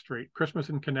 34th Street, Christmas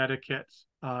in Connecticut,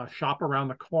 Shop Around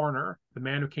the Corner, The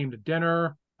Man Who Came to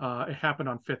Dinner, It Happened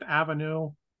on Fifth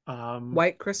Avenue. Um,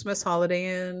 White Christmas,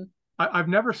 Holiday Inn. I've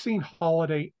never seen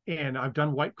Holiday Inn. I've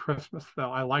done White Christmas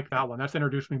though. I like Okay. that one. That's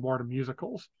introduced me more to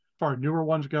musicals. As far as newer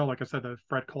ones go, like I said, the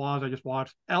Fred Claus I just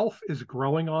watched. Elf is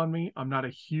growing on me. I'm not a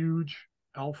huge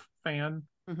Elf fan,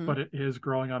 Mm-hmm. but it is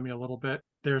growing on me a little bit.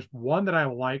 There's one that I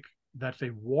like that's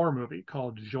a war movie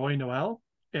called Joy Noel.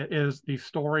 It is the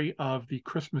story of the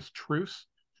Christmas truce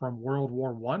from World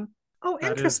War One. Oh,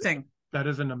 That is interesting. that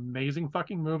is an amazing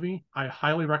fucking movie. I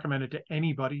highly recommend it to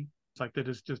anybody. It's like that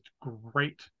is just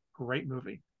great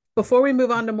movie. Before we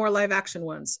move on to more live action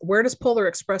ones, where does Polar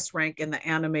Express rank in the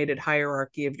animated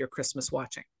hierarchy of your Christmas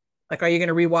watching? Like, are you going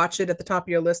to rewatch it at the top of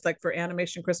your list, like for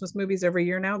animation Christmas movies every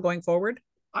year now going forward?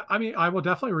 I mean, I will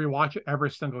definitely rewatch it every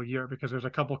single year because there's a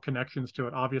couple connections to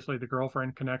it. Obviously, the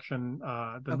girlfriend connection,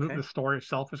 Okay. the story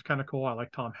itself is kind of cool. I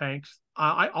like Tom Hanks.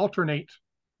 I alternate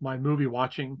my movie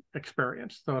watching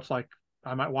experience, so it's like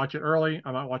I might watch it early,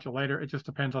 I might watch it later. It just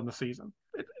depends on the season.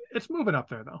 It's moving up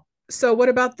there though. So, what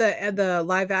about the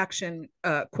live action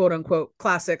quote unquote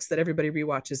classics that everybody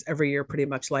rewatches every year, pretty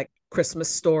much like Christmas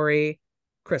Story,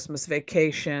 Christmas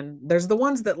Vacation? There's the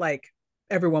ones that like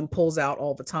everyone pulls out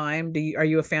all the time. Are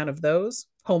you a fan of those?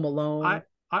 Home I Alone.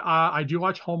 I do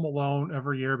watch Home Alone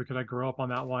every year because I grew up on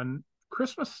that one.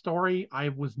 Christmas Story, I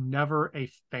was never a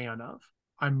fan of.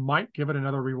 I might give it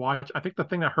another rewatch. I think the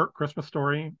thing that hurt Christmas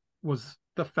Story was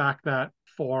the fact that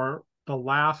for the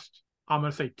last, I'm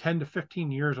going to say 10 to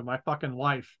 15 years of my fucking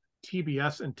life,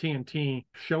 TBS and TNT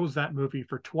shows that movie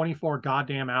for 24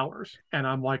 goddamn hours. And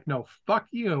I'm like, no, fuck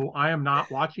you. I am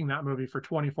not watching that movie for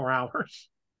 24 hours.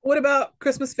 What about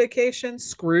Christmas Vacation?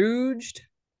 Scrooged?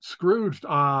 Scrooged,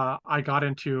 I got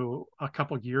into a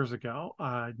couple years ago.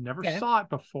 Never Okay. saw it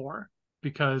before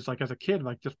because, like, as a kid,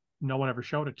 like, just no one ever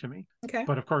showed it to me. Okay.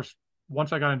 But of course,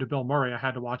 once I got into Bill Murray, I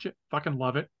had to watch it. Fucking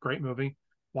love it. Great movie.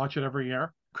 Watch it every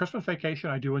year. Christmas Vacation,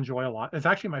 I do enjoy a lot. It's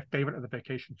actually my favorite of the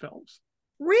vacation films.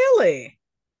 Really?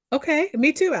 Okay.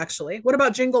 Me too, actually. What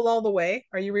about Jingle All the Way?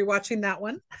 Are you rewatching that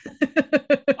one?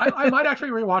 I might actually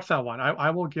rewatch that one. I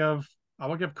will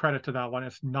give credit to that one.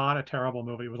 It's not a terrible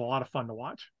movie. It was a lot of fun to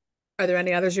watch. Are there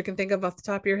any others you can think of off the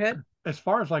top of your head? As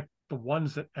far as like the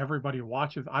ones that everybody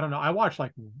watches, I don't know. I watch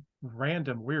like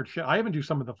random weird shit. I even do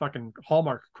some of the fucking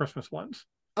Hallmark Christmas ones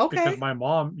because Okay. my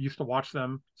mom used to watch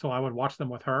them, so I would watch them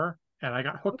with her, and I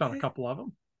got hooked on a Okay. couple of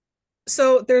them.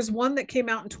 So there's one that came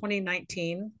out in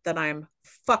 2019 that I'm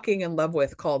fucking in love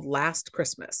with called Last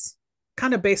Christmas.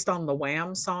 Kind of based on the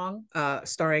Wham song,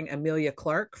 starring Emilia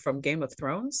Clarke from Game of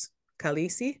Thrones,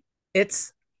 Khaleesi.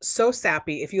 It's so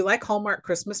sappy. If you like Hallmark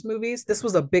Christmas movies, this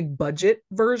was a big budget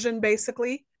version,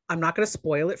 basically. I'm not going to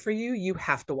spoil it for you. You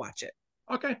have to watch it.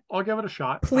 Okay, I'll give it a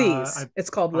shot. Please. It's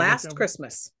called I will Last give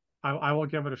Christmas. I will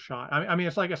give it a shot. I mean,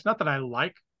 it's like it's not that I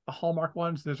like the Hallmark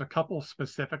ones. There's a couple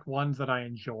specific ones that I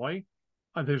enjoy.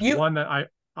 There's You one that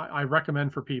I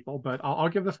recommend for people, but I'll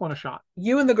give this one a shot.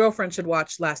 you and the girlfriend should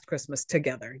watch Last Christmas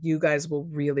together. You guys will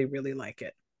really, really like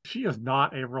it. She is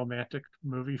not a romantic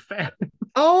movie fan.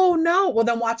 Oh no. Well,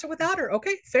 then watch it without her.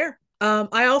 Okay, fair. I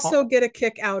I'll, also get a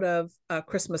kick out of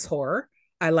Christmas horror.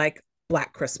 I like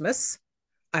Black Christmas.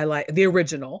 I like the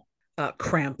original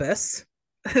Krampus,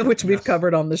 which we've yes,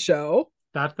 covered on the show.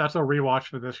 that's a rewatch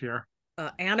for this year.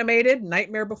 Animated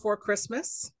Nightmare Before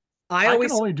Christmas. I I can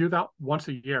always, only do that once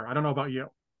a year. I don't know about you.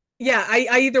 yeah,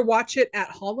 I either watch it at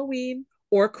Halloween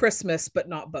or Christmas, but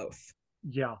not both.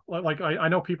 Yeah, like I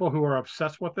know people who are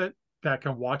obsessed with it that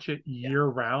can watch it Yeah. year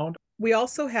round. We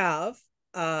also have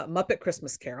Muppet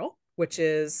Christmas Carol, which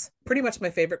is pretty much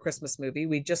my favorite Christmas movie.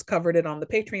 We just covered it on the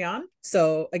Patreon.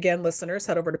 So again, listeners,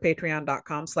 head over to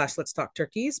patreon.com/let's talk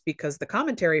turkeys because the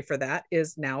commentary for that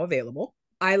is now available.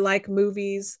 I like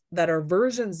movies that are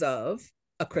versions of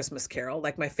A Christmas Carol.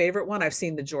 Like my favorite one, I've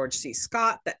seen the George C.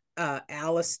 Scott, that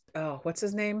Alice, oh, what's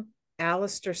his name?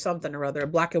 Alice or something or other, a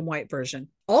black and white version.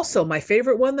 Also, my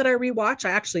favorite one that I rewatch,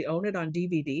 I actually own it on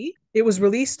DVD. It was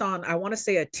released on, I want to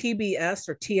say, a TBS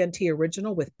or TNT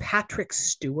original with Patrick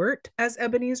Stewart as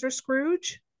Ebenezer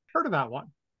Scrooge. Heard of that one?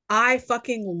 I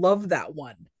fucking love that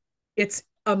one. It's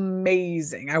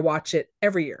amazing. I watch it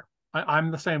every year.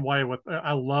 I'm the same way with.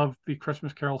 I love the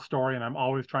Christmas Carol story, and I'm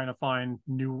always trying to find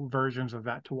new versions of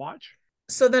that to watch.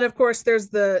 So then, of course, there's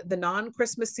the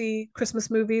non-Christmassy Christmas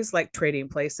movies like Trading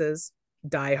Places,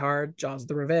 Die Hard, Jaws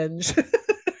the Revenge,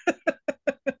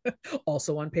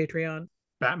 also on Patreon.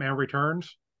 Batman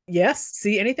Returns. Yes.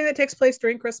 See, anything that takes place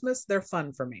during Christmas, they're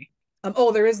fun for me.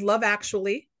 Oh, there is Love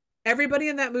Actually. Everybody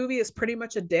in that movie is pretty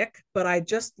much a dick, but I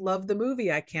just love the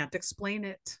movie. I can't explain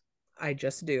it. I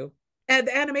just do. And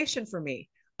the animation for me,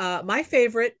 my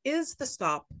favorite is the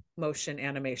stop motion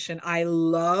animation. I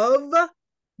love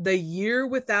The Year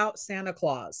Without Santa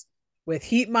Claus with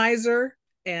Heat Miser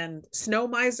and Snow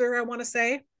Miser, I want to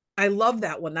say. I love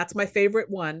that one. That's my favorite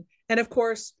one. And of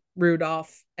course,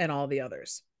 Rudolph and all the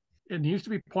others. It needs to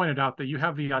be pointed out that you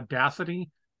have the audacity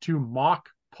to mock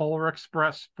Polar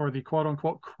Express for the quote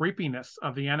unquote creepiness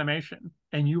of the animation.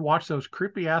 And you watch those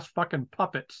creepy ass fucking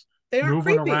puppets They aren't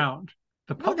moving creepy. around.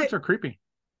 The No, puppets are creepy.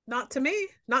 not to me,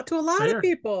 not to a lot They of are.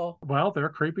 people. Well, they're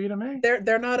creepy to me.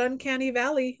 They're not uncanny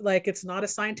valley. Like it's not a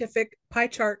scientific pie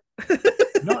chart.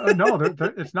 No,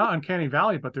 it's not Uncanny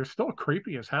Valley, but they're still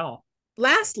creepy as hell.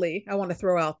 Lastly, I want to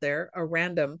throw out there a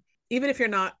random, even if you're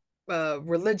not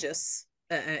religious,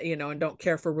 and don't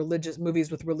care for religious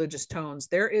movies with religious tones,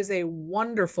 there is a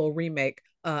wonderful remake.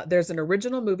 There's an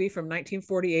original movie from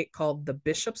 1948 called The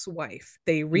Bishop's Wife.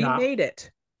 They Yeah, remade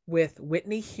it with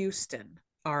Whitney Houston,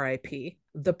 R.I.P.,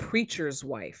 The Preacher's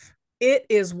Wife. It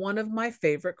is one of my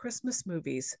favorite Christmas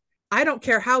movies. I don't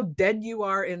care how dead you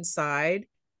are inside.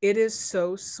 It is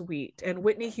so sweet. And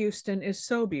Whitney Houston is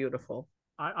so beautiful.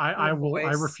 Her I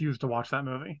voice. refuse to watch that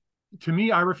movie. To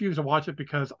me, I refuse to watch it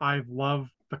because I love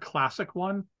the classic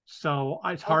one So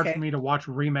it's hard for Okay. me to watch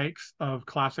remakes of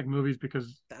classic movies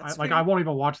because That's I fair. won't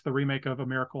even watch the remake of A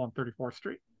Miracle on 34th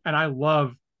Street. And I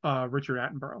love Richard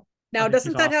Attenborough. I Now, think he's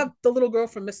doesn't that have awesome. the little girl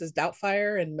from Mrs.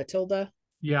 Doubtfire and Matilda?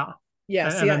 Yeah. Yeah,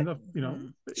 And see,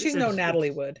 then she's no it's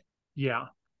Natalie Wood. yeah.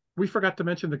 We forgot to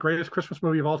mention the greatest Christmas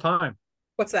movie of all time,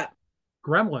 What's that?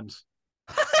 Gremlins.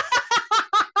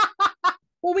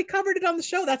 Well, we covered it on the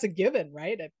show. That's a given,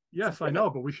 right? It's a Yes, I given. know,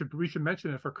 but we should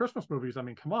mention it for Christmas movies. I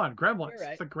mean, come on, Gremlins. You're It's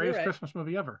right. the You're greatest right. Christmas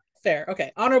movie ever. Fair.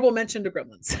 Okay. Honorable mention to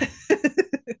Gremlins.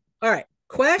 All right.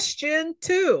 Question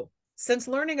 2. Since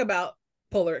learning about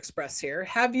Polar Express here,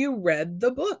 have you read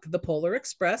the book, The Polar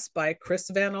Express by Chris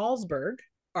Van Allsburg?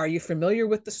 Are you familiar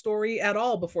with the story at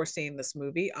all before seeing this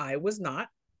movie? I was not.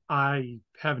 I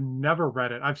have never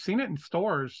read it. I've seen it in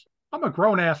stores. I'm a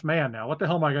grown ass man now. What the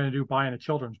hell am I going to do buying a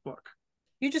children's book?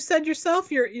 You just said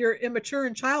yourself you're immature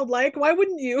and childlike. Why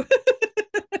wouldn't you?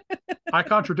 I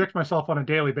contradict myself on a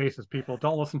daily basis, people.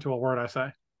 Don't listen to a word I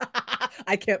say.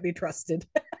 I can't be trusted.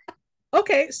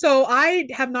 Okay, so I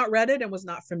have not read it and was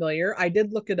not familiar. I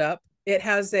did look it up. It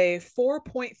has a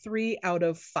 4.3 out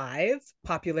of 5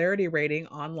 popularity rating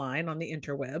online on the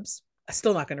interwebs. I'm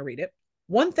still not going to read it.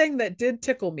 One thing that did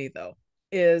tickle me, though,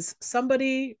 is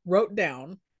somebody wrote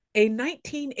down a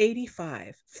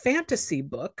 1985 fantasy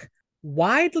book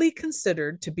widely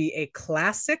considered to be a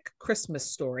classic Christmas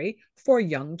story for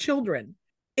young children.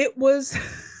 It was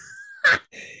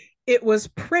it was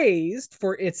praised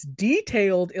for its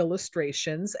detailed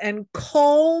illustrations and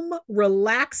calm,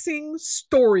 relaxing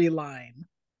storyline.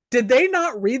 Did they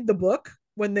not read the book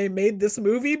when they made this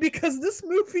movie? Because this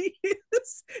movie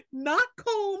is not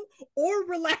calm or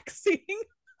relaxing.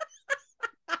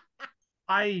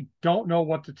 I don't know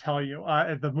what to tell you.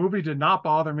 The movie did not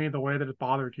bother me the way that it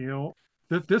bothered you.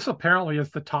 This apparently is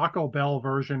the Taco Bell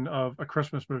version of a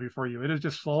Christmas movie for you. It is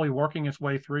just slowly working its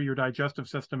way through your digestive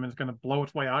system and it's going to blow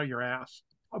its way out of your ass.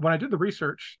 When I did the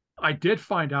research, I did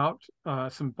find out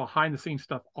some behind the scenes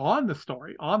stuff on the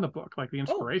story, on the book, like the Oh,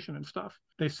 inspiration and stuff.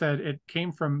 They said it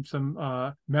came from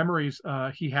some memories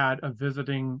he had of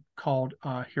visiting called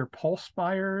here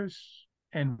Pulsepeyer's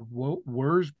and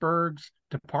Wurzburg's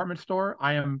department store.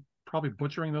 I am probably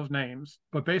butchering those names,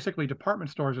 but basically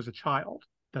department stores as a child,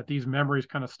 that these memories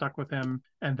kind of stuck with him.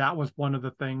 And that was one of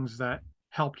the things that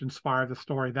helped inspire the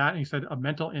story. That, and he said a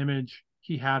mental image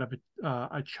he had of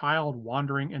a child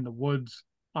wandering in the woods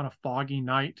on a foggy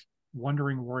night,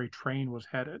 wondering where a train was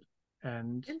headed.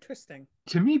 And interesting.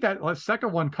 to me, that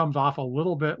second one comes off a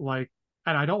little bit like,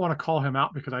 and I don't want to call him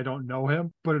out because I don't know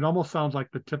him, but it almost sounds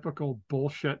like the typical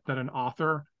bullshit that an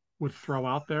author would throw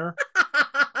out there.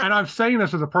 And I'm saying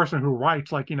this as a person who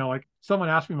writes, like someone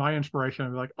asked me my inspiration,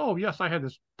 and be like, oh, yes, I had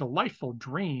this delightful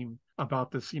dream about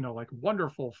this, like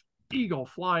wonderful eagle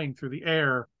flying through the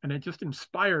air. And it just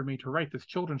inspired me to write this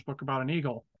children's book about an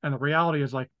eagle. And the reality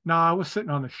is like, nah, I was sitting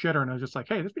on the shitter and I was just like,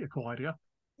 hey, this would be a cool idea.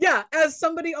 Yeah, as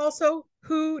somebody also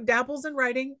who dabbles in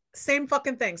writing, same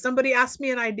fucking thing. Somebody asked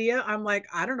me an idea. I'm like,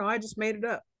 I don't know. I just made it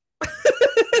up.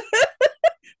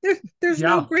 There's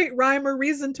no Yeah. great rhyme or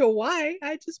reason to why.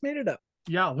 I just made it up.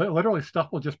 Yeah. Literally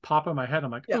stuff will just pop in my head. I'm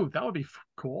like, Yeah. oh, that would be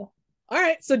cool. All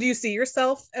right. So do you see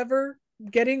yourself ever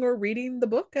getting or reading the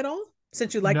book at all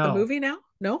since you like the No, movie now?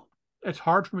 No? it's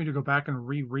hard for me to go back and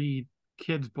reread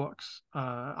kids' books.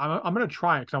 I'm going to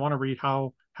try it because I want to read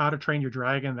How to Train Your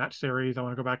Dragon, that series. I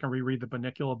want to go back and reread the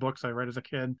Bunnicula books I read as a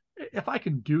kid. If I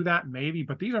can do that, maybe,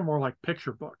 but these are more like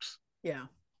picture books. Yeah.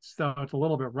 So it's a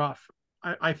little bit rough.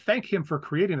 I thank him for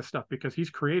creating this stuff because he's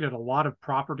created a lot of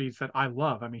properties that I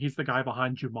love. I mean, he's the guy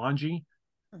behind Jumanji,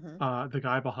 the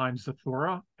guy behind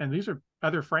Zathura, and these are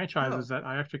other franchises Oh. that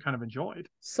I actually kind of enjoyed.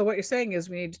 So what you're saying is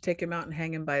we need to take him out and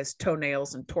hang him by his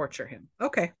toenails and torture him.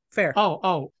 Okay, fair.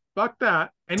 Oh, fuck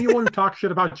that. Anyone who talks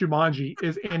shit about Jumanji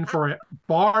is in for a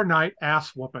bar night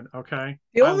ass whooping, okay?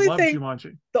 The I only love thing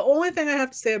Jumanji. the only thing I have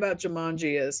to say about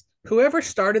Jumanji is whoever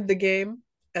started the game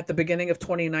at the beginning of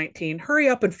 2019, hurry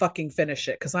up and fucking finish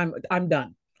it because I'm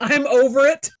done. I'm over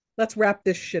it. Let's wrap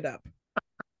this shit up.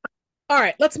 All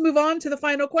right, let's move on to the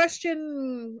final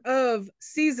question of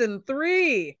season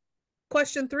 3.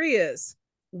 Question 3 is,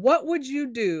 what would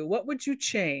you do? What would you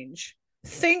change?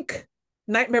 Think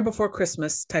Nightmare Before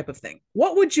Christmas type of thing.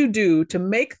 What would you do to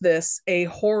make this a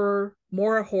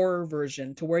more horror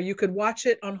version to where you could watch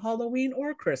it on Halloween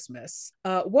or Christmas?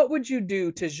 What would you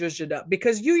do to zhuzh it up?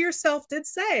 Because you yourself did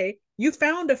say you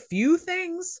found a few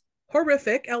things,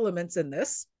 horrific elements in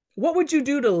this. What would you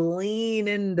do to lean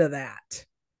into that?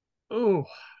 Ooh,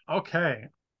 okay.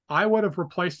 I would have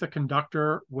replaced the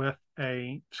conductor with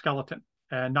a skeleton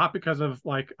And not because of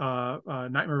like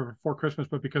Nightmare Before Christmas,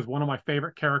 but because one of my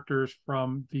favorite characters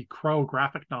from the Crow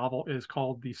graphic novel is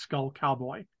called the Skull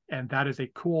Cowboy. And that is a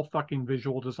cool fucking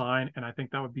visual design. And I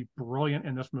think that would be brilliant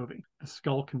in this movie. The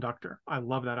Skull Conductor. I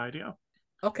love that idea.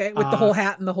 Okay, with the whole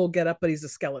hat and the whole getup, but he's a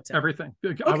skeleton. Everything.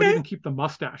 Okay. I would even keep the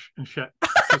mustache and shit.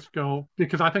 Just go,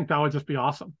 because I think that would just be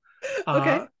awesome.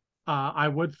 Okay. I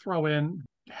would throw in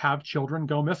have children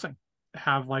go missing.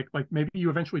 Have like maybe you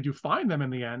eventually do find them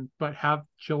in the end, but have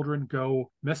children go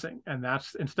missing. And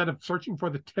that's, instead of searching for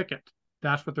the ticket,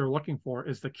 that's what they're looking for,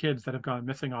 is the kids that have gone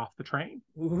missing off the train.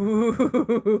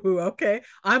 Ooh, okay.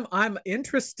 I'm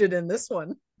interested in this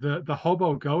one. The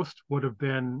hobo ghost would have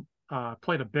been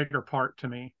played a bigger part to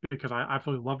me, because I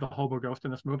absolutely love the hobo ghost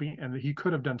in this movie, and he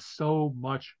could have done so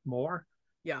much more.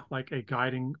 Yeah. Like a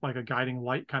guiding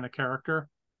light kind of character.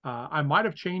 I might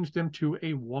have changed him to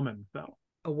a woman though.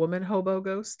 A woman hobo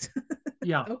ghost.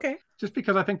 Yeah. Okay. Just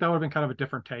because I think that would have been kind of a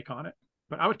different take on it.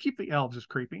 But I would keep the elves as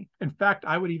creepy. In fact,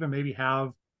 I would even maybe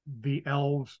have the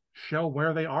elves show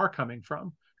where they are coming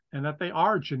from, and that they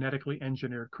are genetically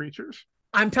engineered creatures.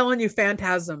 I'm telling you,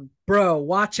 Phantasm, bro,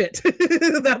 watch it.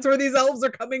 That's where these elves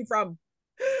are coming from.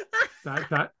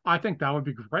 that I think that would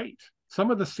be great. Some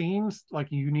of the scenes,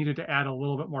 like, you needed to add a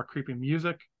little bit more creepy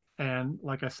music, and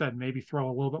like I said, maybe throw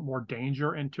a little bit more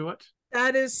danger into it.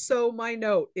 That is so my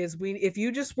note is if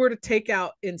you just were to take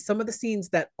out in some of the scenes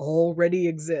that already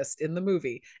exist in the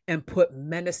movie and put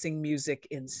menacing music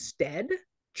instead,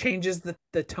 changes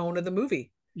the tone of the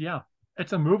movie. Yeah.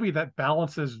 It's a movie that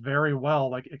balances very well.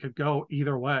 Like, it could go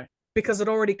either way. Because it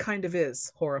already kind of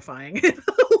is horrifying in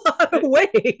a lot of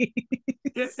ways.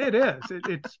 It is.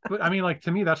 It's, but I mean, like,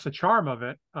 to me, that's the charm of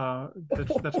it.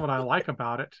 That's what I like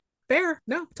about it. Fair.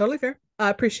 No, totally fair. I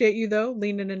appreciate you, though,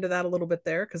 leaning into that a little bit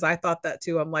there, because I thought that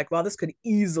too. I'm like, well, this could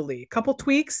easily, a couple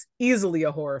tweaks, easily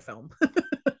a horror film.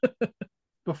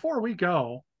 Before we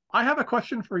go, I have a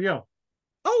question for you.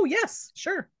 Oh, yes,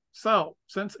 sure. So,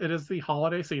 since it is the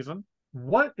holiday season,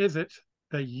 what is it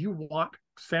that you want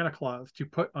Santa Claus to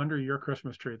put under your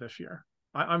Christmas tree this year?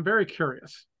 I'm very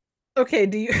curious. Okay,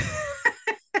 do you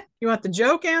you want the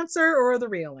joke answer or the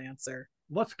real answer?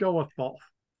 Let's go with both.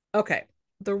 Okay.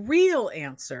 The real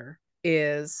answer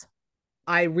is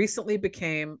I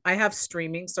have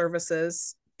streaming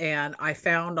services, and I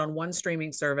found on one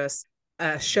streaming service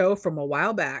a show from a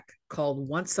while back called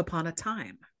Once Upon a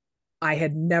Time. I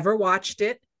had never watched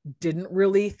it, didn't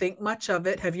really think much of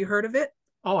it. Have you heard of it?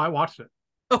 Oh, I watched it.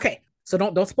 Okay, so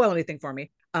don't spoil anything for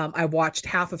me. I watched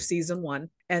half of season 1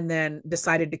 and then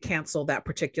decided to cancel that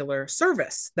particular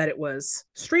service that it was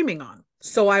streaming on.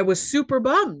 So I was super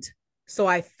bummed. So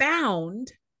I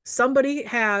found somebody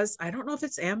has, I don't know if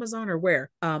it's Amazon or where,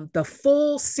 the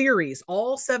full series,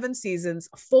 all 7 seasons,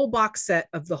 a full box set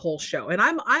of the whole show. And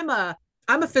I'm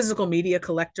a physical media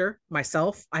collector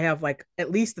myself. I have like at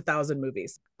least 1,000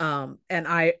 movies. And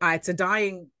I it's a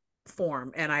dying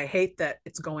form, and I hate that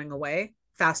it's going away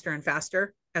faster and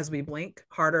faster as we blink,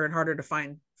 harder and harder to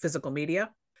find physical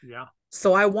media. Yeah.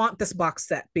 So I want this box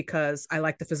set because I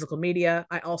like the physical media.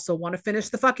 I also want to finish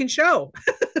the fucking show.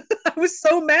 I was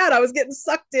so mad. I was getting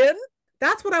sucked in.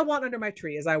 That's what I want under my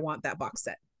tree, is I want that box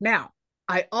set. Now,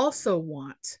 I also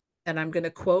want, and I'm going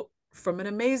to quote from an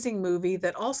amazing movie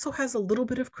that also has a little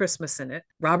bit of Christmas in it.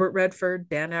 Robert Redford,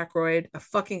 Dan Aykroyd, a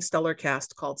fucking stellar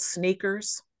cast, called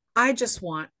Sneakers. I just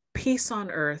want peace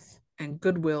on earth and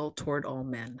goodwill toward all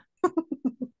men.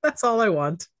 That's all I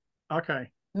want. Okay.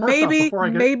 Maybe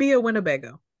a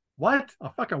Winnebago. What?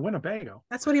 A fucking Winnebago?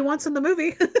 That's what he wants in the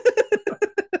movie.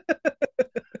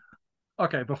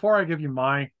 Okay, before I give you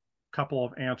my couple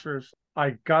of answers,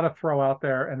 I gotta throw out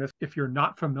there, and this, if you're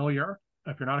not familiar,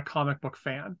 if you're not a comic book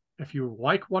fan, if you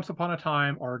like Once Upon a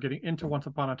Time or getting into Once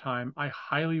Upon a Time, I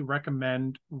highly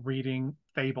recommend reading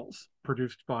Fables,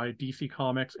 produced by DC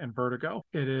Comics and Vertigo.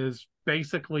 It is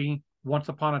basically Once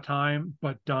Upon a Time,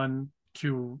 but done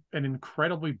to an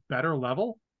incredibly better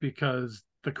level, because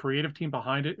the creative team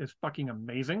behind it is fucking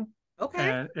amazing. Okay.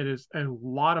 And it is a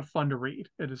lot of fun to read.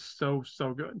 It is so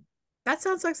good. That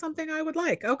sounds like something I would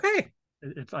like. Okay.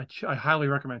 I highly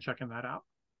recommend checking that out.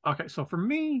 Okay, so for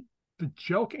me, the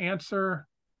joke answer.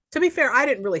 To be fair, I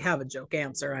didn't really have a joke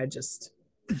answer. I just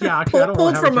actually, I don't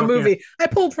pulled really have from a movie. I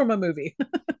pulled from a movie.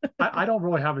 I don't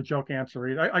really have a joke answer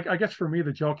either. I guess for me,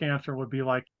 the joke answer would be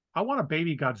like, I want a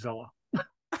baby Godzilla. Like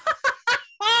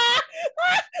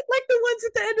the ones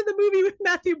at the end of the movie with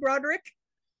Matthew Broderick.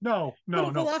 No.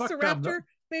 Velociraptor,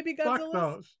 baby Godzilla. Fuck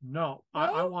those. No,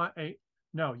 I want a.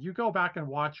 No, you go back and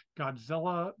watch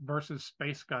Godzilla versus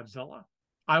Space Godzilla.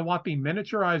 I want the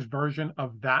miniaturized version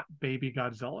of that baby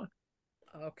Godzilla.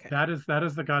 Okay. That is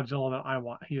the Godzilla that I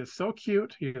want. He is so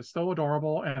cute. He is so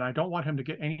adorable, and I don't want him to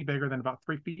get any bigger than about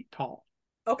 3 feet tall.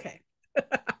 Okay.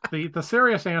 The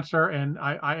serious answer, and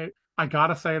I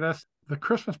gotta say this: the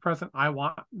Christmas present I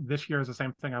want this year is the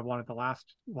same thing I wanted the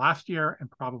last year and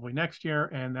probably next year,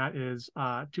 and that is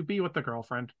to be with the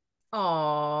girlfriend.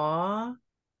 Aww.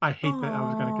 I hate that I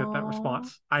was going to get that Aww.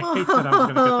 response. I hate that I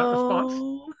was going to get that response.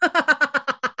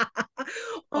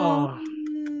 Oh,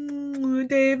 Oh,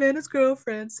 Dave and his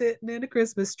girlfriend sitting in a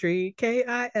Christmas tree.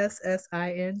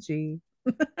 Kissing.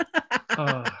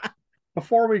 uh,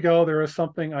 before we go, there is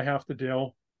something I have to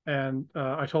do. And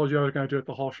I told you I was going to do it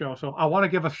the whole show. So I want to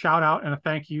give a shout out and a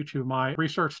thank you to my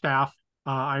research staff.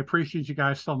 I appreciate you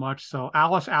guys so much. So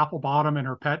Alice Applebottom and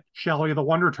her pet Shelly the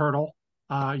Wonder Turtle,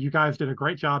 you guys did a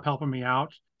great job helping me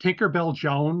out. Tinkerbell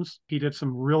Jones, he did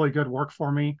some really good work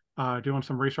for me doing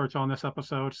some research on this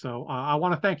episode. So I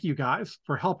want to thank you guys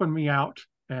for helping me out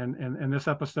in this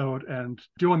episode and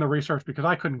doing the research because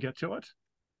I couldn't get to it.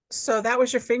 So that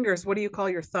was your fingers. What do you call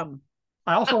your thumb?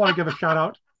 I also want to give a shout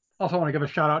out. Also want to give a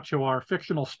shout out to our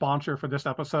fictional sponsor for this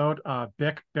episode,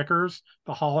 Bick Bickers,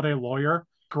 the holiday lawyer.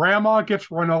 Grandma gets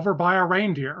run over by a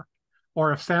reindeer,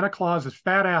 or if Santa Claus's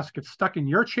fat ass gets stuck in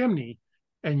your chimney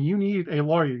and you need a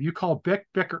lawyer, you call Bick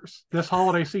Bickers this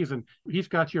holiday season. He's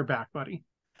got your back, buddy.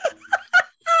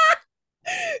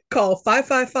 Call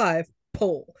 555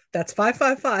 POLE. That's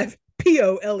 555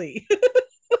 POLE.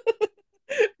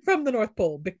 From the North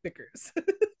Pole, Bick Bickers.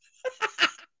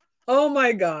 Oh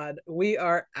my God, we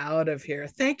are out of here.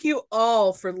 Thank you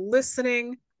all for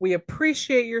listening. We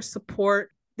appreciate your support.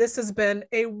 This has been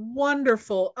a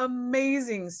wonderful,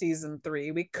 amazing season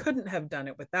 3. We couldn't have done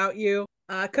it without you.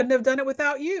 Couldn't have done it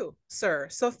without you, sir.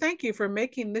 So thank you for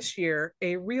making this year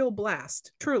a real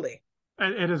blast, truly.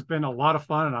 It has been a lot of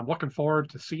fun, and I'm looking forward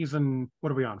to season,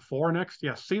 what are we on, 4 next?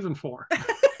 Yes, season 4.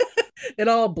 It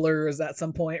all blurs at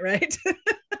some point, right?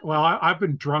 Well, I've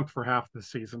been drunk for half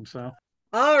this season, so.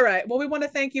 All right. Well, we want to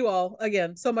thank you all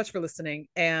again so much for listening.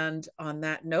 And on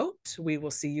that note, we will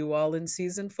see you all in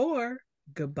season 4.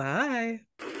 Goodbye.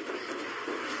 Is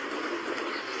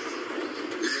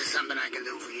there something I can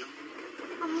do for you?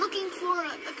 I'm looking for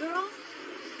a girl.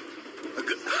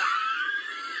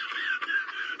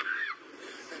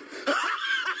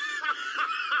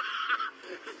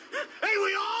 Hey,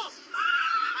 we all!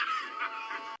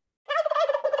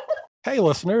 Hey,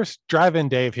 listeners, Drive-In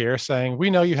Dave here saying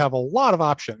we know you have a lot of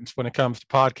options when it comes to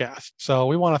podcasts, so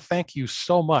we want to thank you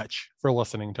so much for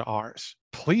listening to ours.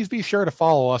 Please be sure to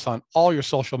follow us on all your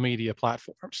social media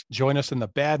platforms. Join us in the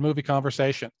Bad Movie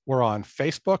Conversation. We're on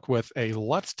Facebook with a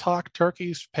Let's Talk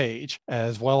Turkeys page,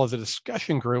 as well as a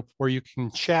discussion group where you can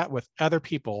chat with other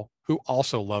people who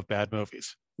also love bad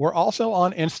movies. We're also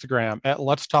on Instagram at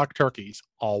Let's Talk Turkeys,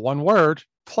 all one word.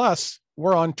 Plus,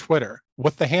 we're on Twitter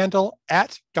with the handle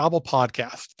at Gobble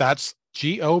Podcast. That's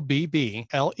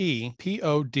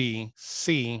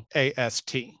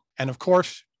GOBBLEPODCAST. And of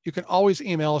course, you can always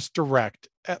email us direct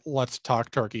at Let's Talk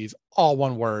Turkeys, all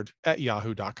one word, at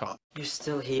yahoo.com. You're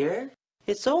still here?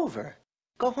 It's over.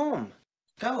 Go home.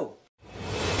 Go.